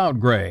office about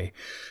Gray.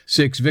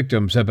 6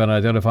 victims have been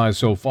identified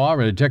so far,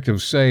 and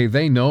detectives say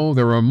they know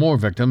there are more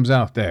victims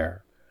out there.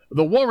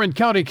 The Warren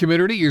County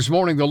community is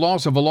mourning the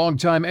loss of a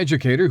longtime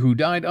educator who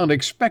died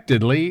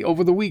unexpectedly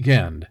over the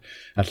weekend.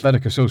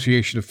 Athletic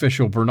Association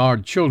official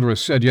Bernard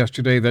Childress said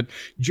yesterday that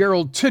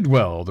Gerald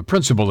Tidwell, the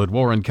principal at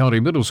Warren County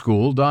Middle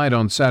School, died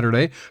on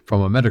Saturday from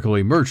a medical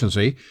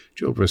emergency.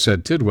 Childress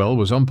said Tidwell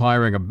was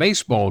umpiring a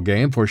baseball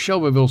game for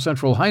Shelbyville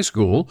Central High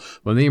School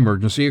when the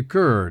emergency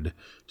occurred.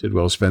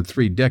 Tidwell spent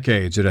 3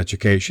 decades in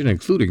education,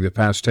 including the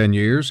past 10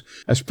 years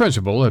as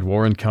principal at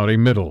Warren County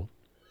Middle.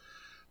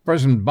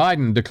 President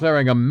Biden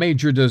declaring a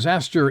major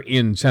disaster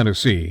in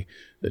Tennessee.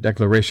 The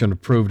declaration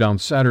approved on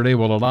Saturday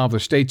will allow the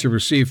state to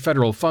receive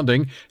federal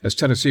funding as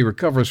Tennessee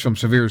recovers from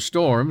severe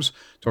storms,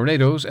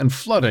 tornadoes, and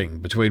flooding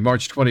between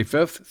March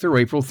 25th through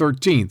April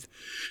 13th.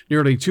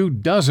 Nearly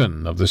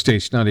 24 of the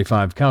state's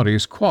 95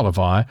 counties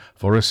qualify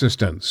for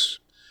assistance.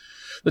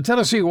 The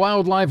Tennessee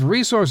Wildlife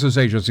Resources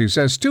Agency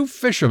says 2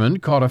 fishermen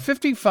caught a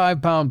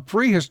 55-pound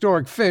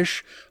prehistoric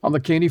fish on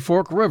the Caney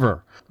Fork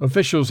River.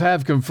 Officials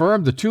have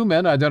confirmed the 2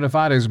 men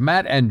identified as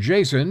Matt and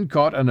Jason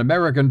caught an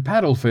American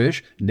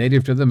paddlefish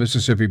native to the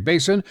Mississippi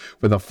Basin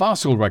with a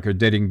fossil record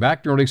dating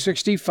back nearly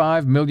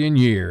 65 million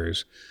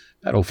years.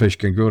 Paddlefish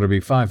can grow to be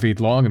 5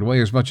 feet long and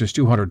weigh as much as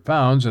 200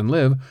 pounds and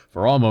live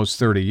for almost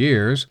 30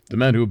 years. The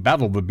men who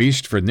battled the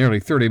beast for nearly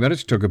 30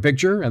 minutes took a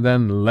picture and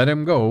then let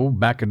him go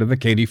back into the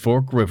Caney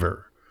Fork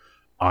River.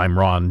 I'm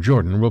Ron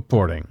Jordan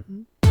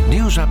reporting.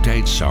 News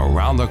updates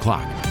around the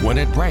clock, when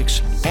it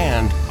breaks,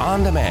 and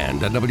on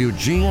demand at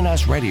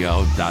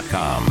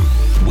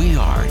WGNSradio.com. We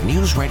are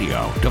News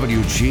Radio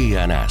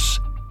WGNS.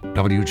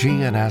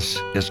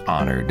 WGNS is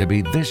honored to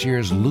be this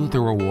year's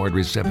Luther Award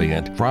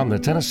recipient from the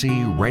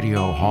Tennessee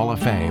Radio Hall of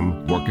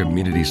Fame for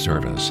Community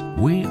Service.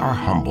 We are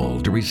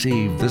humbled to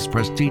receive this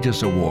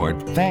prestigious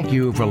award. Thank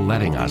you for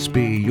letting us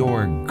be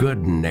your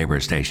good neighbor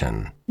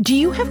station. Do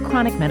you have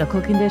chronic medical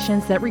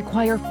conditions that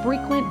require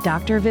frequent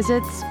doctor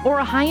visits or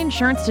a high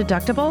insurance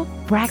deductible?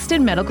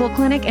 Braxton Medical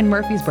Clinic in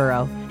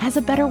Murfreesboro has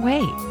a better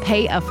way.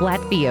 Pay a flat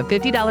fee of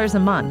 $50 a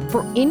month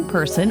for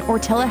in-person or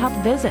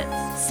telehealth visits.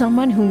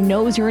 Someone who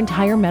knows your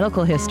entire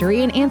medical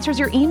history and answers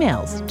your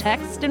emails,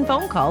 texts, and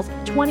phone calls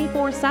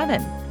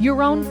 24/7.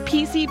 Your own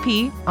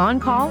PCP on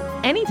call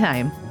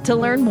anytime. To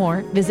learn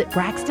more, visit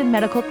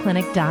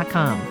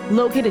BraxtonMedicalClinic.com,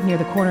 located near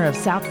the corner of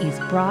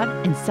Southeast Broad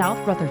and South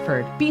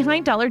Rutherford,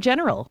 behind Dollar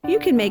General. You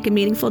can make a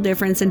meaningful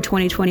difference in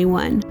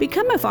 2021.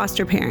 Become a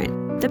foster parent.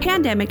 The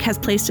pandemic has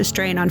placed a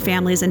strain on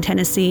families in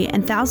Tennessee,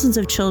 and thousands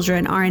of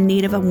children are in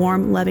need of a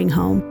warm, loving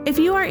home. If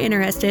you are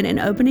interested in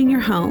opening your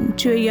home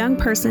to a young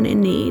person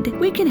in need,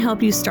 we can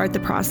help you start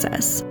the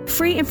process.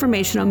 Free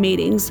informational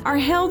meetings are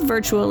held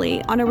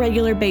virtually on a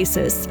regular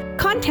basis.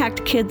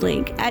 Contact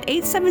KidLink at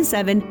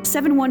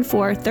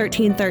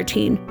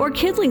 877-714-1313 or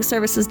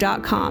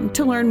kidlinkservices.com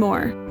to learn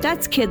more.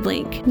 That's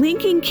KidLink,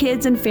 linking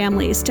kids and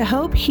families to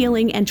hope,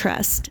 healing, and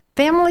trust.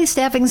 Family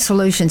Staffing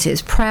Solutions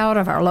is proud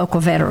of our local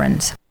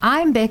veterans.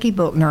 I'm Becky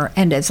Bookner,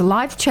 and as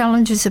life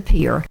challenges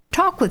appear,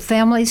 Talk with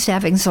Family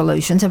Staffing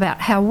Solutions about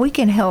how we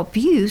can help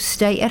you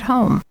stay at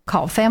home.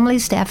 Call Family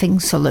Staffing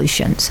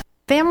Solutions.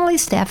 Family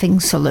Staffing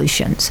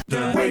Solutions.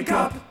 The Wake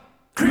Up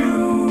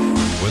Crew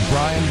with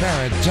Brian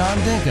Barrett, John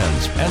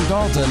Dinkins, and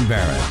Dalton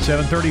Barrett.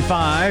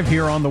 7:35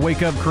 here on the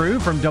Wake Up Crew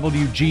from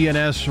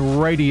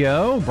WGNS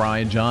Radio.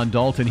 Brian, John,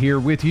 Dalton here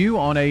with you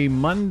on a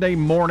Monday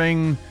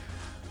morning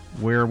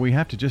where we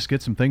have to just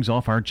get some things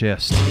off our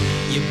chest.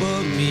 You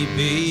bug me,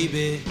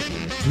 baby.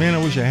 Man,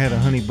 I wish I had a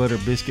honey butter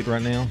biscuit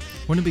right now.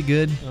 Wouldn't it be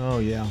good? Oh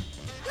yeah.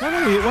 Why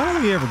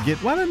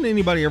doesn't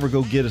anybody ever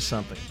go get us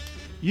something?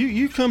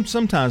 You come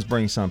sometimes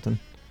bring something.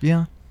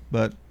 Yeah.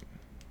 But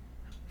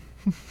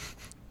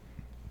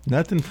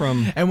nothing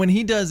from. And when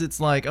he does, it's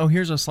like, oh,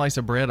 here's a slice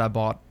of bread I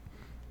bought.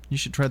 You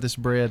should try this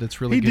bread.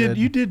 It's really good.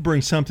 You did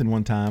bring something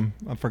one time.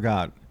 I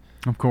forgot.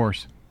 Of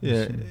course. Yeah,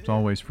 it's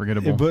always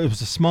forgettable. But it was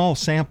a small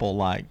sample,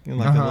 like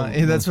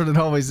that's what it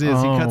always is.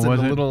 He cuts it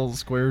into little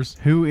squares.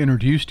 Who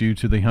introduced you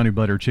to the honey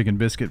butter chicken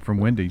biscuit from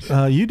Wendy's?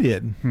 You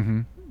did.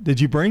 Mm-hmm.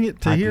 Did you bring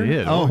it to here? I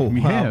did. Oh,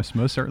 yes,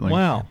 most certainly.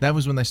 Wow. That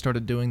was when they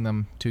started doing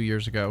them 2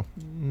 years ago.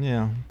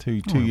 Yeah,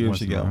 two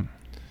years ago.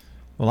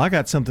 Well, I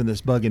got something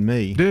that's bugging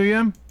me. Do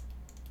you?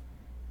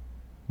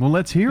 Well,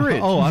 let's hear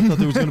it. Oh, I thought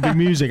there was going to be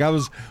music. I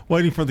was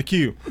waiting for the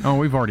cue. Oh,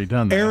 we've already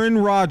done that. Aaron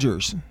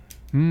Rodgers.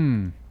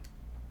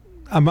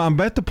 I'm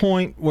at the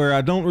point where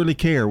I don't really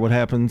care what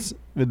happens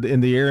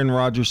in the Aaron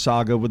Rodgers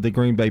saga with the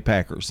Green Bay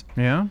Packers.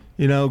 Yeah?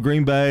 You know,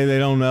 Green Bay, they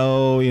don't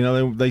know. You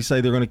know, they say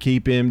they're going to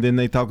keep him. Then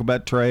they talk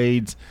about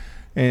trades.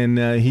 And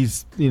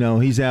he's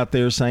out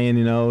there saying,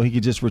 he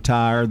could just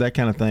retire, that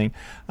kind of thing.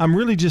 I'm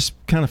really just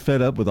kind of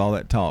fed up with all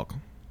that talk.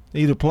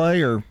 Either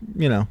play or,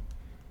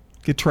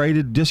 get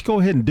traded. Just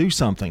go ahead and do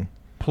something.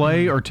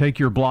 Play or take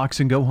your blocks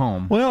and go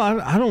home. Well,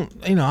 I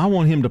don't, I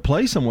want him to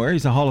play somewhere.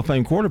 He's a Hall of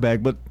Fame quarterback,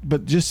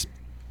 but just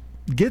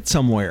get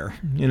somewhere,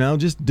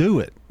 just do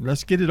it.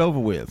 Let's get it over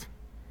with.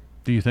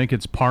 Do you think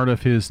it's part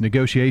of his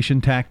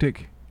negotiation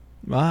tactic?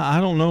 I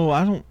don't know.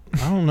 I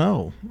don't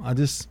know.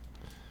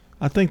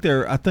 I think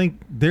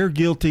they're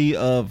guilty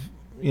of,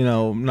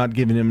 not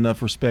giving him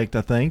enough respect,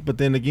 I think. But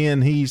then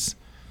again, he's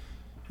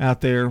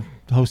out there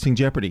hosting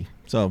Jeopardy.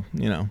 So,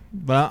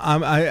 but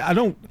I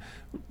don't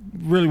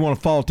really want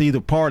to fault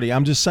either party.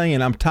 I'm just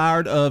saying I'm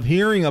tired of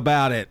hearing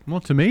about it. Well,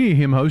 to me,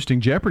 him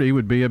hosting Jeopardy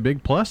would be a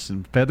big plus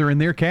and feather in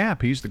their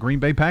cap. He's the Green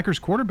Bay Packers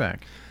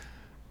quarterback.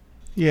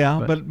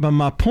 Yeah, but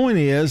my point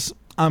is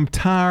I'm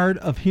tired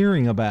of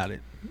hearing about it.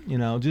 You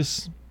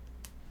just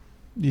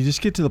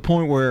get to the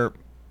point where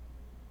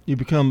you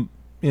become,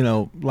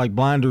 like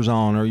blinders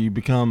on, or you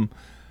become,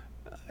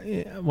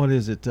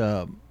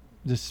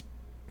 just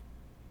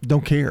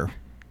don't care,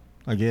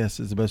 I guess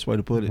is the best way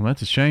to put it. Well,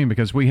 that's a shame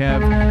because we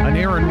have an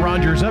Aaron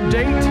Rodgers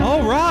update.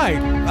 All right.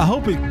 I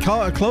hope it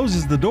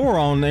closes the door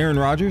on Aaron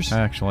Rodgers.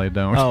 Actually, I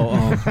don't.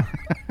 Oh.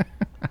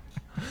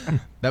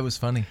 That was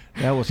funny.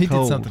 That was he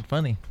cold. Did something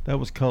funny. That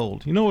was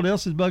cold. You know what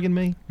else is bugging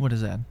me? What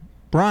is that?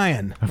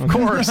 Brian. Of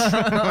course.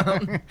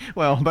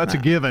 Well, that's a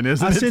given,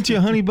 isn't it? I sent you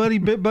a honey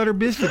butter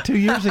biscuit 2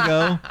 years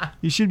ago.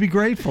 You should be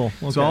grateful.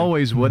 Okay. It's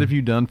always, what have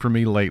you done for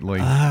me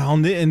lately?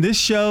 In this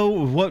show,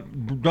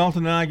 what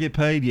Dalton and I get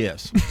paid,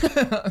 yes.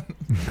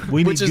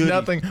 Which is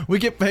nothing. We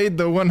get paid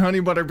the one honey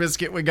butter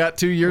biscuit we got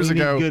 2 years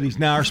ago. We need goodies.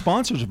 Now, our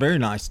sponsors are very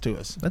nice to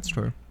us. That's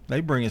true. They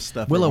bring us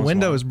stuff. Willow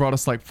Windows brought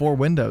us like 4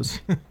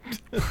 windows.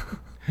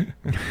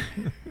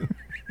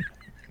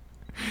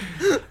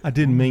 I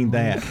didn't mean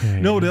that. Okay.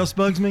 You know what else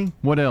bugs me?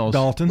 What else?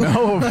 Dalton.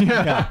 Oh,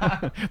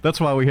 yeah. That's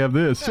why we have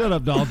this. Shut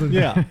up, Dalton.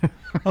 Yeah.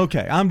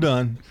 Okay, I'm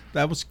done.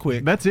 That was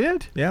quick. That's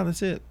it? Yeah,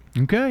 that's it.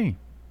 Okay.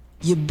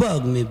 You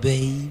bug me,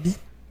 baby.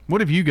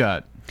 What have you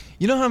got?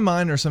 You know how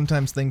mine are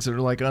sometimes things that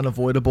are like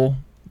unavoidable?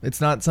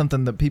 It's not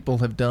something that people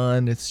have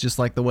done. It's just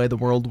like the way the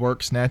world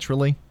works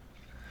naturally.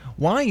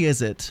 Why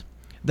is it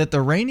that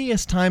the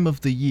rainiest time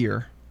of the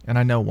year, and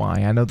I know why,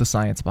 I know the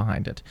science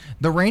behind it,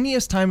 the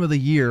rainiest time of the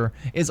year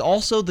is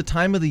also the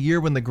time of the year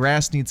when the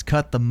grass needs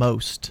cut the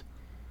most?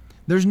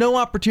 There's no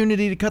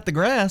opportunity to cut the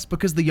grass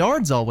because the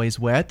yard's always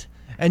wet,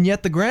 and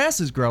yet the grass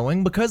is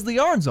growing because the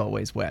yard's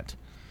always wet.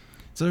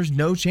 So there's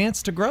no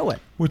chance to grow it.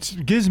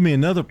 Which gives me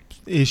another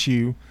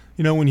issue.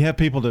 When you have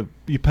people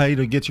you pay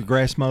to get your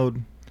grass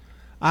mowed,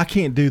 I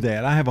can't do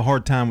that. I have a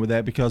hard time with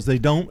that because they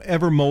don't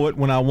ever mow it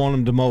when I want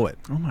them to mow it.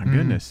 Oh, my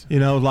goodness.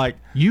 Like...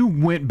 You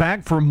went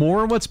back for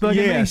more of what's bugging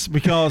me? Yes,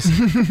 because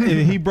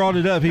he brought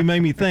it up. He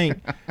made me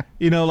think,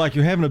 like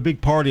you're having a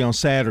big party on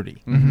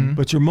Saturday,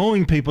 but your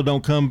mowing people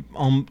don't come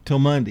on till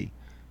Monday.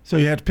 So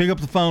you have to pick up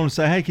the phone and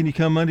say, hey, can you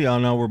come Monday? Oh,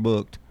 no, we're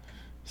booked.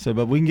 So,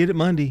 but we can get it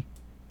Monday.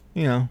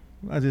 I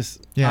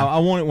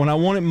want it when I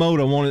want it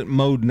mowed. I want it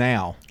mowed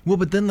now. Well,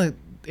 but then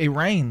it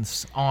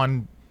rains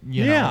on. And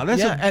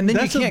then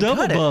that's you can't a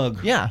double cut bug.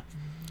 It. Yeah,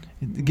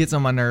 it gets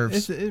on my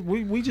nerves.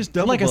 We just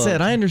double. Like I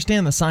said, I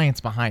understand the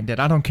science behind it.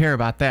 I don't care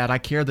about that. I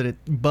care that it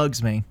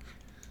bugs me.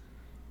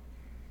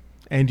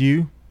 And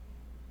you?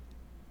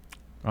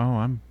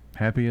 Oh,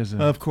 Happy as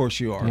a Of course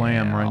you are.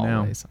 lamb right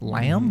always. now.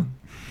 Lamb?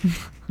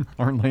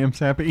 Aren't lambs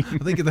happy? I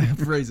think of the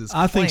phrases.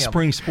 I think Clam.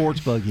 spring sports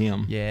bug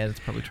him. Yeah, that's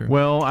probably true.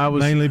 Well, I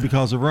was mainly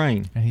because of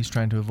rain. And he's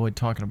trying to avoid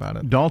talking about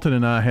it. Dalton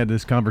and I had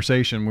this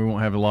conversation. We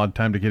won't have a lot of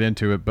time to get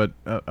into it, but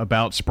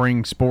about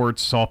spring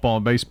sports, softball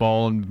and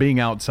baseball, and being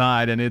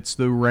outside, and it's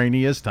the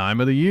rainiest time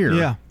of the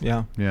year.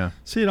 Yeah.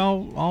 See, it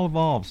all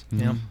evolves.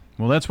 Yeah.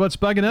 Well, that's what's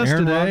bugging us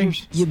Aaron today.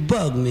 Rodgers. You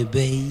bug me,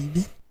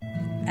 baby.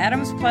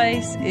 Adams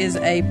Place is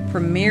a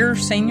premier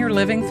senior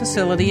living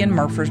facility in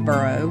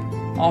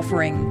Murfreesboro,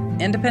 offering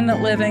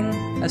independent living,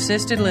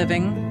 assisted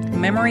living,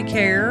 memory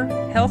care,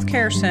 health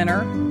care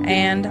center,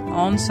 and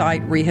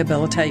on-site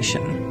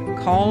rehabilitation.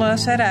 Call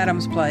us at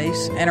Adams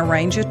Place and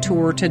arrange a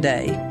tour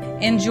today.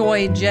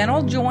 Enjoy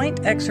gentle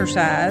joint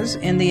exercise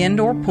in the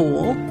indoor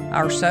pool,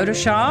 our soda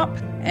shop,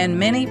 and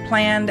many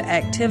planned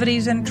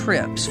activities and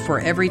trips for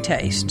every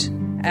taste.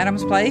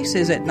 Adams Place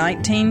is at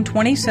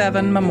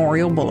 1927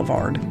 Memorial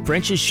Boulevard.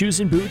 French's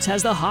Shoes and Boots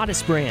has the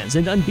hottest brands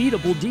and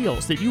unbeatable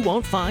deals that you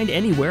won't find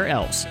anywhere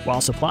else.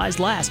 While supplies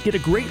last, get a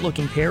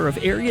great-looking pair of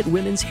Ariat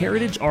Women's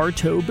Heritage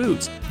R-Toe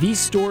boots. These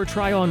store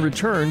try-on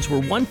returns were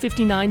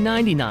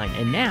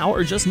 $159.99 and now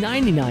are just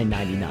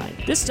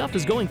 $99.99. This stuff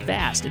is going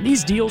fast, and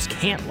these deals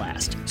can't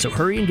last. So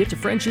hurry and get to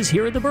French's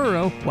here at the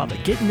Borough while the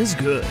getting is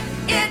good.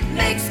 It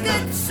makes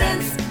good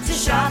sense to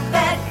shop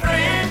at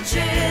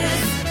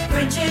French's.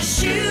 French's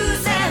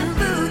Shoes and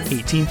Boots.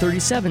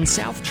 1837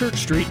 South Church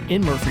Street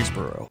in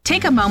Murfreesboro.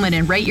 Take a moment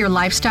and rate your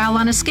lifestyle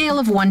on a scale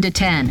of 1 to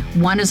 10.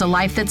 1 is a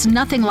life that's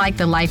nothing like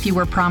the life you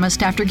were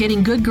promised after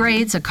getting good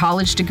grades, a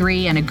college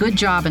degree, and a good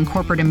job in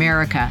corporate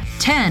America.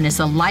 10 is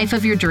the life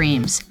of your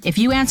dreams. If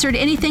you answered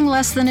anything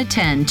less than a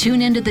 10,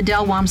 tune into the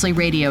Del Walmsley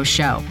Radio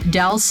Show.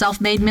 Del's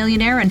self-made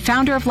millionaire and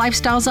founder of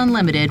Lifestyles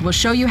Unlimited will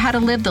show you how to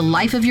live the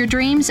life of your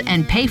dreams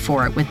and pay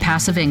for it with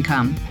passive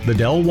income. The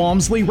Del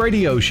Walmsley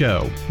Radio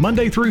Show,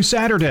 Monday through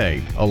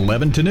Saturday,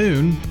 11 to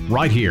noon,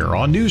 right here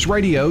on News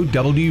Radio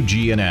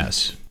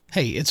WGNS.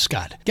 Hey, it's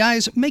Scott.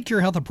 Guys, make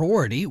your health a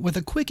priority with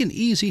a quick and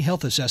easy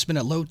health assessment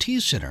at Low T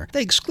Center.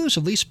 They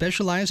exclusively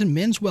specialize in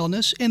men's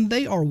wellness, and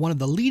they are one of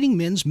the leading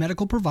men's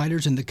medical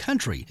providers in the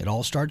country. It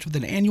all starts with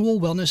an annual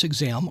wellness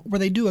exam where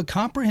they do a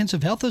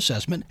comprehensive health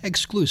assessment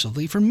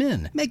exclusively for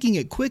men, making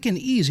it quick and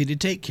easy to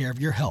take care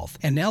of your health.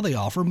 And now they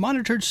offer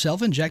monitored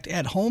self-inject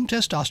at-home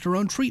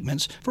testosterone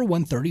treatments for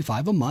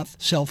 $135 a month,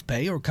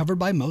 self-pay, or covered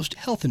by most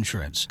health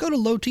insurance. Go to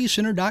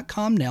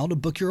lowtcenter.com now to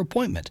book your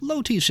appointment.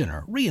 Low T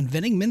Center,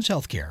 reinventing men's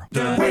healthcare.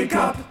 The Wake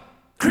Up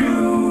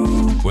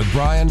Crew with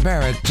Brian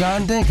Barrett,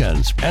 John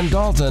Dinkins, and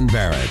Dalton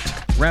Barrett.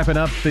 Wrapping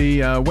up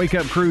the Wake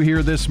Up Crew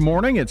here this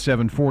morning at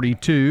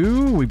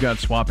 7:42. We've got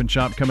Swap and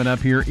Shop coming up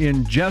here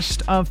in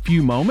just a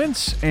few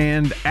moments.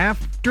 And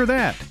after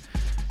that,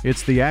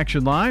 it's the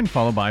Action Line,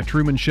 followed by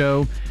Truman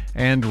Show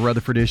and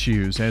Rutherford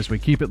Issues, as we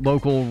keep it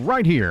local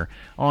right here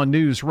on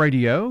News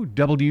Radio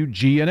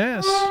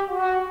WGNS.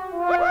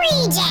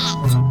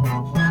 Reject!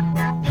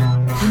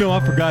 You know,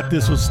 I forgot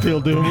this was still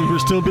doing. We were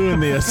still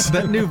doing this.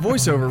 That new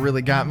voiceover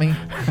really got me.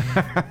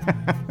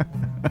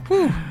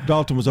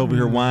 Dalton was over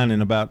here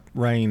whining about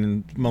rain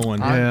and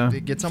mowing.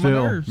 It gets on my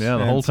nerves. Yeah,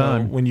 the whole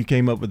time. When you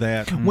came up with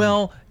that.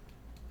 Well,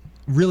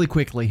 really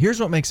quickly, here's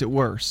what makes it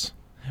worse.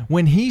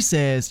 When he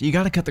says, "You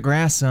got to cut the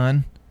grass,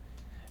 son,"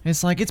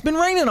 it's like, it's been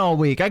raining all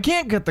week. I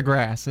can't cut the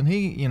grass. And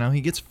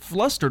he gets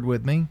flustered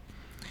with me.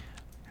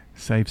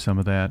 Save some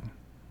of that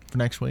for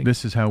next week.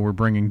 This is how we're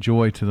bringing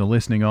joy to the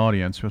listening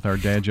audience with our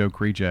dad joke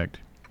reject.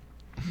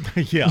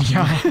 Yeah.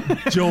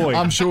 Joy.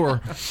 I'm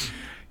sure.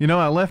 You know,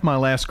 I left my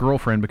last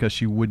girlfriend because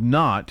she would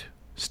not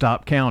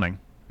stop counting.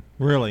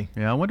 Really?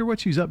 Yeah, I wonder what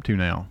she's up to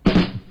now.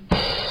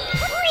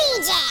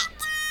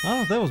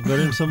 Oh, that was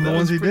better than some of the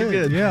ones he did.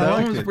 Good. Yeah,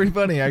 that one was pretty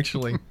funny,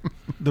 actually.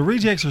 The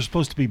rejects are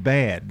supposed to be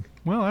bad.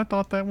 Well, I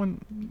thought that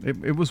one,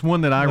 it was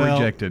one that I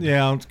rejected.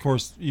 Yeah, of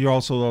course, you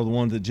also are the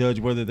one that judge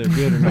whether they're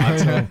good or not.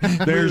 So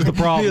there's the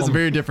problem. He has a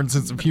very different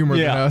sense of humor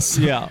than us.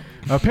 Yeah.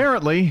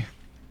 Apparently.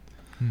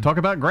 Talk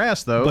about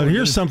grass, though. But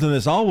here's something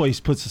that's always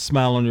puts a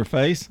smile on your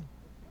face.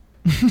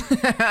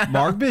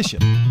 Mark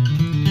Bishop.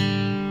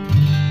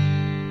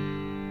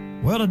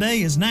 Well,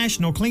 today is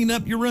National Clean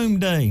Up Your Room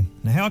Day.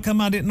 Now, how come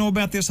I didn't know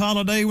about this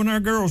holiday when our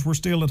girls were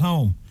still at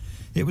home?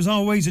 It was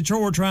always a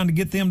chore trying to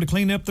get them to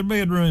clean up their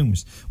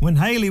bedrooms. When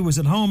Haley was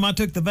at home, I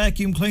took the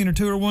vacuum cleaner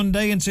to her one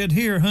day and said,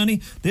 "Here,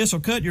 honey,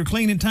 this'll cut your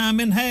cleaning time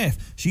in half."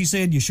 She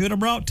said, "You should have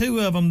brought 2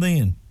 of them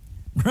then."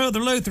 Brother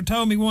Luther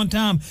told me one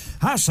time,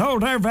 "I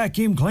sold our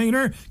vacuum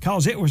cleaner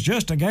 'cause it was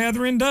just a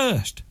gathering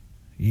dust."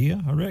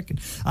 Yeah, I reckon.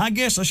 I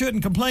guess I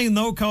shouldn't complain,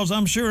 though, 'cause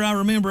I'm sure I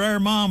remember our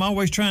mom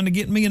always trying to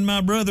get me and my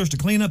brothers to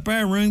clean up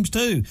our rooms,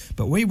 too.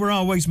 But we were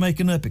always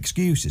making up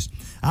excuses.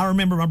 I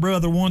remember my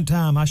brother one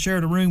time, I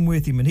shared a room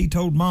with him, and he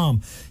told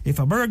Mom, "If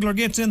a burglar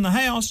gets in the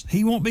house,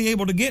 he won't be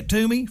able to get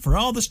to me for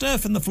all the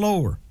stuff in the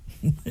floor."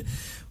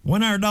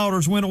 When our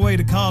daughters went away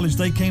to college,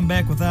 they came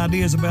back with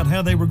ideas about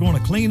how they were going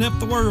to clean up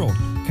the world.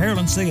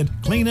 Carolyn said,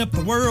 "Clean up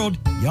the world?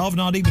 Y'all have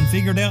not even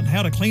figured out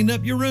how to clean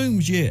up your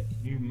rooms yet."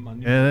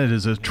 Yeah, that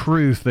is a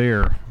truth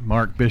there,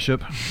 Mark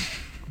Bishop.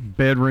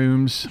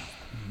 Bedrooms,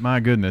 my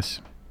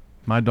goodness.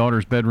 My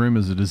daughter's bedroom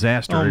is a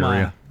disaster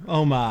area.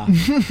 Oh, my.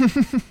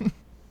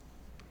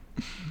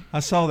 I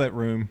saw that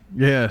room.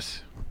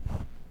 Yes.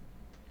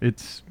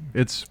 It's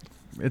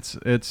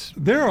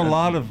There are a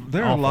lot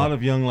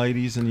of young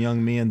ladies and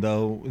young men,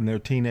 though, in their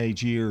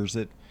teenage years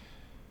that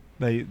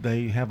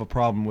they have a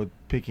problem with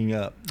picking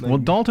up. Well,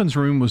 Dalton's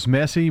room was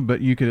messy,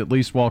 but you could at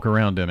least walk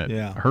around in it.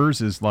 Yeah.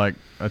 Hers is like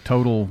a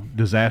total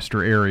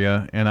disaster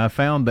area, and I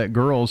found that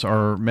girls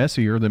are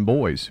messier than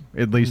boys,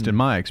 at least in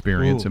my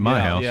experience in my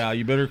house. Yeah,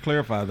 you better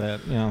clarify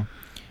that. Yeah.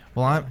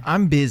 Well,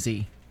 I'm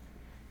busy.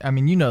 I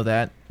mean, you know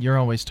that. You're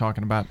always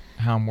talking about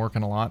how I'm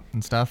working a lot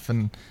and stuff,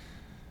 and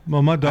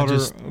well, my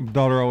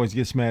daughter always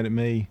gets mad at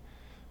me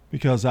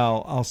because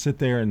I'll sit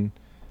there and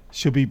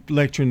she'll be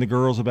lecturing the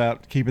girls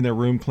about keeping their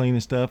room clean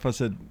and stuff. I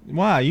said,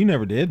 "Why? You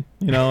never did."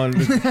 You know, and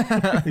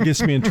it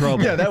gets me in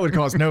trouble. Yeah, that would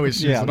cause no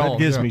issues at all.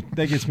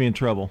 That gets me in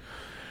trouble.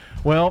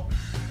 Well,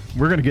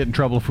 we're going to get in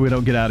trouble if we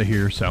don't get out of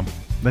here, so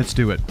let's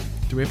do it.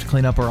 Do we have to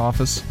clean up our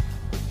office?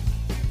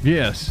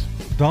 Yes.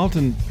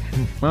 Dalton,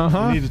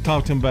 we need to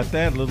talk to him about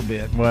that a little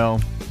bit. Well,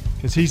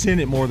 because he's in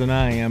it more than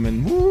I am,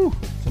 and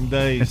some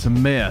days. It's a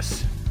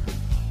mess.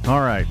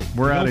 All right,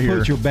 we're out of here. Don't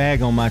put your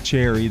bag on my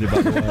chair either,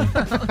 by the way.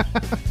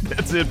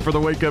 That's it for the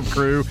Wake Up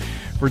Crew.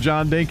 For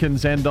John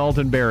Dinkins and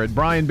Dalton Barrett,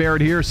 Brian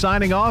Barrett here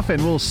signing off,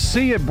 and we'll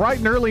see you bright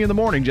and early in the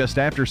morning just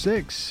after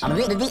 6.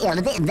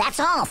 That's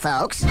all,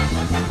 folks.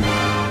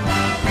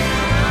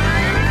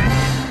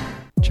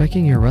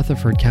 Checking your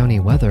Rutherford County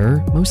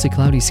weather, mostly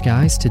cloudy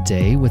skies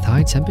today with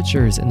high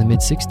temperatures in the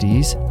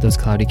mid-60s. Those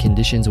cloudy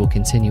conditions will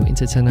continue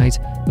into tonight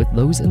with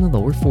lows in the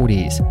lower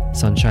 40s.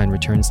 Sunshine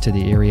returns to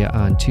the area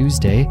on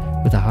Tuesday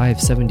with a high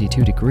of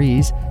 72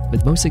 degrees,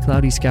 with mostly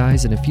cloudy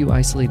skies and a few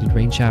isolated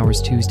rain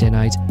showers Tuesday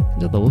night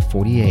and a low of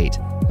 48.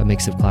 A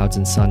mix of clouds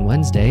and sun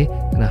Wednesday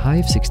and a high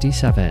of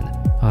 67.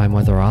 I'm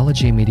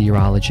weatherology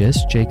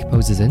meteorologist Jake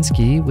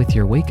Pozesinski with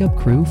your Wake Up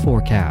Crew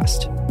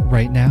forecast.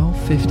 Right now,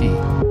 50.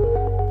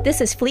 This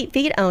is Fleet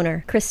Feet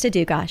owner, Krista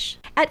Dugash.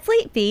 At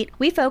Fleet Feet,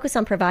 we focus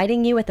on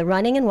providing you with the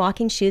running and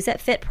walking shoes that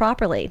fit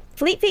properly.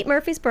 Fleet Feet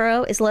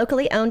Murfreesboro is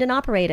locally owned and operated.